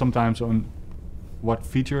depends sometimes on what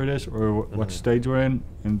feature it is or what stage we're in.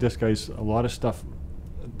 In this case, a lot of stuff,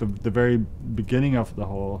 the very beginning of the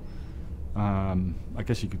whole, I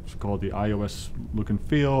guess you could call it the iOS look and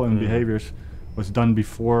feel and behaviors, was done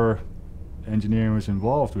before engineering was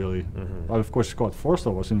involved really. But of course, Scott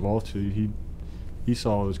Forstall was involved, so he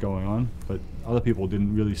saw what was going on, but other people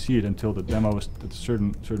didn't really see it until the demo was at a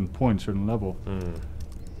certain point, certain level.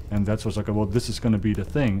 And that's was like, well, this is going to be the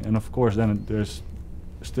thing. And of course, then there's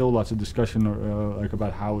still lots of discussion like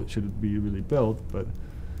about how it should be really built, but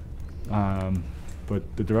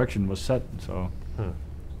the direction was set. So,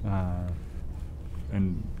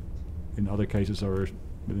 and in other cases, or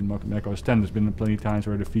within Mac OS X, there's been plenty of times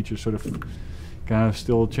where the features sort of kind of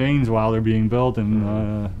still change while they're being built,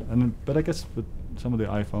 and but I guess with some of the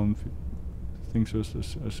iPhone things are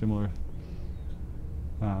similar.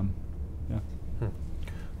 Yeah.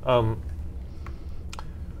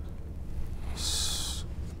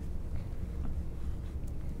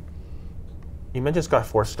 You mentioned Scott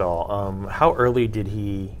Forstall. How early did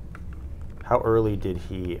he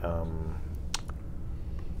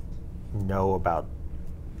know about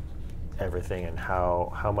everything, and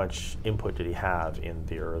how much input did he have in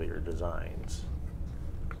the earlier designs?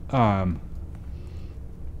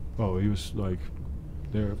 Well, he was like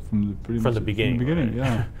there from the beginning. Right?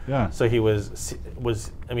 Yeah, yeah. So he was.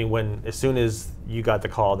 I mean, as soon as you got the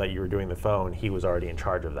call that you were doing the phone, he was already in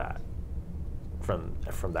charge of that. From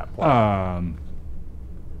that point.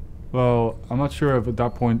 Well, I'm not sure if at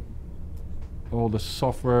that point all the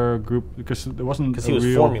software group, because there wasn't because he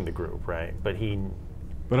was forming the group, right? But I'm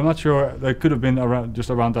not sure. That could have been around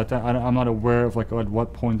that time. I'm not aware of like at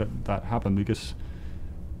what point that happened, because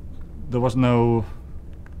there was no.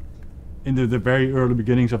 In the very early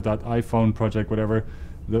beginnings of that iPhone project, whatever,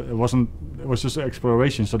 it was just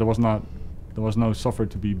exploration. So there was no software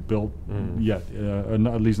to be built yet,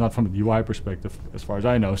 at least not from a UI perspective, as far as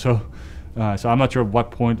I know. So I'm not sure at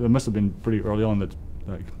what point. It must have been pretty early on that,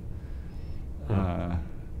 like,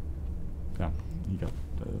 he got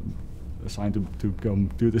assigned to go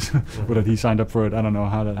do this, or that he signed up for it. I don't know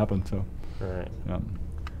how that happened. So, right.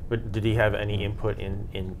 But did he have any input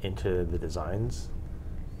into the designs?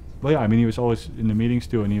 Well, yeah, I mean, he was always in the meetings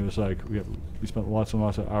too, and he was like, we spent lots and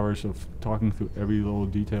lots of hours of talking through every little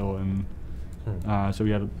detail, and so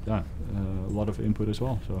we had a lot of input as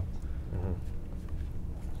well. So,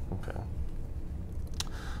 okay.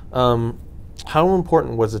 How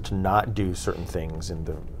important was it to not do certain things in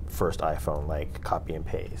the first iPhone, like copy and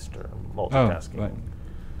paste or multitasking?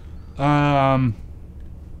 Oh, right.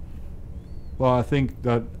 Well, I think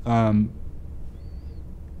that.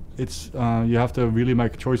 It's you have to really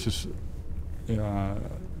make choices,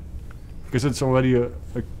 because it's already a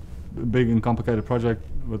big and complicated project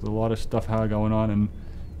with a lot of stuff going on, and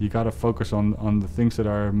you got to focus on the things that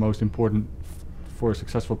are most important for a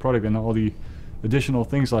successful product, and all the additional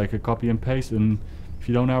things like a copy and paste. And if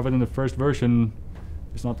you don't have it in the first version,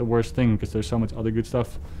 it's not the worst thing, because there's so much other good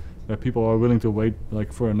stuff that people are willing to wait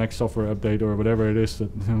like for a next software update or whatever it is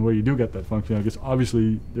that where you do get that function. Because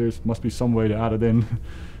obviously there must be some way to add it in.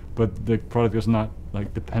 But the product is not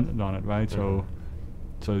like dependent on it, right? So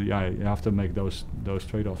yeah, you have to make those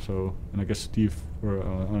trade-offs. So, and I guess Steve, or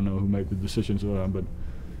I don't know who made the decisions, but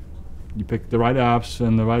you pick the right apps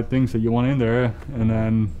and the right things that you want in there, and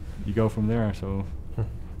then you go from there. So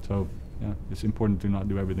yeah, it's important to not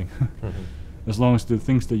do everything. As long as the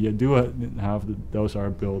things that you do have, those are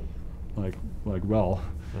built like well,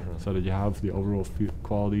 so that you have the overall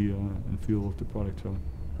quality and feel of the product. So.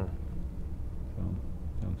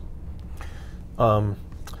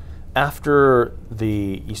 After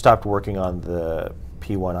you stopped working on the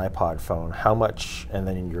P1 iPod phone, how much, and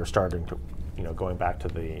then you're starting to, going back to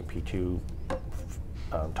the P2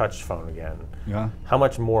 touch phone again. Yeah. How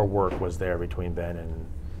much more work was there between then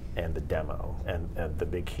and the demo and the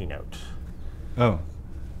big keynote? Oh,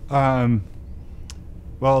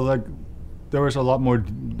 well, like there was a lot more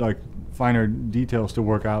like finer details to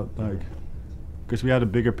work out, like because we had a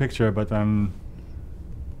bigger picture, but then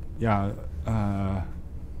yeah.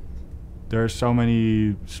 There are so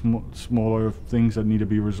many smaller things that need to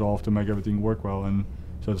be resolved to make everything work well, and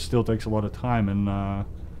so it still takes a lot of time, and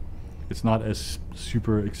it's not as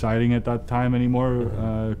super exciting at that time anymore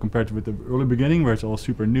compared to with the early beginning, where it's all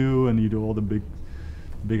super new and you do all the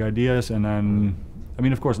big ideas, and then I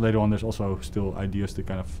mean, of course, later on there's also still ideas to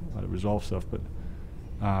kind of resolve stuff, but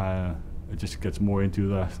it just gets more into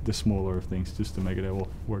the smaller things just to make it all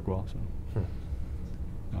work well. So.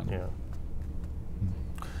 Yeah.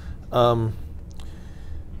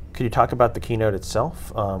 Could you talk about the keynote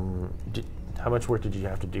itself? How much work did you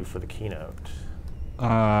have to do for the keynote?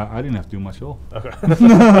 I didn't have to do much at all. Okay.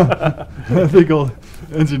 I think all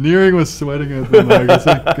engineering was sweating it,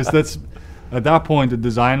 because that's at that point the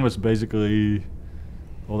design was basically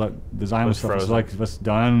all that design was stuff was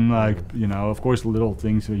done. Like of course little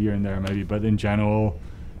things here and there maybe, but in general,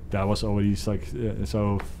 that was always like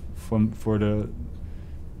so for the.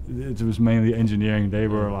 It was mainly engineering. They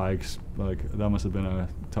were like that must have been a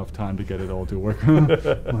tough time to get it all to work. Oh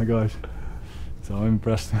my gosh! So I'm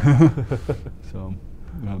impressed. So.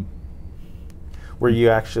 Were you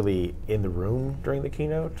actually in the room during the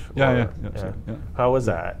keynote? Yeah. How was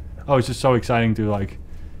that? Oh, it's just so exciting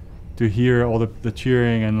to hear all the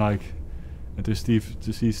cheering and and to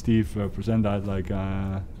see Steve present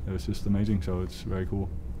that. It was just amazing. So it's very cool.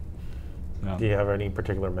 Yeah. Do you have any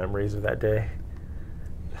particular memories of that day?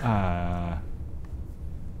 Well,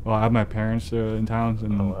 I have my parents in town,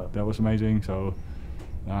 and that was amazing. So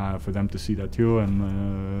for them to see that too,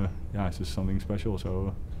 and it's just something special.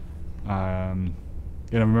 So.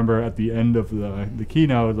 I remember at the end of the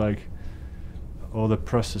keynote, all the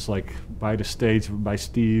press is by the stage by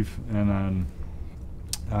Steve, and then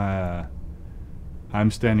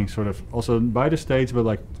I'm standing sort of also by the stage,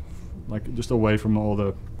 but just away from all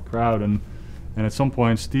the crowd, and at some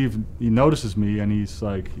point Steve, he notices me, and he's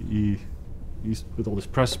he's with all this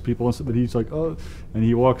press people and stuff, but he's oh, and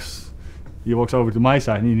he walks over to my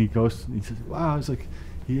side, and he says, wow, it's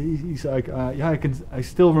he's I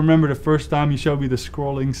still remember the first time you showed me the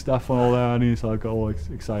scrolling stuff and all that, and he's all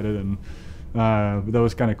excited, and but that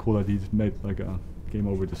was kind of cool that he just made came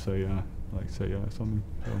over to say something.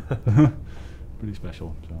 So pretty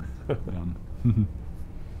special. So,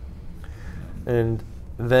 And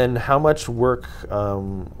then how much work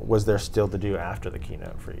was there still to do after the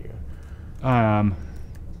keynote for you?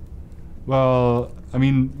 Well, I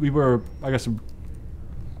mean, we were, I guess,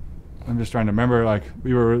 I'm just trying to remember,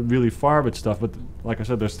 we were really far with stuff, but like I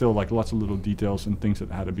said, there's still lots of little details and things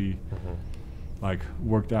that had to be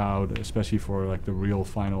worked out, especially for the real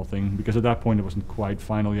final thing, because at that point it wasn't quite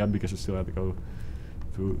final yet, because it still had to go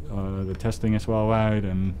through the testing as well, right?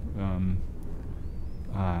 And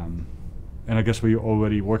I guess we were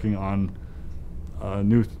already working on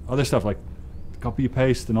new other stuff like copy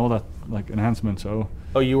paste and all that enhancement. So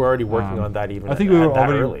you were already working on that even. I think we were that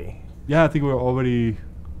already early. Yeah, I think we were already.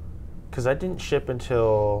 Because I didn't ship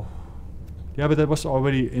until. Yeah, but that was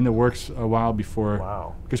already in the works a while before.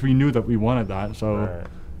 Wow. Because we knew that we wanted that. So, right.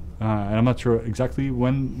 And I'm not sure exactly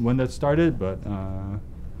when that started, but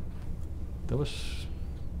that was.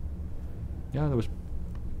 Yeah, that was.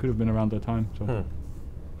 Could have been around that time. So.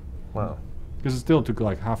 Wow. Because it still took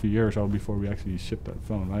half a year or so before we actually shipped that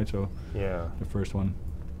phone, right? So. Yeah. The first one.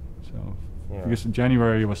 So. Yeah. Because in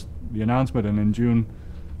January was the announcement, and in June.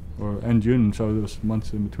 End June, so there was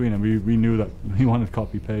months in between, and we knew that we wanted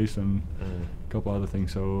copy paste and a couple other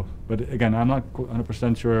things. So, but again, I'm not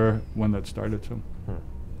 100% sure when that started. So,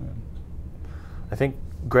 I think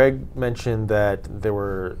Greg mentioned that there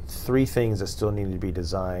were 3 things that still needed to be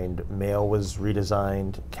designed. Mail was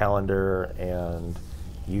redesigned, calendar, and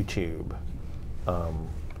YouTube.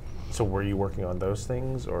 So, were you working on those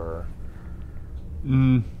things, or?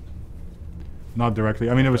 Not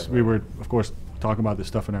directly. I mean, it was. We were, of course, talk about this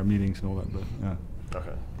stuff in our meetings and all that, but yeah.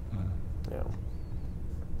 Okay. Yeah.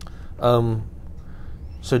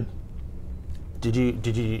 So did you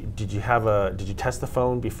test the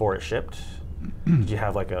phone before it shipped? Did you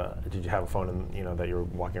have a phone that you were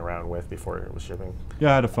walking around with before it was shipping?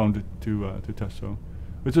 Yeah, I had a phone to test, so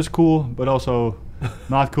which is cool, but also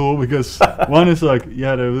not cool, because one is you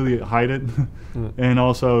had to really hide it, and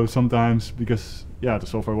also sometimes because the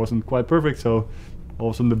software wasn't quite perfect, so all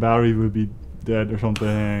of a sudden the battery would be dead or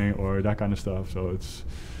something, or that kind of stuff. So it's,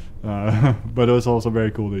 but it was also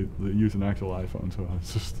very cool to use an actual iPhone. So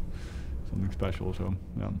it's just something special. So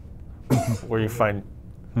yeah. Were you finding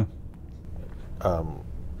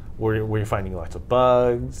lots of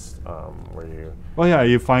bugs? Were you? Well, yeah,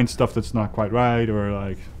 you find stuff that's not quite right, or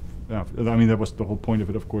I mean, that was the whole point of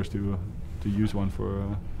it, of course, to use one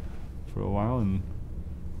for a while, and.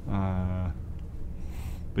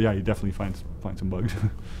 But yeah, you definitely find some bugs.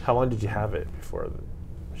 How long did you have it before the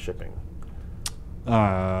shipping?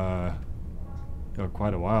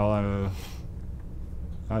 Quite a while.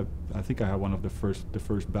 I think I had one of the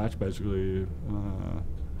first batch basically,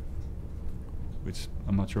 which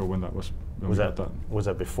I'm not sure when that was. Was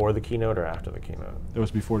that before the keynote or after the keynote? It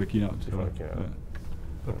was before the keynote. Before the keynote.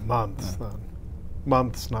 But months then.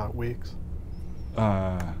 Months, not weeks.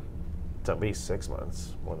 It's at least 6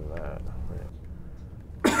 months, more than that. Right?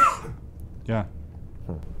 Yeah.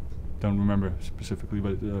 Don't remember specifically,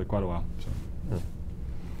 but quite a while. So.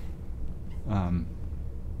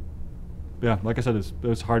 Yeah, like I said,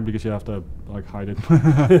 it's hard because you have to hide it.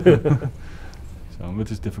 So,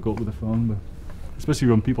 which is difficult with a phone, but especially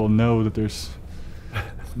when people know that there's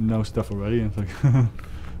no stuff already, and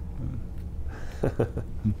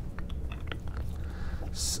it's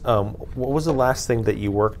What was the last thing that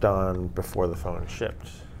you worked on before the phone shipped?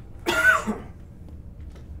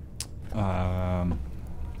 I'm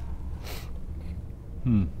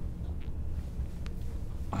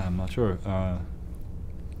not sure.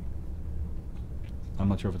 I'm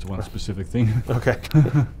not sure if it's one specific thing. Okay.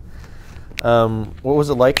 What was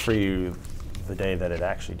it like for you the day that it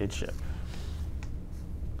actually did ship?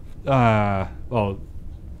 Well,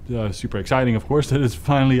 super exciting, of course, that it's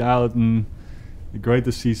finally out, and great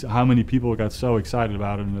to see how many people got so excited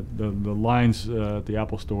about it. And the lines at the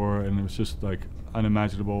Apple Store, and it was just like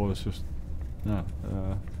unimaginable. It was just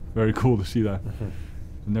very cool to see that.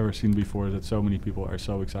 I've never seen before that so many people are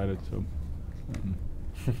so excited. So.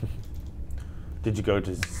 Did you go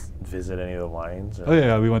to visit any of the lines? Or? Oh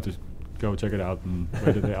yeah, we went to go check it out and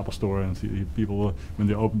wait at the Apple Store and see people when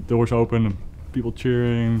the doors open and people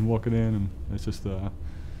cheering, walking in, and it's just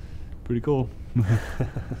pretty cool.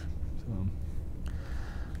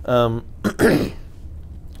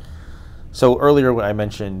 So earlier I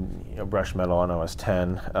mentioned brushed metal on OS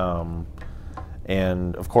X,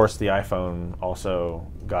 and of course the iPhone also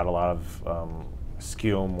got a lot of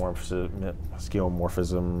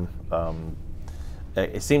skeuomorphism.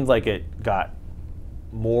 It seemed like it got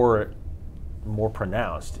more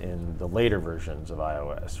pronounced in the later versions of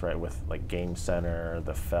iOS, right? With like Game Center,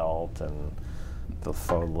 the felt, and the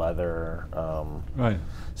faux leather. Right.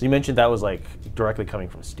 So you mentioned that was like directly coming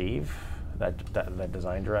from Steve, that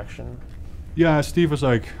design direction. Yeah, Steve was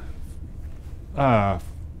like, for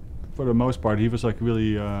the most part, he was like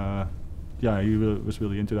really, was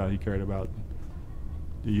really into that. He cared about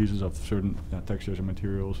the uses of certain textures and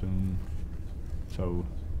materials, and so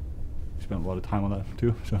we spent a lot of time on that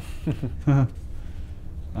too. So,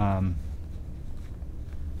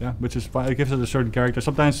 yeah, which is fine. It gives it a certain character.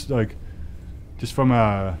 Sometimes, like, just from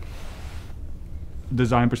a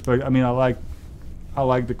design perspective, I mean, I like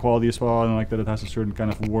the quality as well, and I like that it has a certain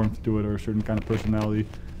kind of warmth to it or a certain kind of personality.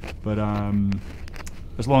 But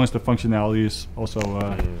as long as the functionality is also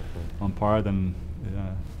on par, then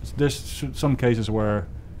there's some cases where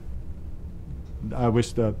I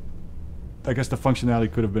wish that, I guess the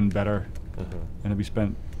functionality could have been better, and we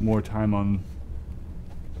spent more time on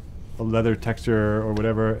a leather texture or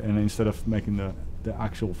whatever, and instead of making the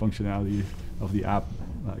actual functionality of the app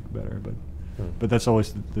like better. But that's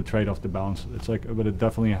always the trade-off, the balance. It's like, but it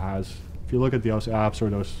definitely has. If you look at those apps or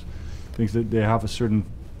those things, that they have a certain,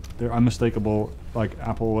 they're unmistakable, like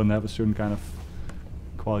Apple, and they have a certain kind of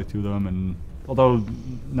quality to them. And although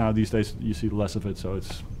now these days you see less of it, so it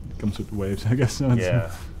comes with waves, I guess. So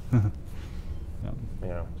yeah.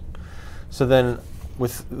 Yeah. So then,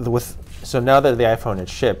 so now that the iPhone had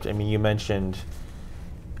shipped, I mean, you mentioned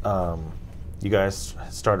you guys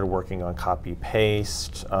started working on copy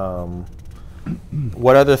paste.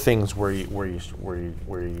 What other things were you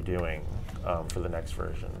doing for the next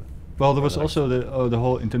version? Well, there was also the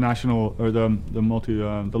whole international, or the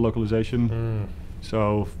localization.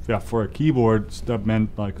 So yeah, for a keyboard, that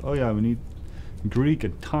meant like, oh yeah, we need Greek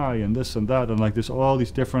and Thai and this and that, and like there's all these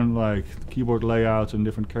different like keyboard layouts and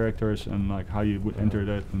different characters, and like how you would enter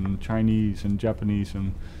that, and Chinese and Japanese,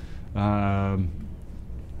 and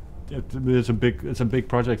it's a big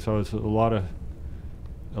project, so it's a lot of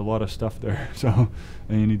stuff there. So,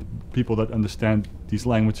 and you need people that understand these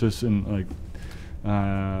languages, and like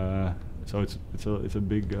so it's a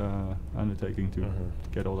big undertaking to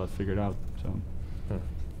get all that figured out.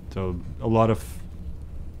 So a lot of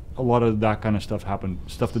that kind of stuff happened.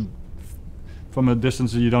 Stuff that from a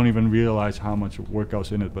distance you don't even realize how much work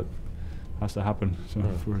goes in it, but has to happen. So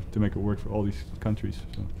to make it work for all these countries.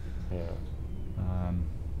 So. Yeah.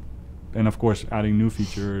 And of course, adding new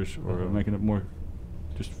features or making it more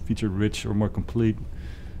just feature rich or more complete,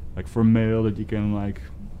 like for mail, that you can like,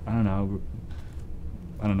 I don't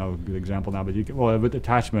know a good example now, but you can, well, with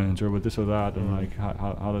attachments or with this or that, and like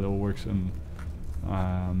how that all works. And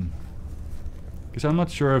because I'm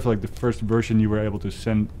not sure if like the first version you were able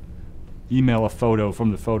to email a photo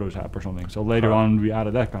from the Photos app or something. So later on we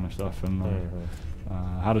added that kind of stuff, and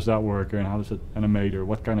how does that work, and how does it animate, or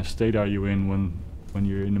what kind of state are you in when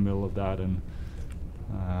you're in the middle of that, and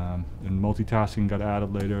multitasking got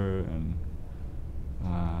added later, and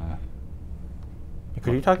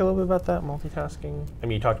could you talk a little bit about that multitasking? I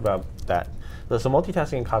mean, you talked about that. So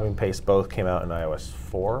multitasking and copy and paste both came out in iOS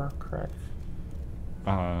 4, correct?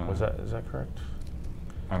 Is that correct?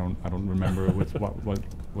 I don't remember what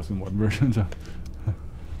was in what version. So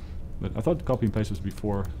but I thought copy and paste was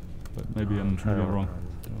before, but maybe I'm wrong.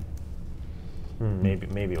 So.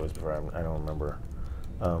 Maybe it was before. I don't remember.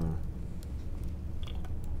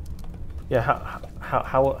 Yeah,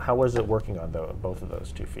 how was it working on both of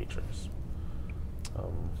those two features?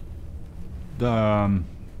 The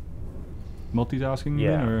multitasking, you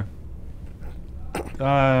Yeah. mean, or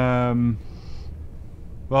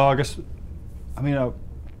well, I guess I mean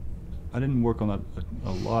I didn't work on that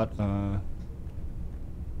a lot.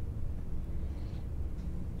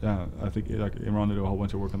 Yeah, I think like Imran did a whole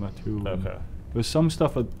bunch of work on that too. Okay. There's some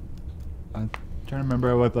stuff that I'm trying to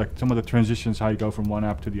remember what like some of the transitions, how you go from one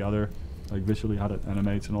app to the other, like visually how that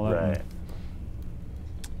animates and all that.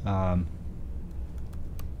 Right.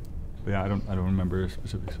 But yeah, I don't remember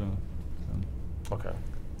specifics. Okay.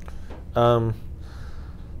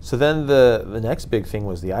 So then the next big thing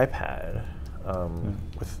was the iPad,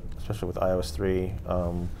 especially with iOS 3.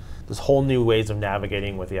 There's whole new ways of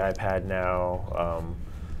navigating with the iPad now.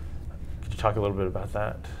 Could you talk a little bit about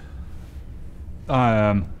that?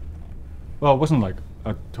 Well, it wasn't like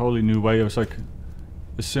a totally new way. It was like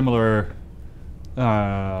a similar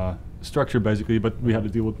structure basically, but we had to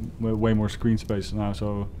deal with way more screen space now.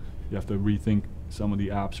 So you have to rethink some of the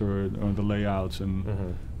apps or the layouts,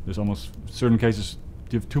 and there's almost certain cases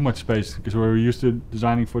you have too much space because we're used to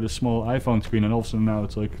designing for the small iPhone screen, and all of a sudden now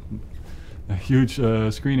it's like a huge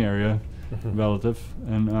screen area relative,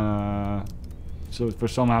 and so for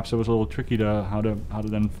some apps it was a little tricky to how to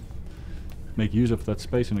then make use of that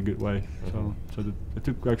space in a good way. So it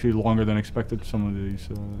took actually longer than expected, some of these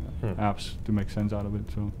apps, to make sense out of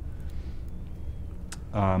it. So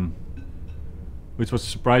which was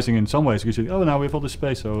surprising in some ways because you think, oh, now we have all this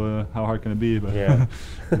space, so how hard can it be? But yeah.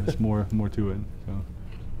 there's more to it. So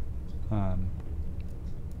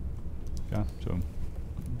yeah. So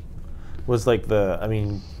Was like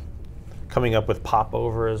coming up with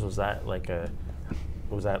popovers, was that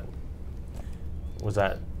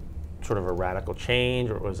sort of a radical change,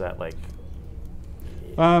 or was that like?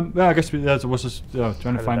 Yeah, I guess that was just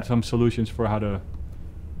trying to find some solutions for how to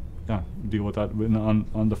deal with that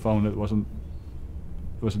on the phone. It was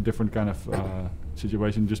a different kind of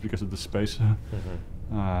situation just because of the space.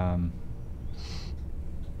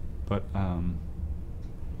 But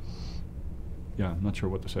yeah, I'm not sure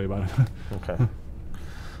what to say about it. Okay.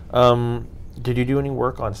 Did you do any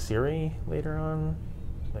work on Siri later on,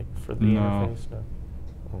 like for the interface?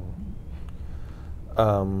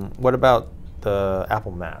 No. What about the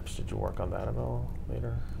Apple Maps? Did you work on that at all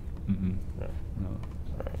later? No.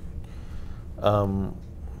 All right.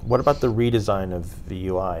 What about the redesign of the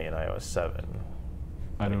UI in iOS 7?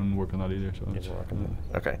 I don't work on that either. So didn't work on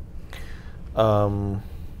that. Okay.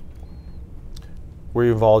 Were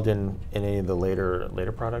you involved in any of the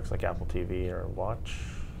later products like Apple TV or Watch?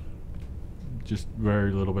 Just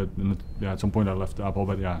very little bit. At some point I left Apple,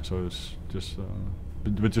 but yeah, so it's just.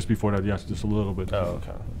 But just before that, yes, just a little bit. Oh,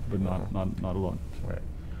 okay. But not a lot. Right.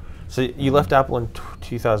 So you left Apple in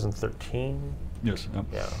 2013. Yes.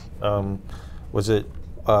 Yeah. Was it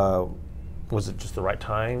just the right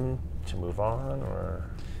time to move on, or?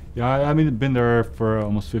 Yeah, I mean, I'd been there for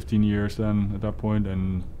almost 15 years then at that point,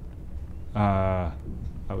 and I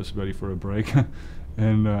was ready for a break,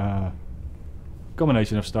 and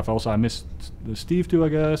combination of stuff. Also, I missed Steve too, I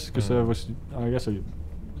guess, because I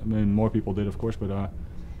mean, more people did, of course, but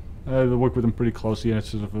I worked with him pretty closely, and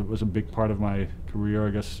it was a big part of my career,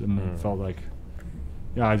 I guess, and it felt like,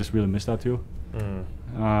 yeah, I just really missed that too.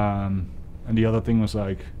 And the other thing was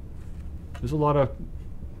like, there's a lot of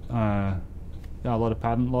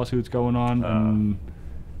patent lawsuits going on, and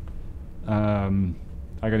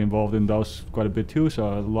I got involved in those quite a bit too. So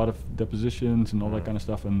a lot of depositions and all that kind of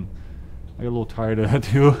stuff, and I got a little tired of that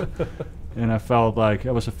too. And I felt like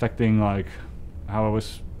it was affecting like how I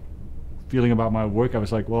was feeling about my work. I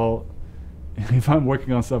was like, well, if I'm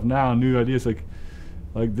working on stuff now, new ideas, like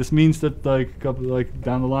this means that like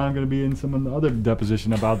down the line I'm going to be in some other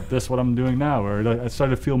deposition about this what I'm doing now, or I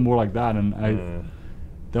started to feel more like that, and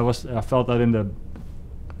I felt that in the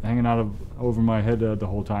hanging out over my head the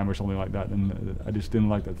whole time or something like that, and I just didn't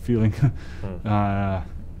like that feeling.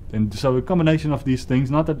 And so a combination of these things,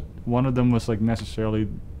 not that one of them was like necessarily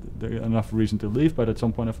enough reason to leave, but at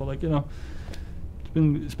some point I felt like,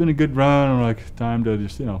 it's been a good run, or like time to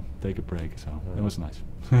just take a break. So it was nice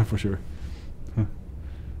for sure.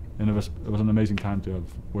 And it was an amazing time to have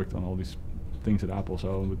worked on all these things at Apple.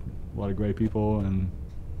 So with a lot of great people and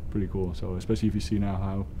pretty cool. So especially if you see now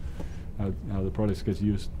how the products gets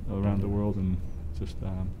used around the world, and it's just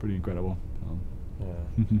pretty incredible. Yeah.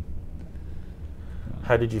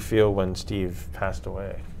 How did you feel when Steve passed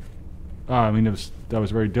away? I mean, that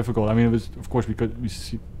was very difficult. I mean, it was, of course, because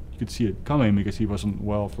you could see it coming because he wasn't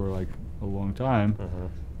well for like a long time,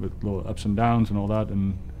 with little ups and downs and all that.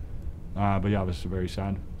 And but yeah, it was very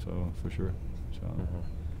sad. So for sure. So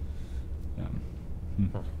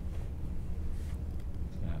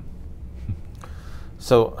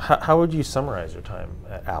So how would you summarize your time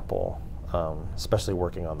at Apple, especially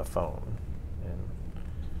working on the phone?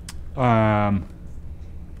 Well,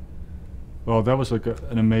 that was like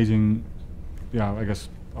an amazing, I guess,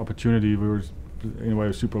 opportunity. We were, in a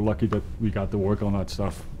way, super lucky that we got to work on that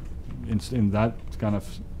stuff in that kind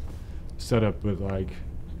of setup with like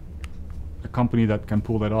a company that can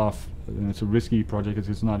pull that off. And it's a risky project.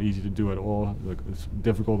 It's not easy to do at all. Like, it's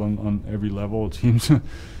difficult on every level. It seems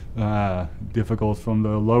difficult from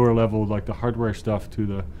the lower level, like the hardware stuff, to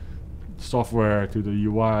the software, to the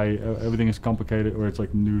UI. Everything is complicated, or it's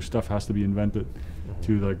like new stuff has to be invented.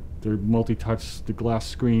 To like the multi-touch, the glass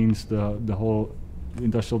screens, the whole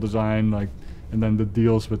industrial design, like, and then the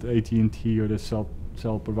deals with AT&T or the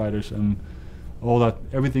cell providers and all that,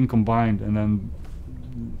 everything combined, and then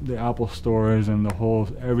the Apple stores and the whole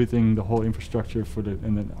everything, the whole infrastructure for the,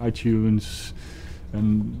 and then iTunes,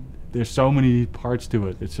 and there's so many parts to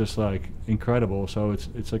it. It's just like incredible. So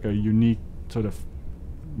it's like a unique sort of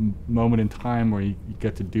moment in time where you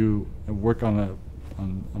get to do and work on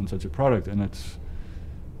such a product, and it's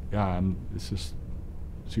it's just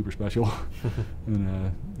super special.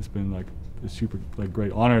 And it's been like a super like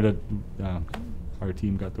great honor that our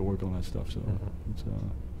team got to work on that stuff. So it's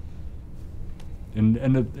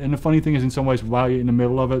and the funny thing is, in some ways, while you're in the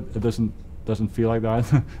middle of it, it doesn't feel like that.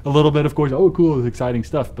 A little bit, of course. Oh, cool, it's exciting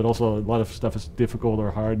stuff. But also, a lot of stuff is difficult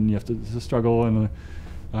or hard, and you have to struggle. And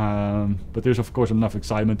but there's of course enough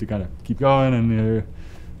excitement to kind of keep going, and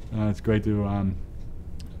it's great to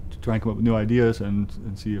try and come up with new ideas and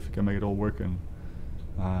see if you can make it all work. And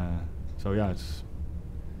so yeah,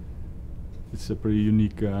 it's a pretty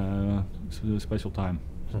unique, special time.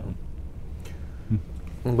 So.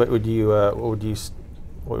 What would you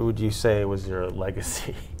say was your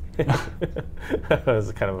legacy? That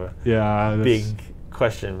was kind of a big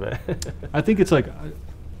question, but I think it's like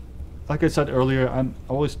I said earlier, I'm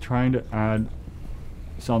always trying to add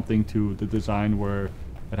something to the design where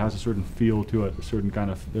it has a certain feel to it, a certain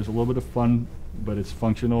kind of, there's a little bit of fun, but it's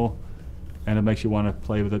functional, and it makes you want to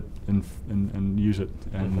play with it and use it,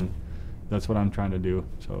 and that's what I'm trying to do.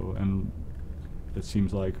 So, and it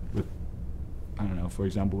seems like with, I don't know, for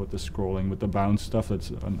example, with the scrolling, with the bounce stuff, that's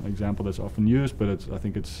an example that's often used, but I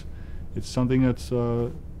think it's something that's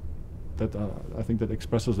I think that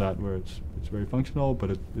expresses that, where it's very functional,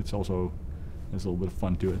 but it's also, there's a little bit of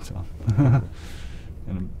fun to it. So,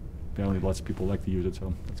 and apparently lots of people like to use it,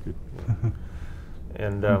 so that's good.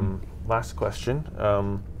 And last question.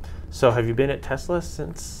 So have you been at Tesla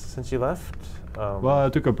since you left? Well, I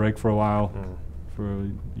took a break for a while, for a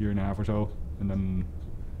year and a half or so, and then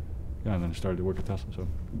I started to work at Tesla. So,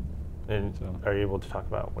 and are you able to talk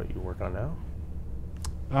about what you work on now?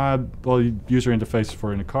 Well, user interface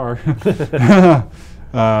for in a car,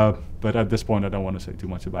 but at this point, I don't want to say too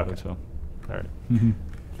much about it. So, all right.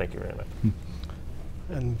 Thank you very much.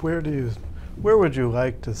 And where would you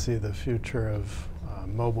like to see the future of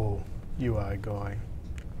mobile UI going?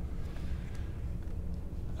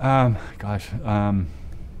 Gosh,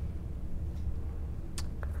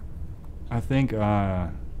 I think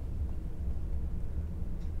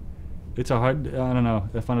it's a hard. I don't know.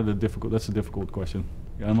 I find it that's a difficult question.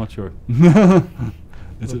 I'm not sure. To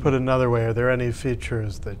put another way, are there any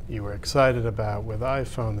features that you were excited about with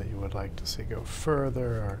iPhone that you would like to see go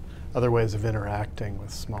further, or other ways of interacting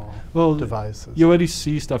with small devices? You already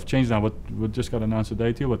see stuff change now. What just got announced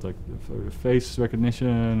today too, with like face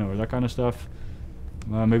recognition or that kind of stuff.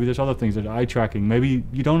 Maybe there's other things, like eye tracking. Maybe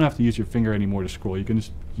you don't have to use your finger anymore to scroll. You can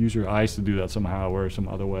just use your eyes to do that somehow, or some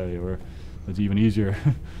other way, or it's even easier.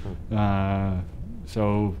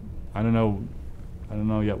 So I don't know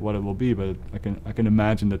yet what it will be, but I can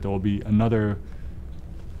imagine that there will be another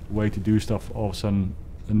way to do stuff all of a sudden,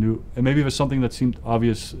 and maybe it was something that seemed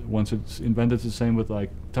obvious once it's invented. The same with like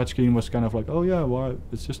touchscreen was kind of like, oh yeah, well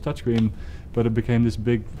it's just touchscreen, but it became this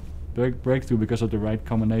big breakthrough because of the right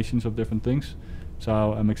combinations of different things.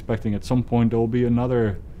 So I'm expecting at some point there will be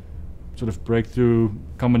another sort of breakthrough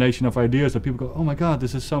combination of ideas that people go, oh my god,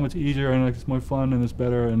 this is so much easier and it's more fun and it's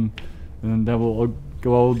better, and then we'll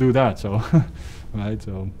all do that. So, right.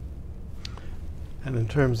 So. And in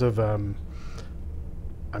terms of, I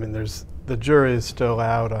mean, the jury is still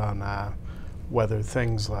out on whether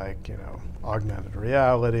things like augmented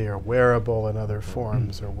reality or wearable and other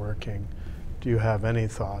forms are working. Do you have any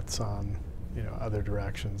thoughts on other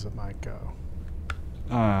directions it might go?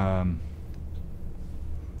 Well,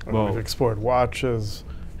 we've explored watches,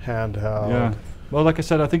 handheld. Yeah. Well, like I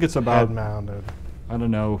said, I think it's about head-mounted. I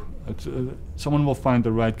don't know. It's, someone will find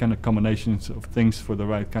the right kind of combinations of things for the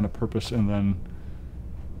right kind of purpose, and then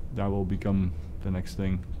that will become the next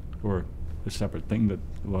thing, or a separate thing that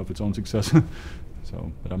will have its own success.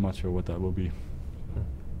 So, but I'm not sure what that will be.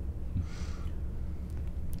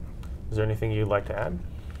 Is there anything you'd like to add?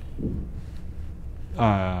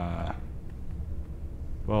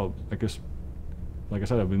 Well, I guess, like I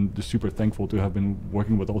said, I've been just super thankful to have been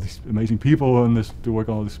working with all these amazing people and to work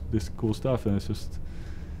on all this cool stuff. And it's just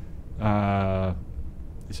kind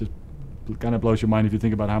of blows your mind if you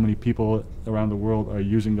think about how many people around the world are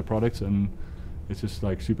using the products, and it's just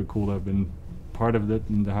like super cool to have been part of it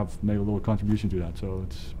and to have made a little contribution to that. So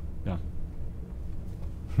it's, yeah.